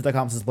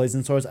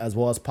youtube.com/PlayStation Source, as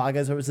well as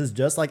podcast services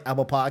just like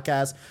Apple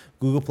Podcasts,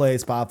 Google Play,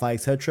 Spotify,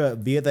 etc.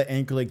 via the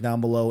anchor link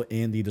down below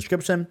in the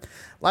description.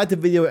 Like the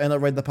video and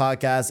rate the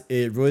podcast.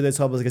 It really does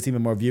help us get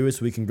even more viewers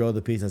so we can grow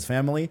the Pieces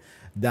family.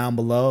 Down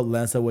below,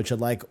 let us know what you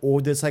like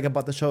or dislike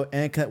about the show,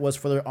 and connect with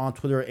us further on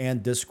Twitter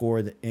and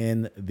Discord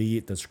in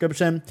the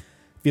description.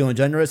 Feeling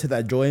generous, hit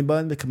that join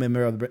button, become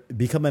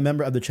a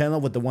member of the channel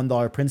with the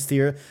 $1 Prince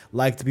tier,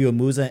 like to be with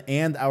Musa,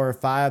 and our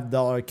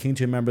 $5 King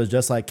tier members,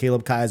 just like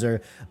Caleb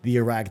Kaiser, the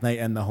Iraq Knight,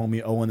 and the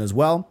homie Owen as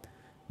well.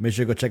 Make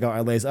sure to go check out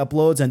our latest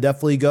uploads, and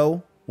definitely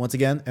go, once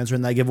again,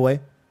 entering that giveaway.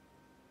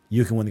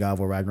 You can win God of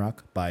War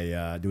Ragnarok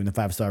by doing a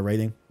 5-star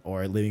rating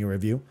or leaving a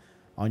review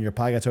on your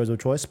podcast service of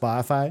choice.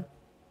 Spotify.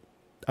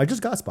 I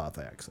just got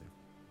Spotify, actually.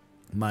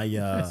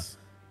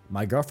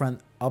 My girlfriend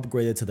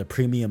upgraded to the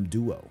premium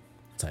duo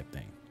type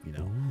thing. You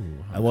know,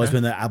 I've always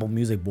been an Apple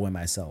Music boy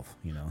myself.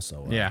 You know,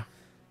 so Yeah.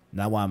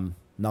 now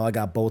I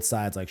got both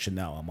sides like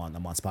Chanel. I'm on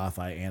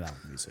Spotify and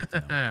Apple Music.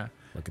 You know?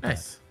 Look at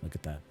Nice.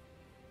 that.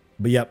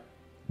 But yep,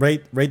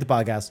 rate the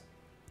podcast.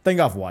 Thank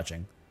y'all for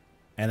watching,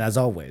 and as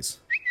always,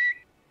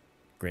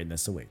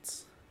 greatness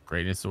awaits.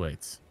 Greatness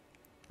awaits.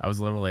 I was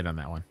a little late on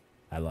that one.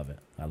 I love it.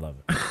 I love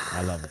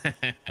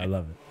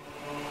it.